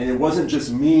 And it wasn't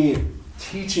just me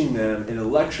teaching them in a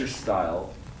lecture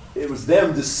style. It was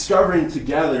them discovering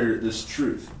together this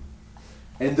truth.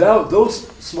 And those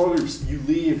small groups you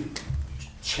leave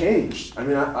changed. I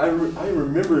mean, I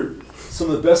remember some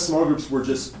of the best small groups were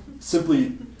just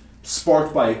simply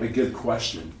sparked by a good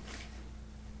question.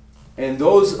 And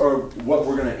those are what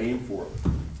we're going to aim for.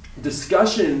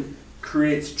 Discussion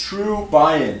creates true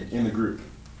buy-in in the group.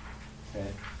 Okay?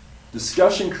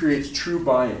 Discussion creates true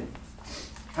buy-in.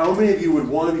 How many of you would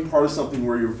want to be part of something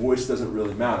where your voice doesn't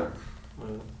really matter?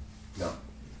 No.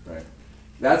 Right?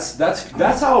 That's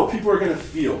how people are going to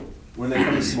feel when they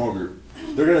come to small group.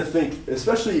 They're going to think,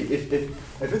 especially if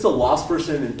it's a lost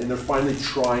person and they're finally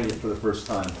trying it for the first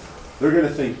time, they're going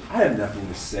to think, I have nothing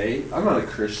to say. I'm not a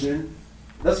Christian.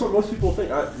 That's what most people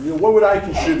think. What would I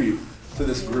contribute to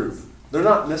this group? They're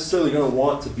not necessarily going to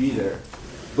want to be there.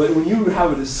 But when you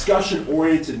have a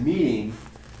discussion-oriented meeting,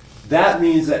 that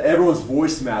means that everyone's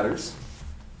voice matters.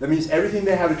 That means everything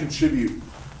they have to contribute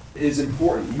is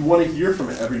important. You want to hear from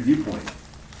every viewpoint.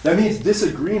 That means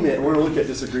disagreement, and we're going to look at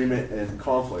disagreement and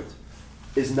conflict,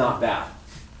 is not bad.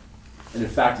 And in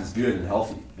fact, it's good and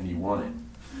healthy, and you want it.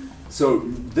 So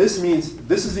this means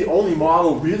this is the only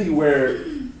model really where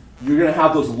you're going to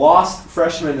have those lost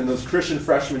freshmen and those Christian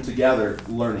freshmen together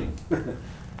learning.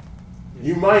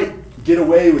 You might get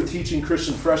away with teaching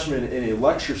Christian freshmen in a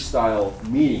lecture-style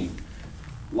meeting.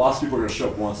 Lost people are going to show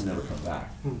up once and never come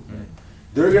back. Right?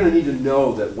 They're going to need to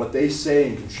know that what they say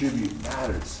and contribute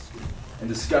matters. And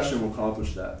discussion will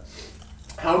accomplish that.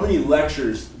 How many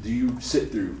lectures do you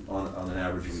sit through on an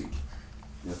average week?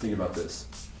 think about this.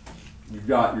 You've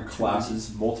got your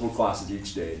classes, multiple classes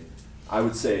each day. I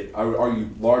would argue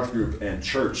large group and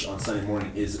church on Sunday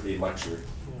morning is a lecture.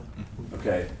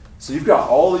 Okay? So you've got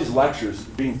all these lectures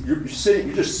you're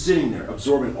just sitting there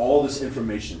absorbing all this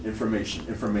information.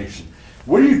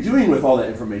 What are you doing with all that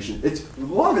information? A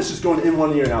lot of it's just going in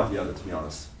one ear and out the other, to be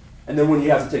honest. And then when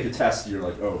you have to take a test, you're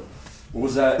like, oh, what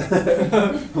was that?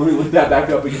 Let me look that back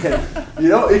up again.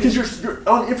 Because you're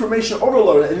on information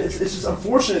overload, and it's just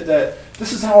unfortunate that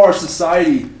this is how our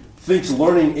society thinks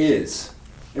learning is.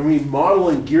 And we model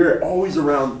and gear it always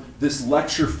around this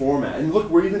lecture format. And look,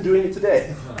 we're even doing it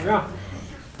today. Yeah.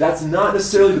 That's not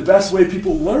necessarily the best way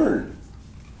people learn.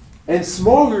 And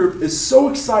small group is so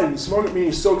exciting. Small group meeting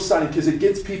is so exciting because it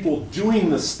gets people doing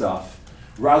the stuff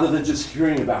rather than just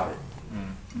hearing about it.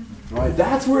 Right?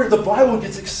 That's where the Bible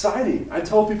gets exciting. I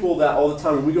tell people that all the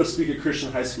time when we go speak at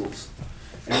Christian high schools.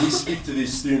 And we speak to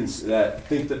these students that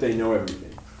think that they know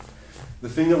everything. The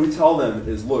thing that we tell them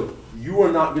is, look, you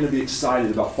are not going to be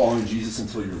excited about following Jesus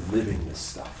until you're living this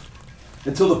stuff.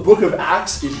 Until the book of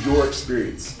Acts is your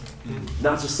experience.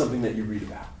 Not just something that you read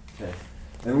about. Okay?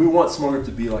 And we want small group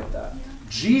to be like that.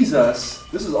 Jesus,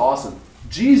 this is awesome.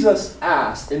 Jesus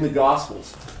asked in the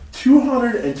Gospels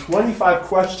 225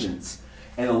 questions.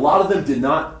 And a lot of them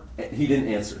he didn't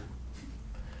answer.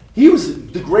 He was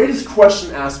the greatest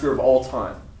question asker of all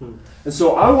time. And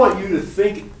so I want you to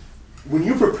think, when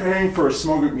you're preparing for a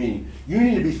small group meeting, you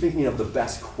need to be thinking of the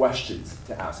best questions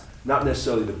to ask, not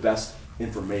necessarily the best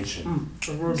information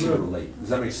to relate. Does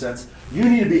that make sense? You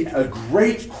need to be a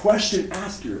great question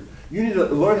asker. You need to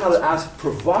learn how to ask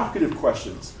provocative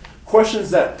questions,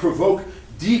 questions that provoke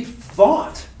deep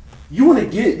thought. You want to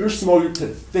get your small group to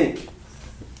think.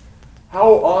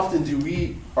 How often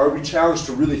are we challenged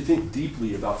to really think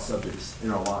deeply about subjects in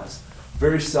our lives?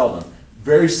 Very seldom.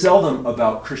 Very seldom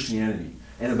about Christianity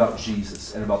and about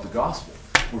Jesus and about the gospel.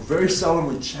 We're very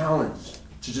seldomly challenged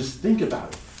to just think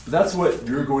about it. But that's what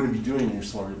you're going to be doing in your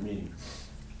small group meeting.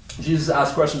 Jesus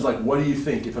asked questions like, what do you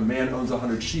think? If a man owns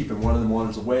 100 sheep and one of them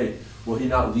wanders away, will he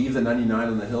not leave the 99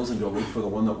 on the hills and go look for the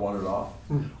one that wandered off?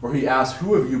 Or he asked,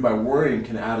 who of you by worrying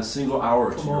can add a single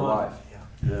hour to your life?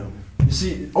 Yeah. You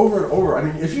see, over and over,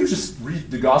 if you just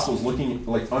read the Gospels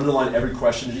underline every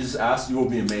question Jesus asked, you will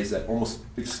be amazed that almost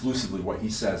exclusively what he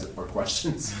says are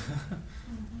questions.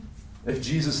 If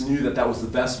Jesus knew that was the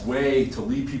best way to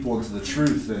lead people into the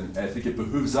truth, then I think it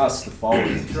behooves us to follow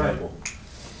his example. That's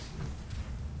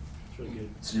really good.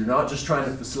 So you're not just trying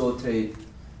to facilitate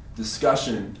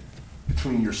discussion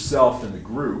between yourself and the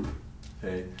group.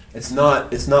 Okay? It's not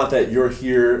that you're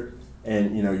here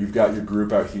and you've got your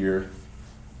group out here.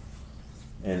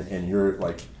 And you're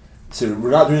so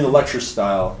we're not doing the lecture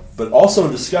style, but also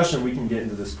in discussion we can get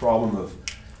into this problem of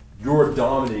you're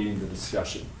dominating the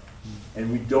discussion.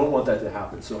 And we don't want that to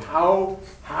happen. So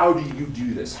how do you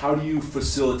do this? How do you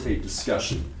facilitate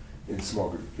discussion in small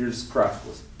group? Here's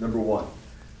practicals. Number 1,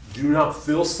 do not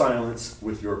fill silence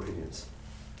with your opinions.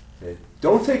 Okay?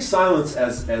 Don't take silence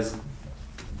as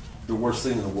the worst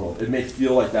thing in the world. It may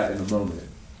feel like that in the moment.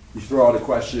 You throw out a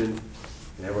question,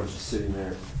 and everyone's just sitting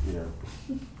there,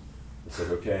 It's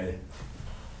like, okay,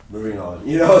 moving on.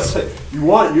 It's like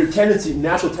your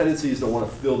natural tendency is to want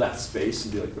to fill that space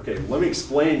and be like, okay, let me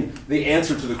explain the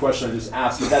answer to the question I just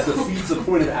asked, but that defeats the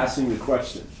point of asking the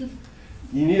question.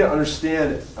 You need to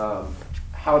understand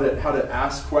how to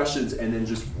ask questions and then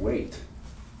just wait.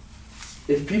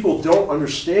 If people don't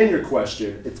understand your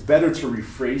question, it's better to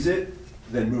rephrase it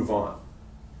than move on.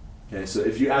 Okay, so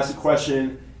if you ask a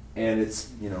question and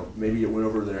it's, maybe it went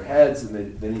over their heads and they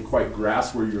didn't quite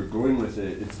grasp where you're going with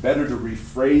it, it's better to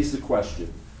rephrase the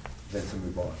question than to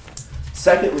move on.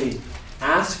 Secondly,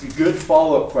 ask good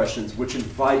follow-up questions which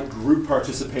invite group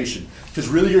participation. Because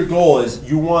really your goal is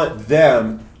you want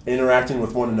them interacting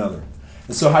with one another.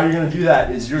 And so how you're going to do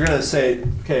that is you're going to say,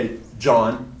 okay,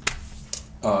 John,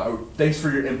 thanks for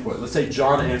your input. Let's say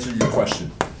John answered your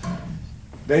question.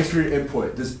 Thanks for your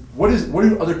input. What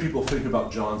do other people think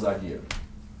about John's idea?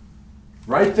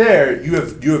 Right there, you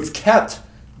have kept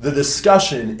the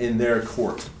discussion in their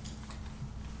court.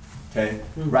 Okay?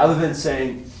 Rather than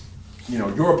saying,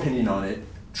 your opinion on it,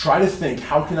 try to think,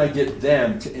 how can I get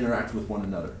them to interact with one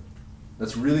another?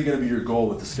 That's really going to be your goal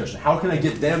with discussion. How can I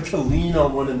get them to lean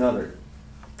on one another?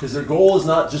 Because their goal is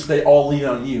not just they all lean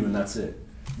on you and that's it.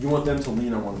 You want them to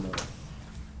lean on one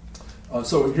another.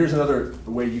 So here's another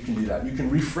way you can do that. You can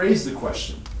rephrase the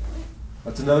question.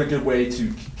 That's another good way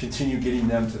to continue getting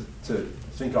them to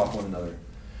think off one another.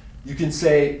 You can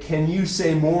say, can you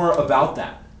say more about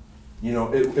that?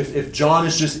 If John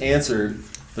has just answered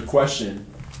the question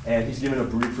and he's given a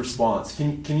brief response,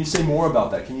 can you say more about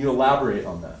that? Can you elaborate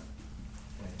on that?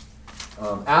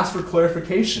 Ask for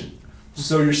clarification.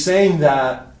 So you're saying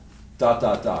that ...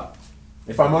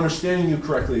 If I'm understanding you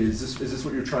correctly, is this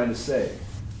what you're trying to say?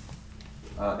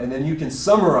 And then you can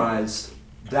summarize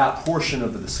that portion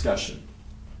of the discussion.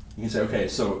 You can say, okay,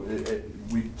 so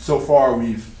so far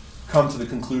we've come to the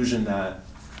conclusion that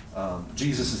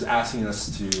Jesus is asking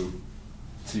us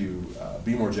to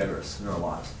be more generous in our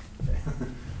lives. Okay.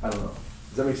 I don't know.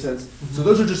 Does that make sense? So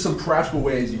those are just some practical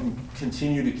ways you can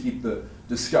continue to keep the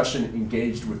discussion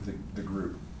engaged with the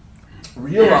group.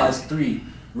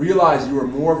 Realize you are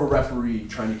more of a referee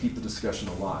trying to keep the discussion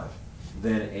alive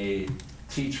than a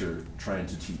teacher trying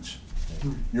to teach.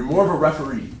 Okay? You're more of a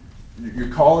referee. You're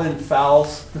calling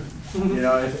fouls. You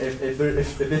know,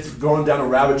 if it's going down a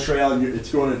rabbit trail and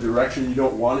it's going a direction you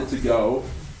don't want it to go,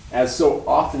 as so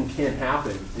often can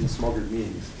happen in small group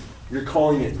meetings, you're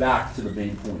calling it back to the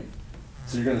main point.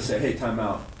 So you're going to say, hey, time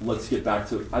out. Let's get back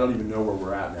to, I don't even know where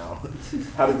we're at now.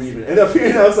 How did we even end up here?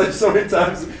 You know, it's like so many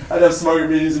times I'd have small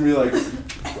group meetings and be like,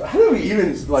 how do we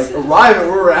even like arrive at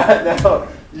where we're at now?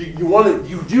 You do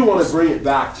want to bring it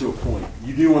back to a point.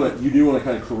 You do want to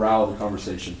kind of corral the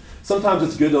conversation. Sometimes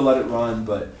it's good to let it run,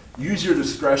 but use your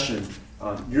discretion.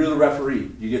 You're the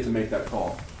referee. You get to make that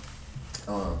call.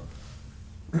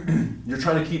 You're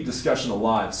trying to keep discussion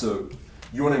alive, so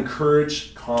you want to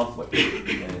encourage conflict.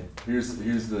 Okay? Here's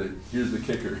the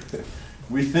kicker.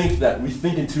 We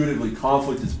think intuitively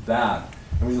conflict is bad,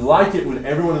 and we like it when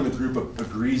everyone in the group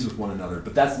agrees with one another.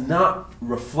 But that's not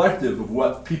reflective of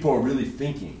what people are really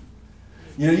thinking.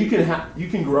 You know, you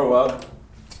can grow up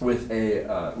with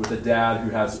a dad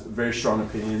who has very strong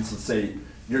opinions. Let's say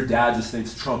your dad just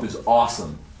thinks Trump is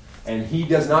awesome, and he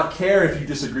does not care if you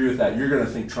disagree with that. You're going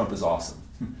to think Trump is awesome.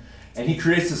 And he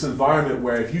creates this environment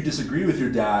where if you disagree with your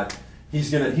dad, he's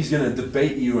gonna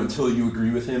debate you until you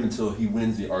agree with him, until he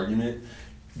wins the argument.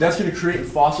 That's gonna create and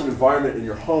foster an environment in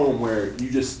your home where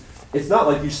it's not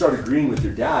like you start agreeing with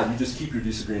your dad, you just keep your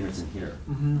disagreements in here.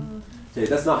 Mm-hmm. Okay,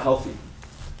 that's not healthy.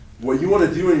 What you want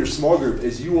to do in your small group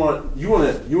is you want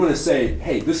to say,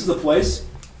 hey, this is a place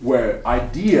where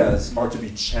ideas are to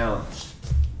be challenged.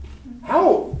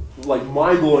 How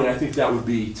mind-blowing I think that would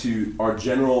be to our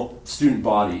general student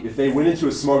body if they went into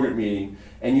a small group meeting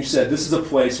and you said this is a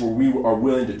place where we are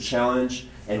willing to challenge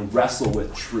and wrestle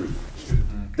with truth.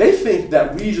 They think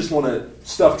that we just want to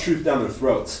stuff truth down their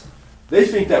throats. They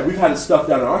think that we've had it stuffed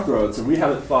down our throats and we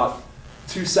haven't thought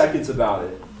 2 seconds about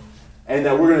it, and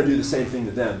that we're going to do the same thing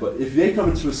to them. But if they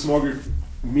come into a small group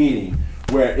meeting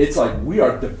where it's like we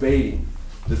are debating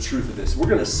the truth of this, we're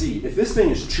going to see if this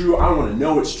thing is true. I want to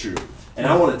know it's true. And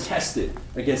I want to test it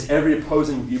against every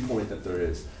opposing viewpoint that there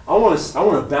is. I want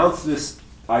to bounce this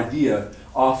idea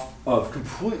off of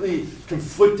completely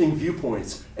conflicting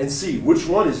viewpoints and see which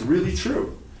one is really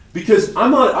true. Because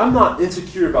I'm not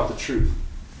insecure about the truth.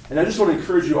 And I just want to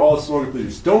encourage you all as small group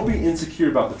leaders, don't be insecure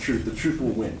about the truth. The truth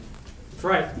will win. That's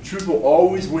right. The truth will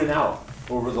always win out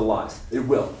over the lies. It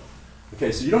will.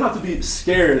 Okay, so you don't have to be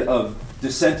scared of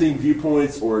dissenting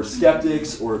viewpoints or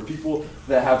skeptics or people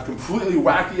that have completely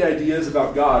wacky ideas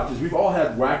about God, because we've all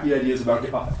had wacky ideas about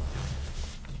God.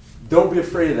 Don't be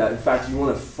afraid of that. In fact, you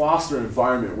want to foster an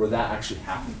environment where that actually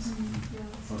happens.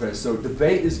 Okay, so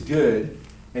debate is good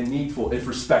and needful if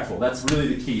respectful. That's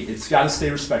really the key. It's got to stay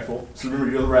respectful. So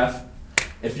remember, you're the ref.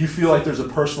 If you feel like there's a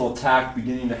personal attack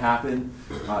beginning to happen,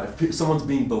 if someone's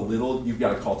being belittled, you've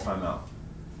got to call timeout.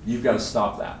 You've got to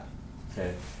stop that.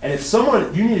 Okay. And if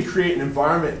you need to create an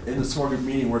environment in the small group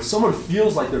meeting where if someone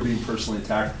feels like they're being personally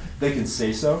attacked, they can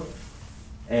say so,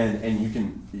 and you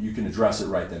can address it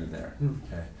right then and there.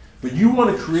 Okay. But you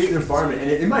want to create an environment, and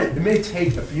it may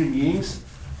take a few meetings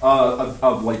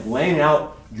of like laying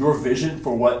out your vision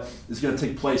for what is going to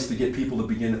take place to get people to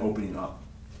begin opening up.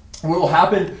 What will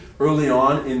happen early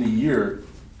on in the year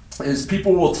is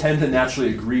people will tend to naturally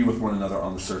agree with one another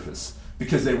on the surface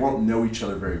because they won't know each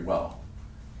other very well.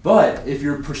 But if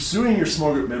you're pursuing your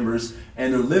small group members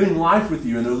and they're living life with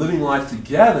you and they're living life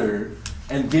together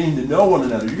and getting to know one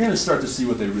another, you're going to start to see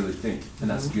what they really think, and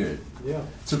that's good. Yeah.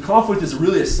 So conflict is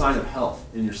really a sign of health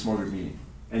in your small group meeting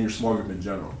and your small group in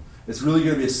general. It's really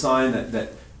going to be a sign that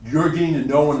you're getting to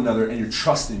know one another and you're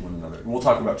trusting one another. And we'll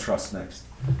talk about trust next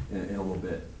in a little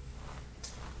bit.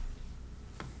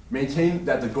 Maintain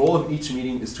that the goal of each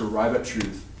meeting is to arrive at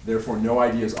truth. Therefore, no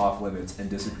idea is off limits and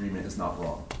disagreement is not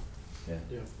wrong.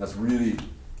 Yeah. That's really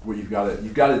what you've got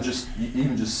to just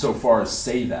even just so far as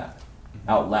say that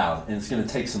out loud, and it's going to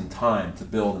take some time to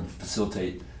build and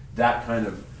facilitate that kind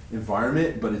of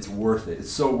environment, but it's worth it. It's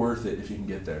so worth it if you can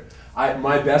get there.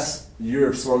 My best year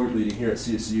of small group leading here at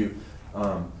CSU,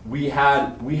 we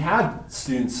had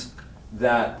students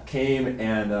that came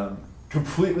and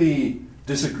completely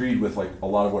disagreed with like a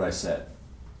lot of what I said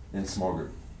in small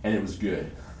group, and it was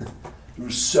good. It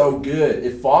was so good.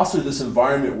 It fostered this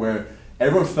environment where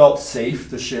everyone felt safe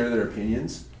to share their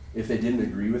opinions if they didn't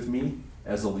agree with me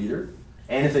as a leader,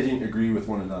 and if they didn't agree with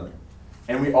one another.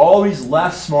 And we always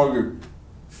left small group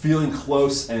feeling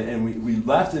close, and we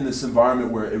left in this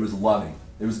environment where it was loving.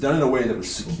 It was done in a way that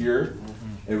was secure,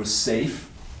 it was safe,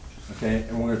 okay?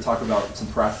 And we're going to talk about some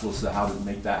practicals to how to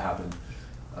make that happen.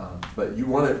 But you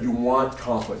want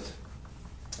conflict.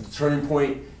 The turning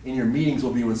point in your meetings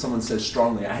will be when someone says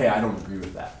strongly, hey, I don't agree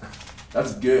with that.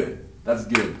 That's good. That's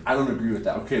good. I don't agree with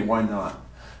that. Okay, why not?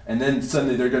 And then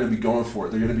suddenly they're going to be going for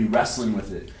it. They're going to be wrestling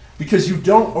with it. Because you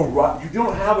don't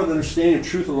have an understanding of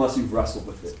truth unless you've wrestled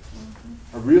with it.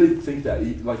 I really think that.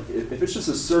 Like, if it's just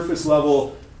a surface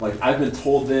level, like I've been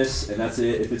told this and that's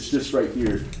it, if it's just right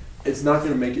here, it's not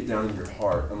going to make it down in your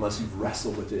heart unless you've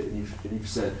wrestled with it and you've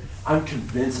said, I'm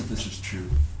convinced that this is true.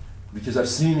 Because I've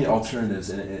seen the alternatives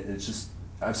and it's just,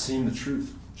 I've seen the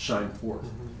truth shine forth.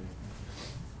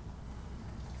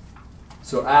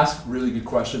 So ask really good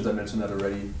questions. I mentioned that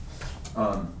already.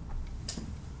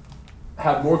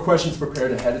 Have more questions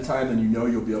prepared ahead of time than you know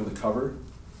you'll be able to cover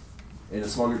in a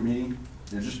small group meeting.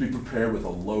 And just be prepared with a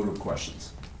load of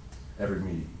questions every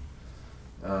meeting.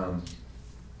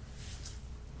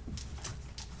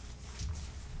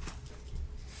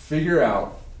 Figure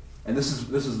out, and this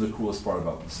is the coolest part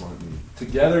about the small group meeting.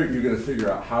 Together, you're going to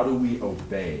figure out how do we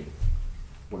obey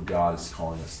what God is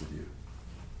calling us to do.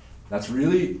 That's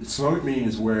really, the small group meeting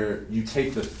is where you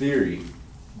take the theory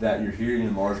that you're hearing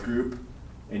in large group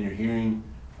and you're hearing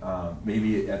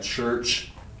maybe at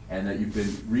church and that you've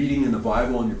been reading in the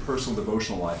Bible in your personal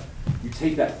devotional life. You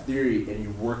take that theory and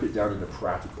you work it down into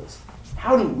practicals.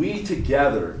 How do we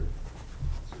together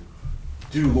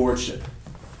do lordship?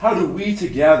 How do we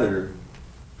together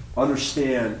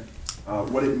understand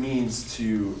what it means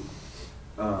to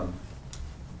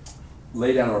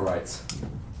lay down our rights?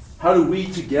 How do we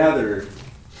together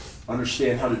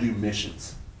understand how to do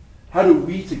missions? How do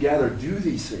we together do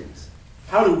these things?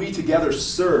 How do we together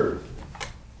serve?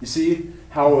 You see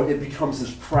how it becomes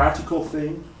this practical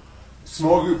thing?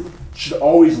 Small group should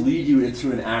always lead you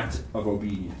into an act of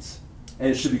obedience. And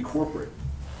it should be corporate.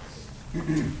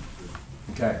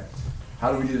 Okay.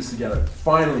 How do we do this together?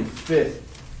 Finally, the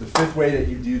fifth way that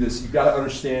you do this, you've got to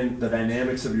understand the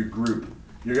dynamics of your group.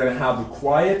 You're going to have the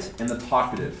quiet and the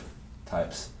talkative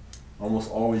types.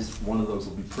 Almost always one of those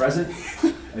will be present,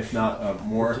 if not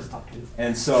more.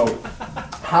 And so,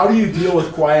 how do you deal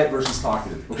with quiet versus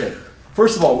talkative? Okay,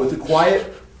 first of all, with the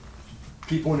quiet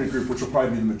people in your group, which will probably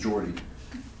be the majority,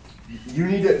 you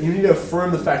need to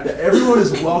affirm the fact that everyone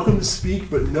is welcome to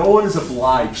speak, but no one is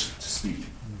obliged to speak.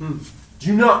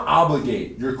 Do not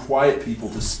obligate your quiet people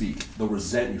to speak. They'll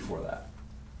resent you for that.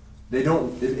 They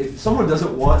don't. If someone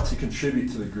doesn't want to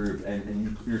contribute to the group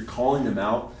and you're calling them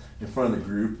out in front of the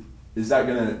group, is that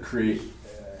going to create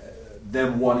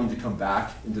them wanting to come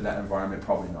back into that environment?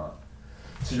 Probably not.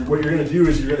 So what you're going to do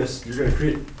is you're going to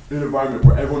create an environment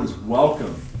where everyone is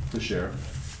welcome to share,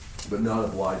 but not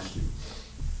obliged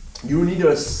to. You need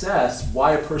to assess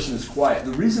why a person is quiet.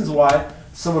 The reasons why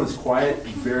someone is quiet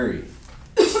vary.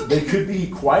 They could be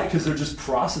quiet because they're just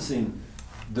processing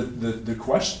the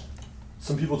question.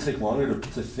 Some people take longer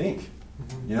to think.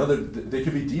 You know, they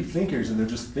could be deep thinkers and they're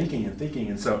just thinking,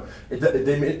 and so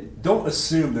don't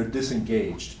assume they're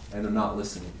disengaged and they're not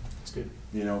listening. That's good.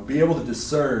 You know, be able to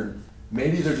discern.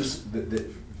 Maybe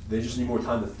they just need more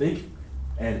time to think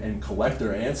and collect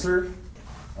their answer.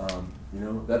 You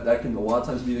know, that can a lot of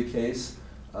times be the case.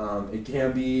 It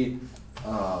can be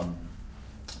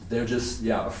they're just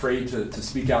afraid to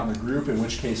speak out in the group. In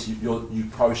which case you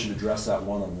probably should address that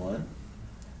one-on-one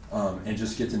and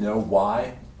just get to know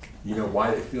why. You know, why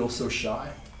they feel so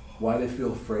shy, why they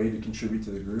feel afraid to contribute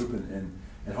to the group,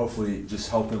 and hopefully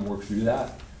just help them work through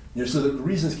that. You know, so the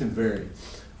reasons can vary.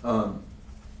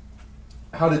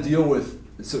 How to deal with,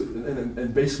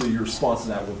 and basically your response to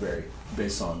that will vary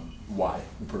based on why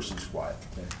the person's quiet.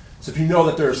 Okay? So if you know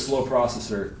that they're a slow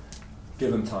processor,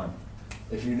 give them time.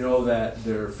 If you know that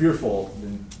they're fearful,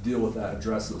 then deal with that,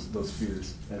 address those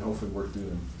fears, and hopefully work through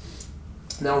them.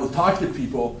 Now with talkative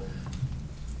people,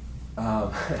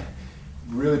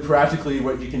 really practically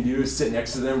what you can do is sit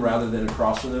next to them rather than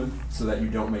across from them so that you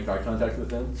don't make eye contact with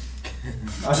them.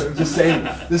 I'm just saying,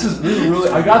 this is really,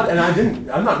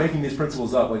 I'm not making these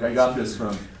principles up. Like I got this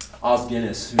from Os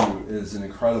Guinness, who is an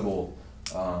incredible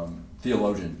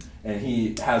theologian, and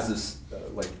he has this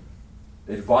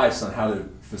advice on how to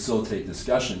facilitate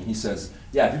discussion. He says,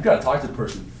 if you've got to talk to the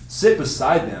person, sit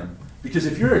beside them Because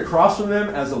if you're across from them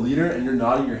as a leader and you're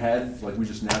nodding your head, like we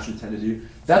just naturally tend to do,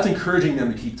 that's encouraging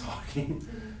them to keep talking.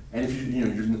 And if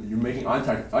you're making eye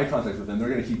contact with them, they're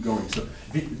going to keep going. So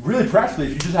really practically,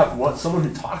 if you just have someone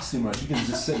who talks too much, you can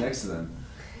just sit next to them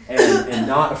and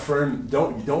not affirm.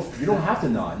 You don't have to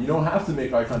nod. You don't have to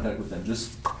make eye contact with them.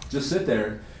 Just sit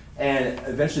there, and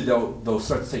eventually they'll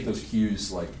start to take those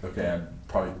cues. Like, okay, I'm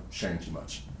probably sharing too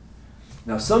much.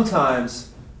 Now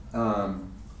sometimes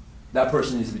that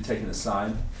person needs to be taken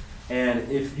aside, and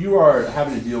if you are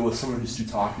having to deal with someone who's too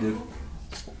talkative,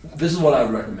 this is what I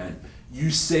would recommend. You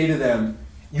say to them,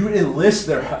 you enlist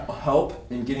their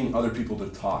help in getting other people to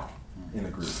talk in the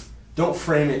group. Don't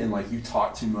frame it in like you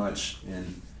talk too much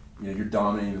and you're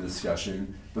dominating the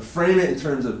discussion, but frame it in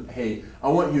terms of, hey, I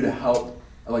want you to help.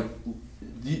 Like,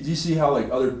 do you see how like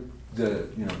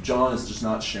John is just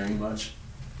not sharing much?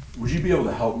 Would you be able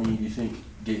to help me? Do you think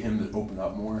get him to open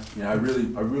up more? I really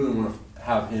want to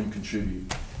have him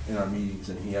contribute in our meetings,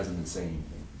 and he hasn't been saying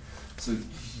anything. So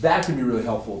that can be really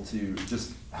helpful to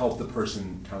just help the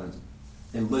person kind of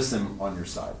enlist them on your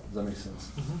side. Does that make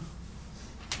sense?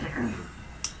 Mm-hmm.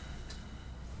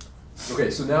 Okay,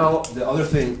 so now the other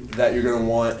thing that you're going to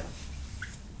want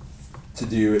to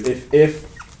do, if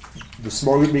the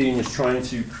small group meeting is trying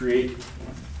to create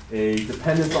a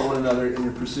dependence on one another in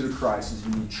your pursuit of Christ, is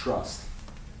you need trust.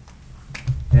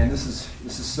 And this is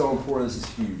so important. This is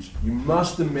huge. You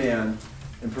must demand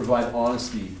and provide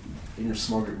honesty in your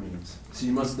small group meetings. So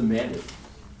you must demand it.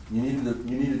 You need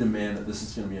to demand that this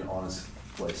is going to be an honest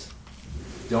place.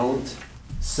 Don't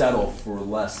settle for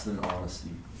less than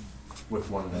honesty with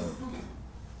one another.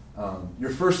 Your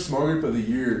first small group of the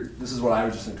year, this is what I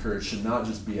would just encourage, should not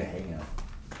just be a hangout.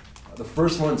 The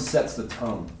first one sets the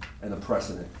tone and the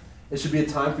precedent. It should be a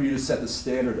time for you to set the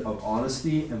standard of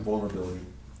honesty and vulnerability.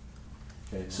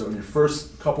 Okay, so in your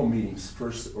first couple meetings,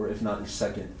 or if not your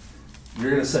second,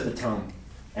 you're going to set the tone.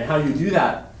 And how you do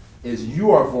that is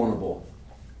you are vulnerable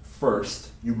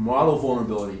first. You model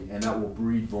vulnerability, and that will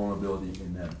breed vulnerability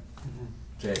in them.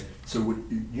 Okay, so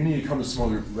you need to come to small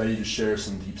group ready to share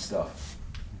some deep stuff.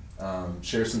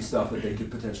 Share some stuff that they could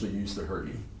potentially use to hurt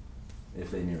you if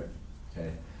they knew it.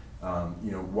 Okay,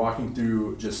 walking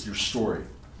through just your story,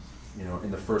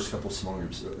 in the first couple small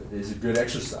groups is a good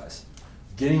exercise.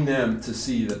 Getting them to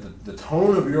see that the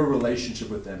tone of your relationship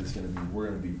with them is going to be, we're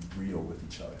going to be real with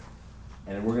each other.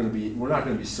 And we're not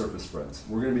going to be surface friends.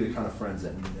 We're going to be the kind of friends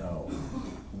that know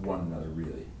one another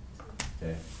really.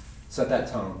 Okay? Set that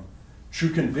tone. True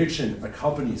conviction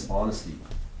accompanies honesty.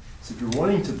 So if you're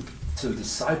wanting to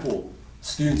disciple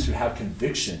students who have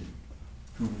conviction,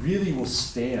 who really will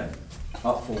stand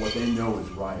up for what they know is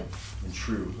right and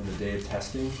true in the day of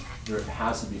testing, there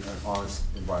has to be an honest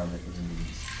environment in the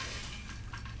meetings.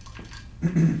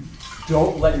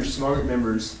 Don't let your small group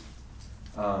members,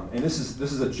 and this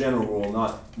is a general rule,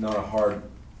 not a hard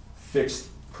fixed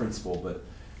principle, but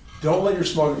don't let your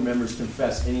small group members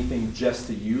confess anything just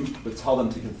to you, but tell them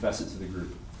to confess it to the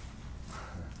group.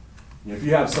 If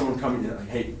you have someone coming,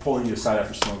 pulling you aside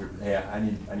after small group, hey, I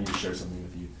need to share something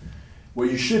with you. What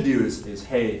you should do is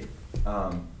hey,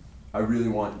 I really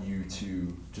want you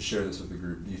to share this with the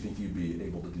group. Do you think you'd be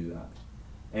able to do that?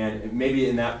 And maybe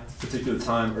in that particular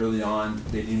time early on,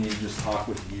 they do need to just talk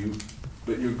with you,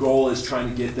 but your goal is trying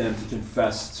to get them to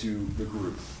confess to the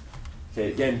group.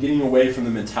 Okay, again, getting away from the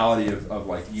mentality of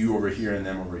like you over here and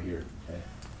them over here. Okay,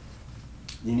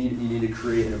 you need to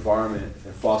create an environment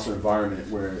and foster an environment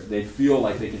where they feel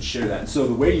like they can share that. And so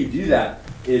the way you do that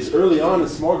is early on in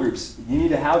small groups, you need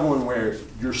to have one where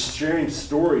you're sharing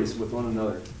stories with one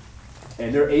another,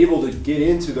 and they're able to get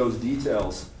into those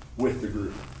details with the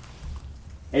group.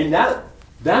 And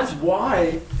that's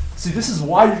why, this is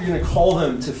why you're going to call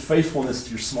them to faithfulness to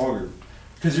your small group.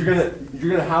 Because you're going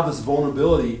to have this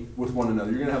vulnerability with one another.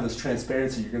 You're going to have this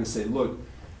transparency. You're going to say, look,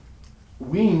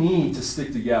 we need to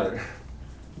stick together.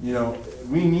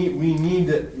 We need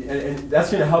to, and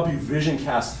that's going to help you vision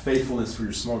cast faithfulness for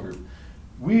your small group.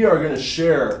 We are going to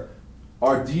share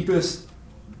our deepest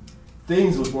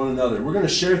things with one another. We're going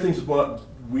to share things with what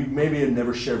we maybe have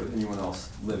never shared with anyone else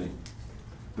living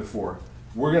before.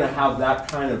 We're going to have that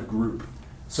kind of group.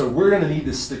 So we're going to need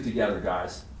to stick together,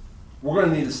 guys. We're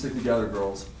going to need to stick together,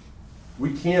 girls.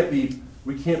 We can't be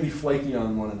flaky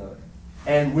on one another.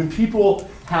 And when people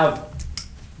have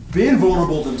been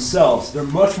vulnerable themselves, they're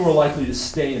much more likely to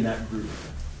stay in that group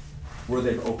where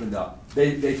they've opened up.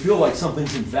 They feel like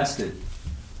something's invested,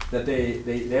 that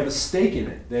they have a stake in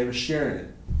it. They have a share in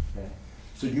it. Okay?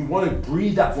 So you want to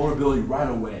breed that vulnerability right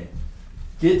away.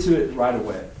 Get to it right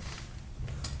away.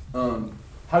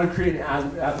 How to create an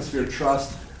atmosphere of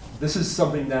trust. This is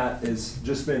something that has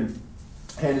just been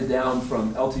handed down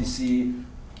from LTC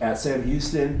at Sam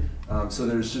Houston. So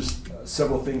there's just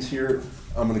several things here.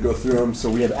 I'm going to go through them. So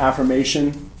we have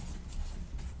affirmation.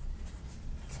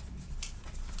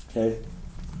 Okay.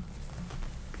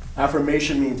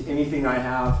 Affirmation means anything I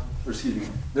have, or excuse me,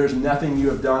 there's nothing you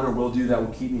have done or will do that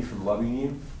will keep me from loving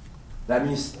you. That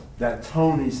means that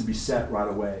tone needs to be set right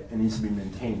away and needs to be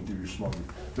maintained through your small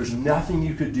group. There's nothing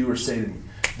you could do or say to me.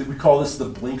 We call this the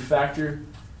blink factor.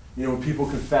 You know, when people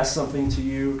confess something to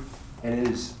you and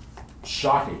it is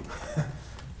shocking.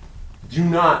 Do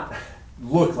not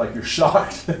look like you're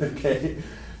shocked, okay?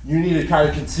 You need to kind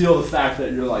of conceal the fact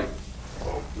that you're like,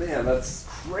 oh man, that's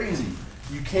crazy.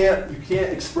 You can't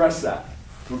express that.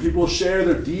 When people share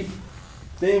their deep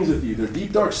things with you, their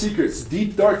deep dark secrets,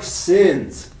 deep dark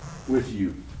sins with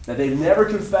you that they've never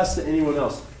confessed to anyone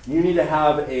else, you need to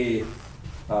have a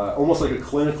almost like a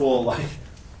clinical, like,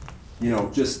 you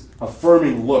know, just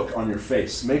affirming look on your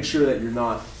face. Make sure that you're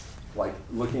not like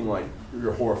looking like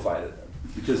you're horrified at them,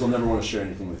 because they'll never want to share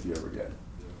anything with you ever again.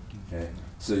 Okay,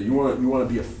 so you want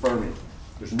to be affirming.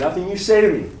 There's nothing you say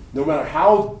to me, no matter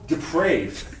how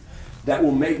depraved, that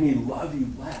will make me love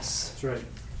you less. That's right.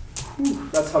 Whew,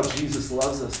 that's how Jesus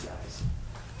loves us, guys.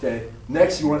 Okay.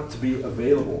 Next, you want it to be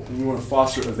available, and you want to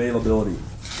foster availability.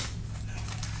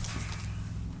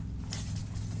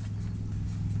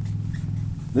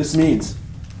 This means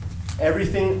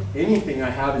anything I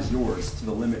have is yours to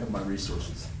the limit of my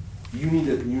resources. You need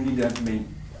to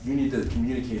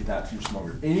communicate that to your small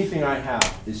group. Anything I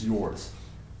have is yours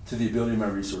to the ability of my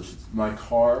resources. My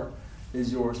car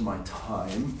is yours. My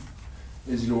time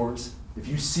is yours. If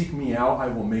you seek me out, I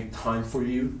will make time for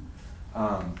you.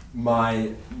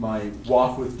 My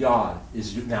walk with God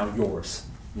is now yours.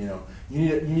 You know, you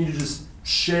need to just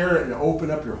share and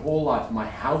open up your whole life. My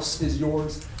house is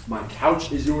yours. My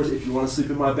couch is yours. If you want to sleep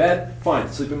in my bed,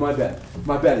 fine, sleep in my bed.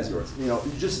 My bed is yours. You know,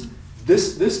 you just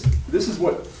this is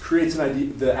what creates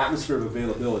the atmosphere of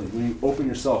availability when you open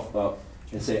yourself up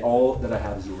and say, all that I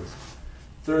have is yours.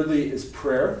 Thirdly is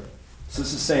prayer. So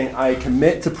this is saying, I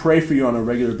commit to pray for you on a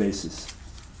regular basis.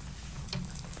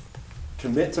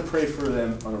 Commit to pray for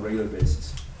them on a regular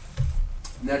basis.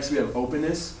 Next, we have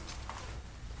openness.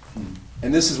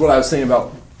 And this is what I was saying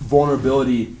about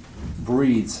vulnerability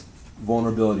breeds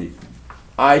vulnerability.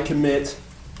 I commit,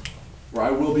 or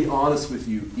I will be honest with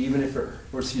you,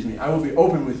 I will be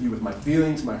open with you with my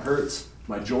feelings, my hurts,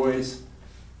 my joys.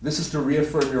 This is to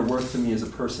reaffirm your worth to me as a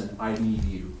person. I need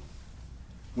you.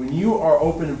 When you are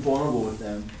open and vulnerable with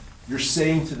them, you're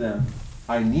saying to them,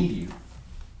 I need you.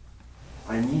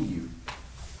 I need you.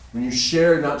 When you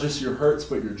share not just your hurts,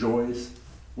 but your joys,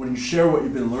 when you share what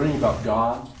you've been learning about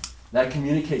God, that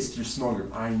communicates to your small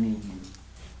group, I need you.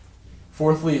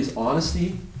 Fourthly is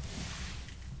honesty.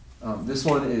 This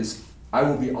one is, I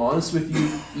will be honest with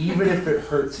you, even if it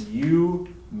hurts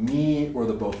you, me, or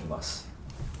the both of us.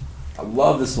 I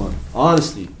love this one.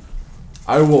 Honesty.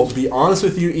 I will be honest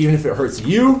with you, even if it hurts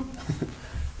you.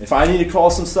 If I need to call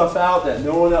some stuff out that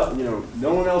no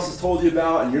one else has told you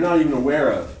about, and you're not even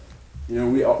aware of. You know,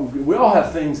 we all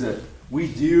have things that we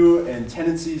do and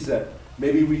tendencies that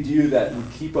maybe we do that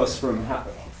would keep us from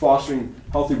fostering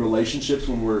healthy relationships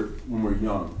when we're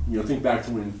young. You know, think back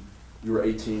to when you were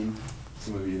 18.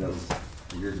 Some of you, that was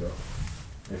a year ago,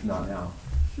 if not now.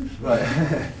 But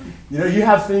you know, you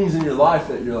have things in your life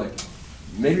that you're like,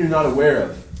 maybe you're not aware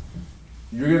of.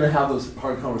 You're going to have those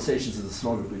hard conversations as a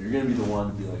small group, but you're going to be the one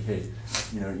to be like, hey,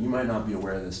 you know, you might not be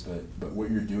aware of this, but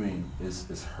what you're doing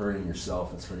is hurting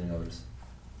yourself, it's hurting others.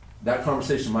 That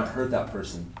conversation might hurt that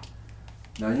person.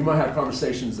 Now, you might have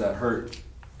conversations that hurt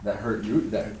you,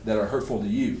 that are hurtful to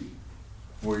you,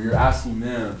 where you're asking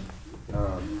them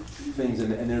things,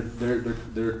 and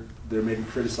they're maybe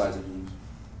criticizing you,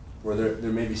 or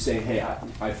they're maybe saying, hey,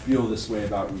 I feel this way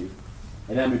about you,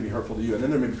 and that may be hurtful to you. And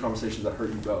then there may be conversations that hurt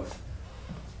you both.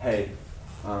 Hey,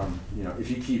 you know, if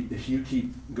you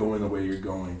keep going the way you're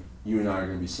going, you and I are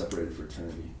going to be separated for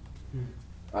eternity.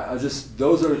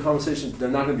 Those are the conversations. They're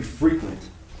not going to be frequent,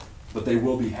 but they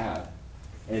will be had,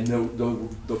 and they'll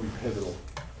be pivotal.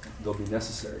 They'll be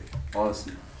necessary.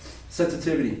 Honesty,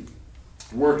 sensitivity.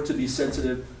 Work to be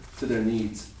sensitive to their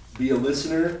needs. Be a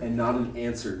listener and not an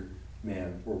answer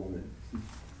man or woman.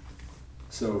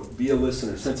 So be a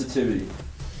listener. Sensitivity.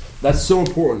 That's so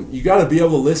important. You got to be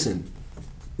able to listen.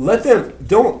 Let them,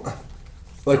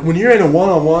 like when you're in a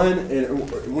one-on-one and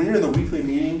when you're in the weekly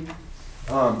meeting,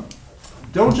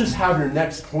 don't just have your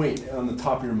next point on the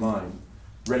top of your mind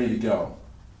ready to go.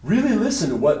 Really listen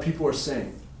to what people are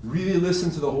saying. Really listen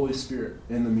to the Holy Spirit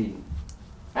in the meeting.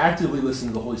 Actively listen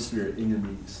to the Holy Spirit in your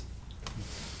meetings.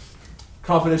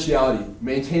 Confidentiality.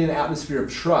 Maintain an atmosphere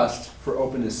of trust for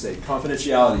openness' sake.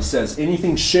 Confidentiality says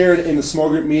anything shared in the small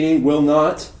group meeting will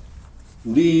not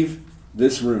leave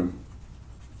this room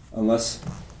unless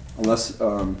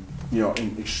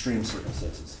in extreme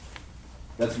circumstances.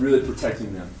 That's really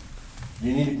protecting them.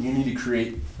 You need to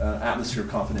create an atmosphere of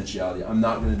confidentiality. I'm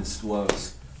not going to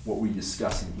disclose what we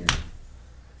discuss in here.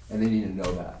 And they need to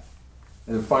know that.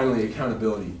 And then finally,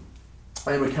 accountability.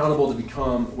 I am accountable to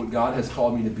become what God has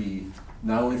called me to be,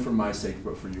 not only for my sake,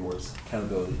 but for yours.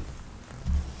 Accountability.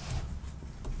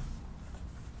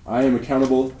 I am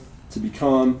accountable to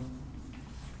become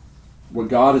what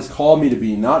God has called me to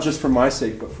be, not just for my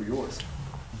sake, but for yours.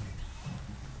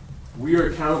 We are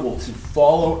accountable to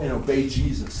follow and obey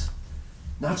Jesus.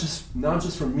 Not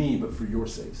just for me, but for your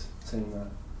sakes. Saying that.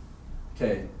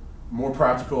 Okay, more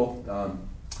practical.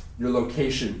 Your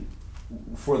location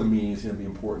for the meeting is going to be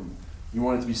important. You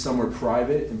want it to be somewhere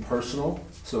private and personal,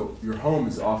 so your home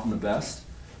is often the best.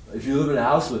 If you live in a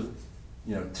house with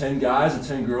 10 guys or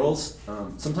 10 girls,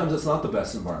 sometimes that's not the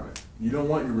best environment. You don't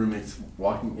want your roommates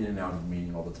walking in and out of the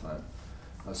meeting all the time.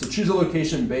 So choose a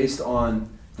location based on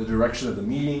the direction of the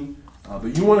meeting,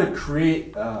 but you want to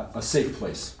create a safe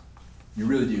place. You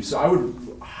really do. So I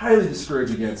would highly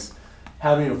discourage against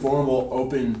having a vulnerable,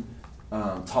 open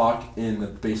talk in the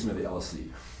basement of the LSC.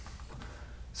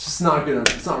 It's just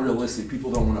it's not realistic. People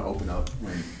don't want to open up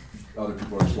when other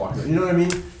people are just walking. You know what I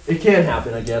mean? It can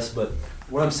happen, I guess, but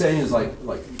what I'm saying is like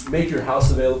make your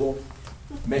house available,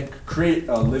 create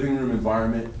a living room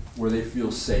environment where they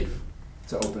feel safe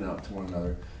to open up to one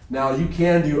another. Now you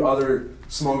can do other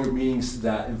small group meetings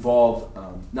that involve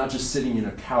not just sitting in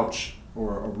a couch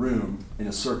or a room in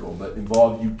a circle, but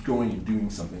involve you going and doing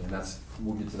something, and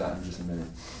we'll get to that in just a minute.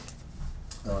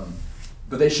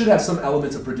 But they should have some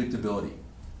elements of predictability.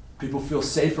 People feel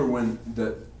safer when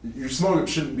your small group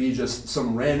shouldn't be just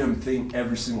some random thing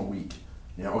every single week.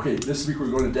 Okay, this week we're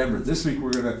going to Denver. This week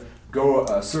we're going to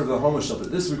go serve the homeless shelter.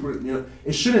 This week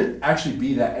it shouldn't actually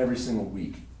be that every single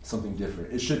week, something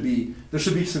different. There should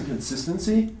be some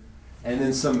consistency, and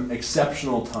then some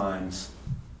exceptional times.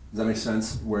 Does that make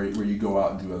sense? Where you go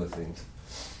out and do other things.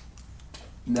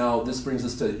 Now this brings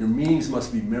us to your meetings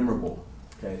must be memorable.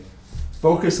 Okay.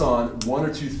 Focus on one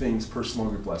or two things per small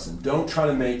group lesson. Don't try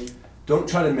to make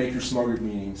your small group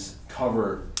meetings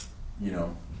cover,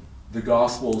 the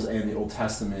Gospels and the Old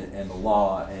Testament and the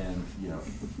law and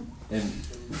I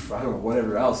don't know,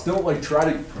 whatever else. Don't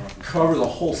try to cover the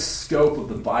whole scope of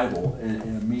the Bible in a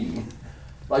meeting.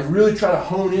 Really try to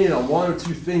hone in on one or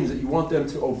two things that you want them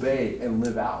to obey and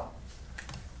live out.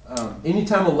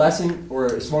 Anytime a lesson or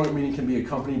a small group meeting can be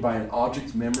accompanied by an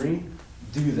object memory,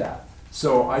 do that.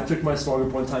 So I took my small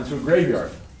group one time to a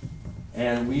graveyard,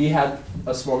 and we had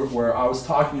a small group where I was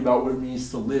talking about what it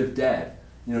means to live dead.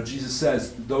 Jesus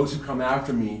says, those who come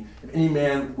after me, if any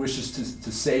man wishes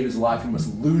to save his life, he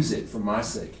must lose it for my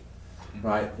sake.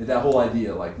 Right? That whole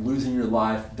idea, losing your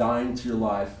life, dying to your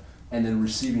life, and then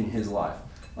receiving his life.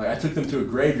 I took them to a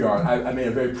graveyard. I made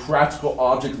a very practical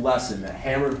object lesson that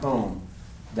hammered home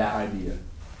that idea.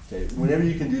 Okay? Whenever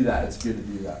you can do that, it's good to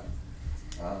do that.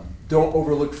 Don't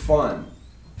overlook fun.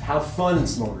 Have fun in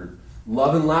small group.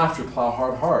 Love and laughter plow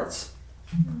hard hearts.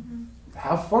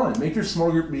 Have fun. Make your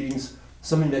small group meetings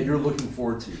something that you're looking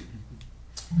forward to.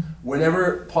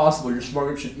 Whenever possible, your small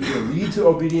group should either lead to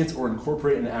obedience or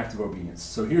incorporate an act of obedience.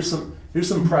 So here's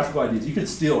some practical ideas. You could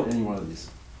steal any one of these.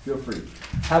 Feel free.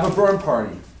 Have a burn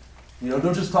party.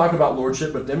 Don't just talk about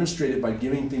lordship, but demonstrate it by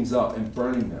giving things up and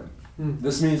burning them.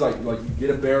 This means like you get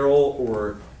a barrel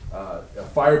or a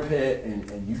fire pit,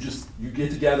 and you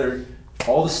get together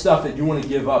all the stuff that you want to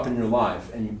give up in your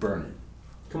life, and you burn it.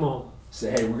 Come on.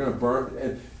 Say, hey, we're going to burn.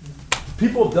 And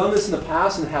people have done this in the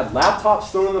past and had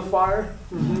laptops thrown in the fire.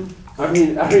 Mm-hmm. I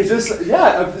mean,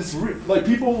 it's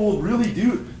people will really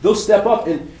do. They'll step up,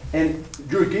 and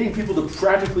you're getting people to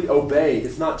practically obey.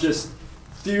 It's not just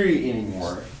theory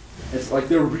anymore. It's like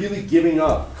they're really giving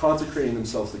up, consecrating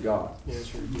themselves to God. Yeah,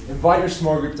 sure. Invite your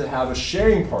small group to have a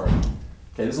sharing party.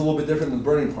 Okay, this is a little bit different than the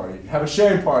burning party. Have a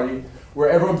sharing party where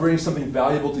everyone brings something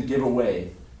valuable to give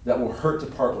away that will hurt to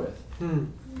part with.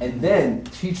 And then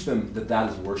teach them that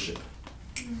is worship.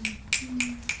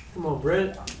 Come on,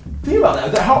 Brent. Think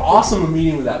about that. How awesome a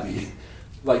meeting would that be?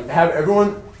 Have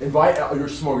everyone invite your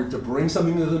small group to bring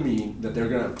something to the meeting that they're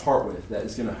going to part with, that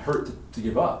is going to hurt to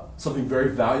give up, something very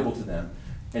valuable to them,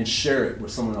 and share it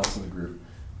with someone else in the group.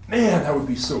 Man, that would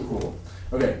be so cool.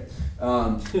 Okay,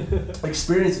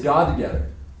 experience God together.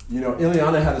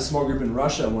 Ileana had a small group in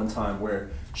Russia one time where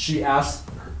she asked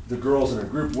the girls in her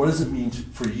group, what does it mean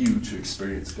for you to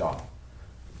experience God?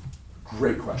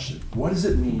 Great question. What does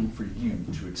it mean for you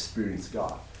to experience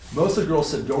God? Most of the girls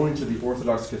said going to the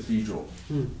Orthodox cathedral,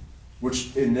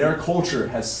 which in their culture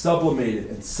has sublimated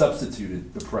and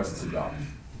substituted the presence of God.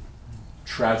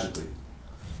 Tragically.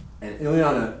 And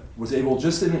Ileana was able,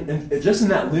 just in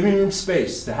that living room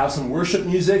space, to have some worship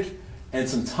music and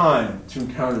some time to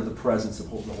encounter the presence of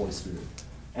the Holy Spirit.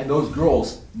 And those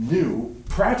girls knew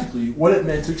practically what it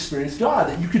meant to experience God,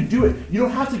 that you could do it. You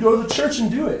don't have to go to the church and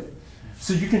do it.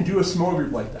 So you can do a small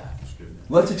group like that.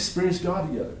 Let's experience God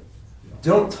together.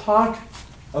 Don't talk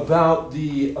about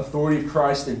the authority of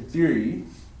Christ in theory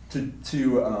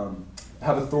to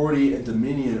have authority and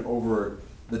dominion over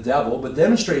the devil, but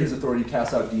demonstrate his authority to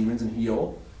cast out demons and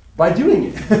heal by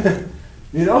doing it.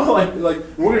 You know, like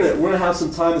we're gonna have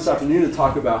some time this afternoon to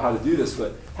talk about how to do this,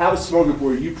 but have a small group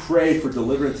where you pray for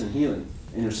deliverance and healing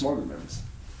in your small group members.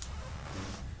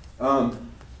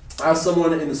 Ask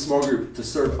someone in the small group to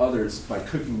serve others by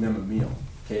cooking them a meal.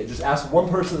 Okay, just ask one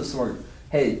person in the small group,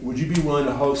 hey, would you be willing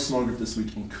to host small group this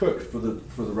week and cook for the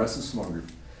rest of the small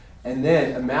group? And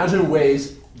then imagine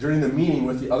ways during the meeting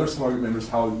with the other small group members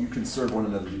how you can serve one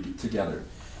another together.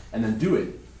 And then do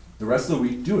it. The rest of the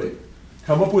week, do it.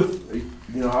 Come up with,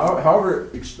 however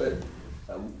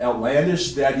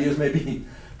outlandish the ideas may be,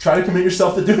 try to commit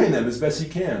yourself to doing them as best you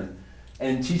can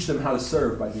and teach them how to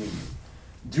serve by doing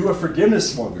it. Do a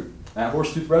forgiveness small group at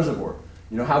Horsetooth Reservoir.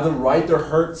 Have them write their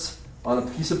hurts on a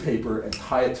piece of paper and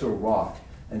tie it to a rock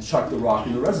and chuck the rock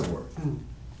in the reservoir.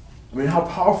 I mean, how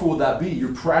powerful would that be?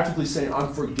 You're practically saying,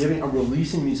 I'm forgiving, I'm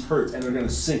releasing these hurts, and they're going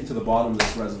to sink to the bottom of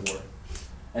this reservoir.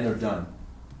 And they're done.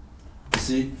 You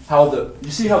see how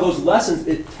those lessons,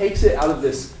 it takes it out of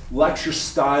this lecture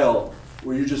style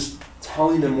where you're just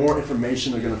telling them more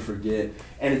information they're going to forget,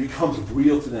 and it becomes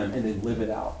real to them, and they live it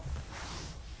out.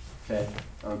 Okay?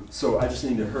 So I just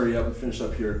need to hurry up and finish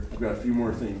up here. I've got a few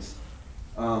more things.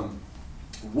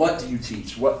 What do you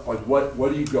teach? What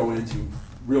do you go into,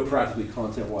 real practically,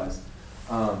 content-wise?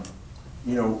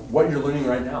 What you're learning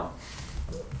right now,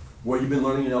 what you've been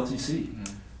learning in LTC,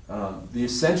 the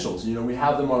essentials. We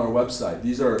have them on our website.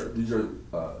 These are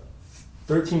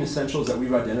 13 essentials that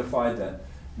we've identified that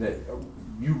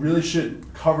you really should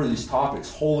cover these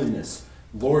topics: holiness,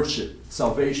 lordship,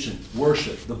 salvation,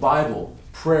 worship, the Bible,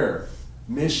 prayer,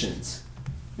 missions.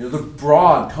 The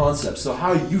broad concepts. So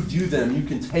how you do them, you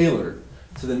can tailor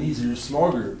to the needs of your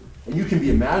small group. And you can be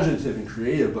imaginative and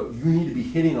creative, but you need to be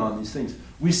hitting on these things.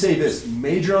 We say this: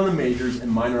 major on the majors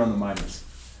and minor on the minors.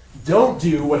 Don't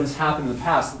do what has happened in the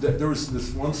past. There was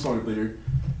this one small group leader,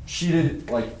 she did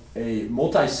like a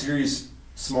multi-series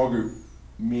small group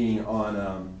meeting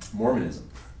on Mormonism.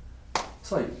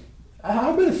 It's like,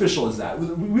 how beneficial is that?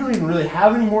 We don't even really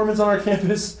have any Mormons on our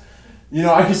campus.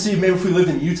 I could see maybe if we lived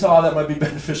in Utah that might be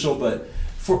beneficial, but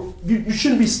you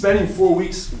shouldn't be spending 4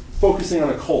 weeks focusing on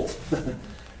a cult.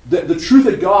 The truth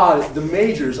of God, the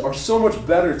majors, are so much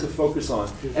better to focus on.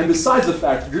 And besides the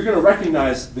fact, you're going to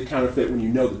recognize the counterfeit when you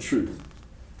know the truth.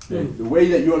 Okay? The way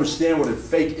that you understand what a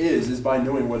fake is by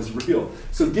knowing what is real.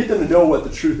 So get them to know what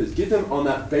the truth is. Get them on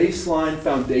that baseline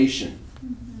foundation.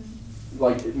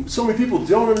 Like, so many people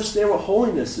don't understand what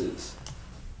holiness is.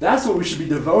 That's what we should be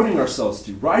devoting ourselves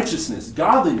to. Righteousness,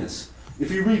 godliness. If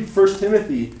you read 1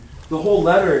 Timothy, the whole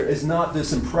letter is not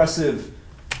this impressive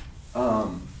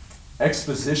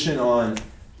exposition on,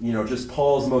 just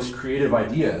Paul's most creative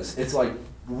ideas. It's like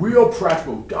real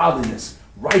practical godliness,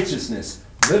 righteousness,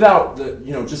 live out a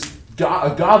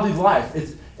godly life.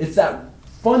 It's that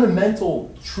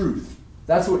fundamental truth.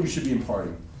 That's what you should be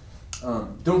imparting.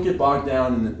 Don't get bogged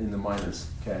down in the minors.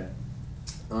 Okay.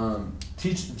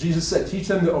 Jesus said, teach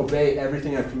them to obey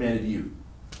everything I've commanded you.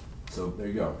 So there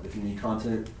you go. If you need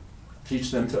content, teach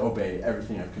them to obey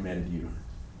everything I've commanded you.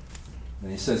 And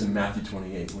he says in Matthew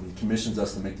 28, when he commissions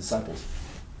us to make disciples,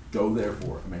 go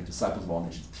therefore and make disciples of all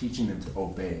nations, teaching them to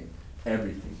obey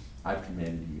everything I've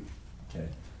commanded you. Okay?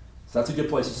 So that's a good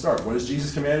place to start. What does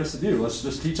Jesus command us to do? Let's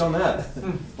just teach on that.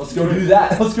 Let's go do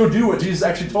that. Let's go do what Jesus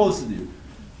actually told us to do.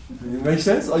 It makes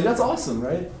sense? Like, that's awesome,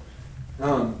 right?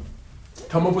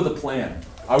 Come up with a plan.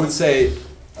 I would say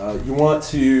you want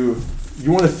to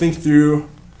think through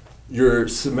your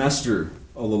semester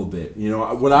a little bit.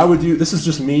 What I would do, this is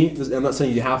just me, I'm not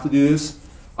saying you have to do this.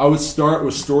 I would start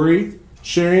with story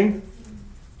sharing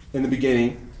in the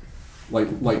beginning. Like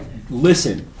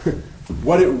listen.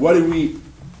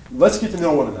 Let's get to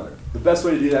know one another. The best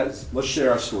way to do that is let's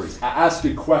share our stories. Ask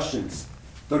good questions.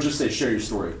 Don't just say share your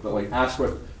story, but ask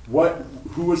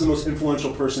who was the most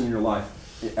influential person in your life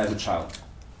as a child?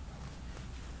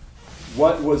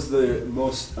 What was the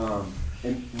most,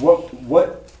 and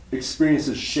what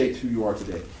experiences shaped who you are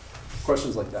today?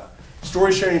 Questions like that.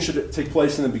 Story sharing should take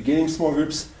place in the beginning small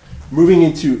groups, moving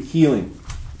into healing.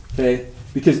 Okay?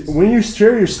 Because when you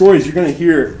share your stories, you're going to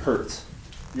hear hurts.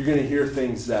 You're going to hear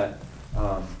things that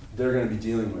they're going to be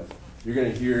dealing with. You're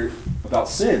going to hear about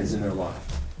sins in their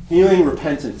life. Healing,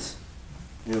 repentance.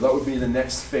 That would be the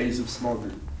next phase of small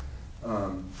group.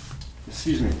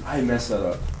 Excuse me, I messed that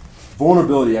up.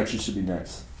 Vulnerability actually should be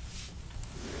next.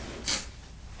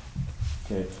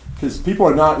 Okay, because people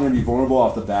are not going to be vulnerable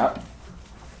off the bat.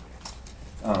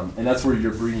 And that's where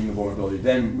you're bringing the vulnerability.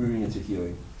 Then moving into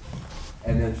healing.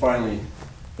 And then finally,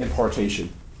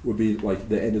 impartation would be like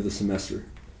the end of the semester.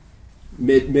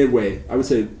 Midway, I would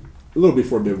say a little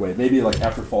before midway, maybe like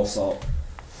after fall salt.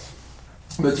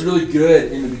 But it's really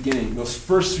good in the beginning. Those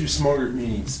first few small group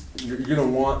meetings, you're going to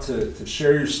want to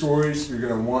share your stories. You're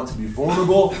going to want to be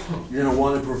vulnerable. You're going to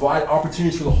want to provide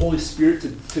opportunities for the Holy Spirit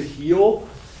to heal.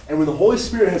 And when the Holy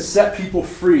Spirit has set people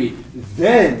free,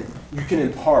 then you can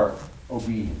impart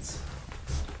obedience.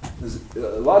 A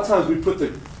lot of times we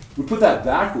put that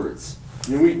backwards.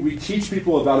 We teach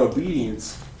people about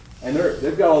obedience, and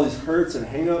they've got all these hurts and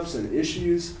hang-ups and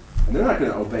issues, and they're not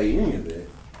going to obey any of it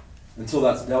until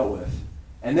that's dealt with.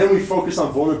 And then we focus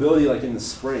on vulnerability like in the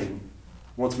spring,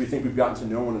 once we think we've gotten to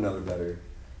know one another better.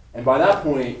 And by that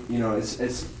point,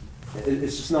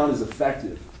 it's just not as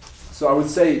effective. So I would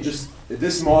say just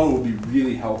this model would be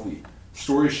really healthy.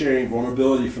 Story sharing,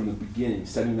 vulnerability from the beginning,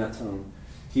 setting that tone,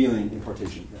 healing,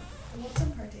 impartation. Yeah. What's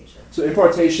impartation? So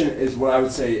impartation is what I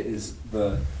would say is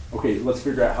okay, let's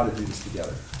figure out how to do this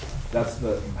together. That's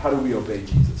how do we obey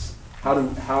Jesus? How do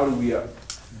we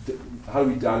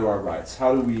die to our rights?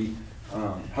 How do we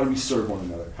serve one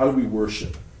another? How do we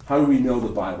worship? How do we know the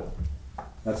Bible?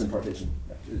 That's impartation.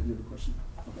 Yeah. Do you have a question?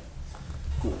 Okay.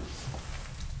 Cool.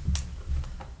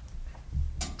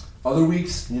 Other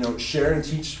weeks, share and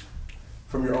teach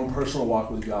from your own personal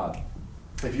walk with God.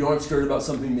 If you aren't scared about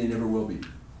something, they never will be.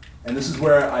 And this is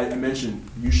where I mentioned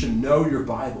you should know your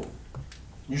Bible.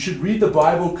 You should read the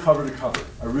Bible cover to cover.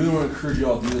 I really want to encourage you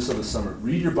all to do this over the summer.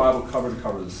 Read your Bible cover to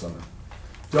cover this summer.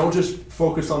 Don't just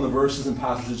focus on the verses and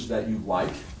passages that you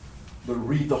like, but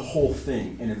read the whole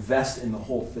thing and invest in the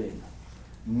whole thing.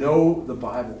 Know the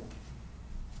Bible.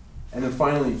 And then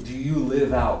finally, do you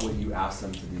live out what you ask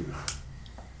them to do?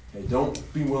 Okay, don't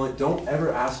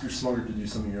ever ask your small group to do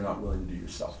something you're not willing to do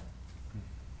yourself.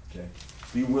 Okay?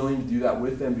 Be willing to do that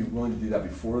with them, be willing to do that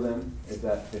before them, if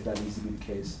that needs to be the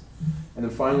case. And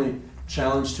then finally,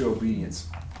 challenge to obedience.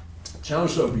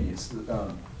 Challenge to obedience.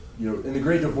 In The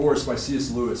Great Divorce by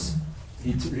C.S. Lewis,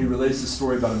 he relates the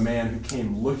story about a man who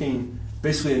came looking,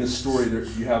 basically in this story,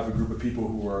 you have a group of people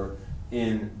who are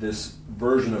in this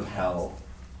version of hell,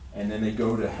 and then they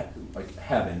go to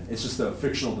heaven. It's just a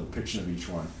fictional depiction of each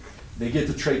one. They get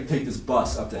to take this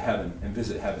bus up to heaven and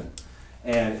visit heaven.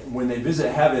 And when they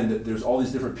visit heaven, there's all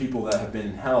these different people that have been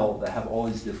in hell that have all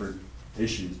these different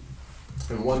issues.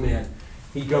 And one man,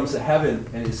 he comes to heaven,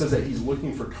 and it says that he's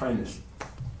looking for kindness,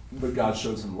 but God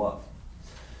shows him love.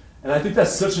 And I think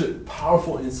that's such a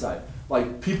powerful insight.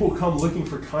 Like, people come looking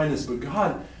for kindness, but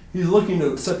God, he's looking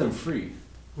to set them free.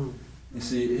 You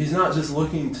see, he's not just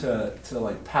looking to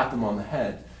pat them on the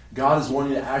head. God is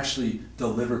wanting to actually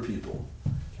deliver people.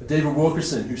 David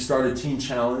Wilkerson, who started Teen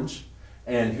Challenge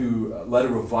and who led a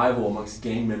revival amongst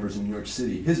gang members in New York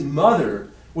City, his mother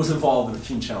was involved in the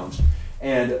Teen Challenge.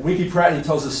 And Winky Pratt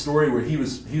tells a story where he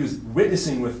was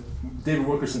witnessing with David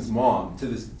Wilkerson's mom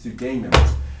to gang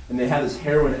members. And they had this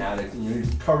heroin addict, and he was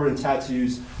covered in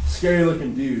tattoos, scary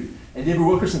looking dude. And David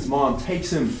Wilkerson's mom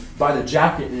takes him by the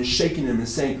jacket and is shaking him and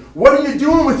saying, "What are you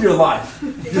doing with your life?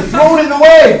 You're throwing it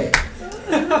away!"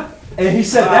 And he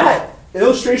said that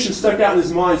illustration stuck out in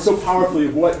his mind so powerfully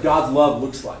of what God's love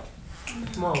looks like.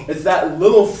 It's that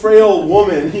little frail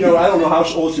woman, I don't know how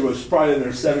old she was, she's probably in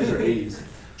her 70s or 80s,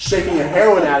 shaking a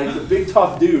heroin addict, a big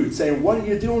tough dude, saying, "What are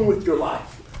you doing with your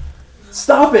life?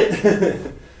 Stop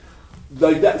it!"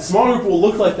 Like that, small group will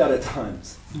look like that at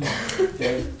times.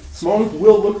 Okay? Small group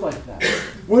will look like that.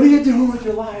 What are you doing with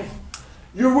your life?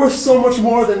 You're worth so much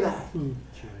more than that.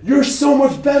 You're so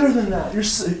much better than that. You're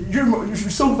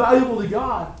so valuable to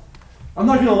God. I'm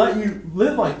not going to let you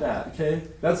live like that. Okay?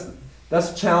 That's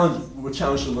challenge. What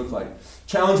challenge should look like.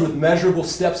 Challenge with measurable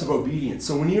steps of obedience.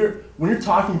 So when you're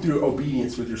talking through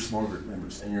obedience with your small group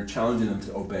members and you're challenging them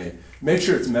to obey, make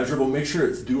sure it's measurable. Make sure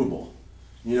it's doable.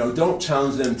 Don't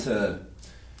challenge them to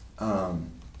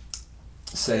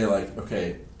say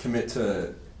okay, commit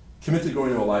to going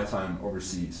to a lifetime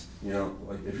overseas. If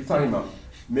you're talking about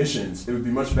missions, it would be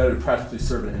much better to practically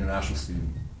serve an international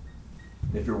student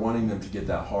if you're wanting them to get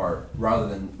that hard, rather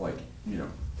than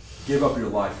give up your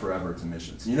life forever to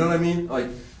missions. You know what I mean?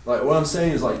 Like what I'm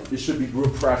saying is it should be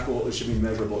real practical. It should be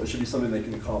measurable. It should be something they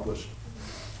can accomplish.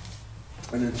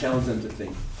 and then challenge them to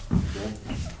think.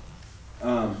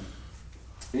 Cool?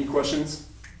 Any questions?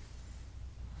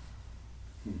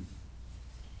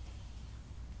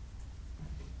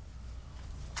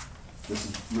 This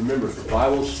is, remember, the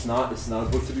Bible is not, it's not a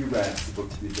book to be read, it's a book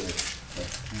to be lived. Okay?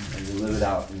 And you live it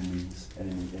out in your meetings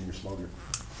and in your small group.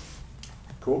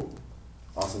 Cool?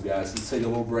 Awesome, guys. Let's take a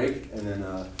little break, and then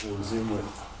we'll resume with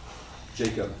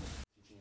Jacob.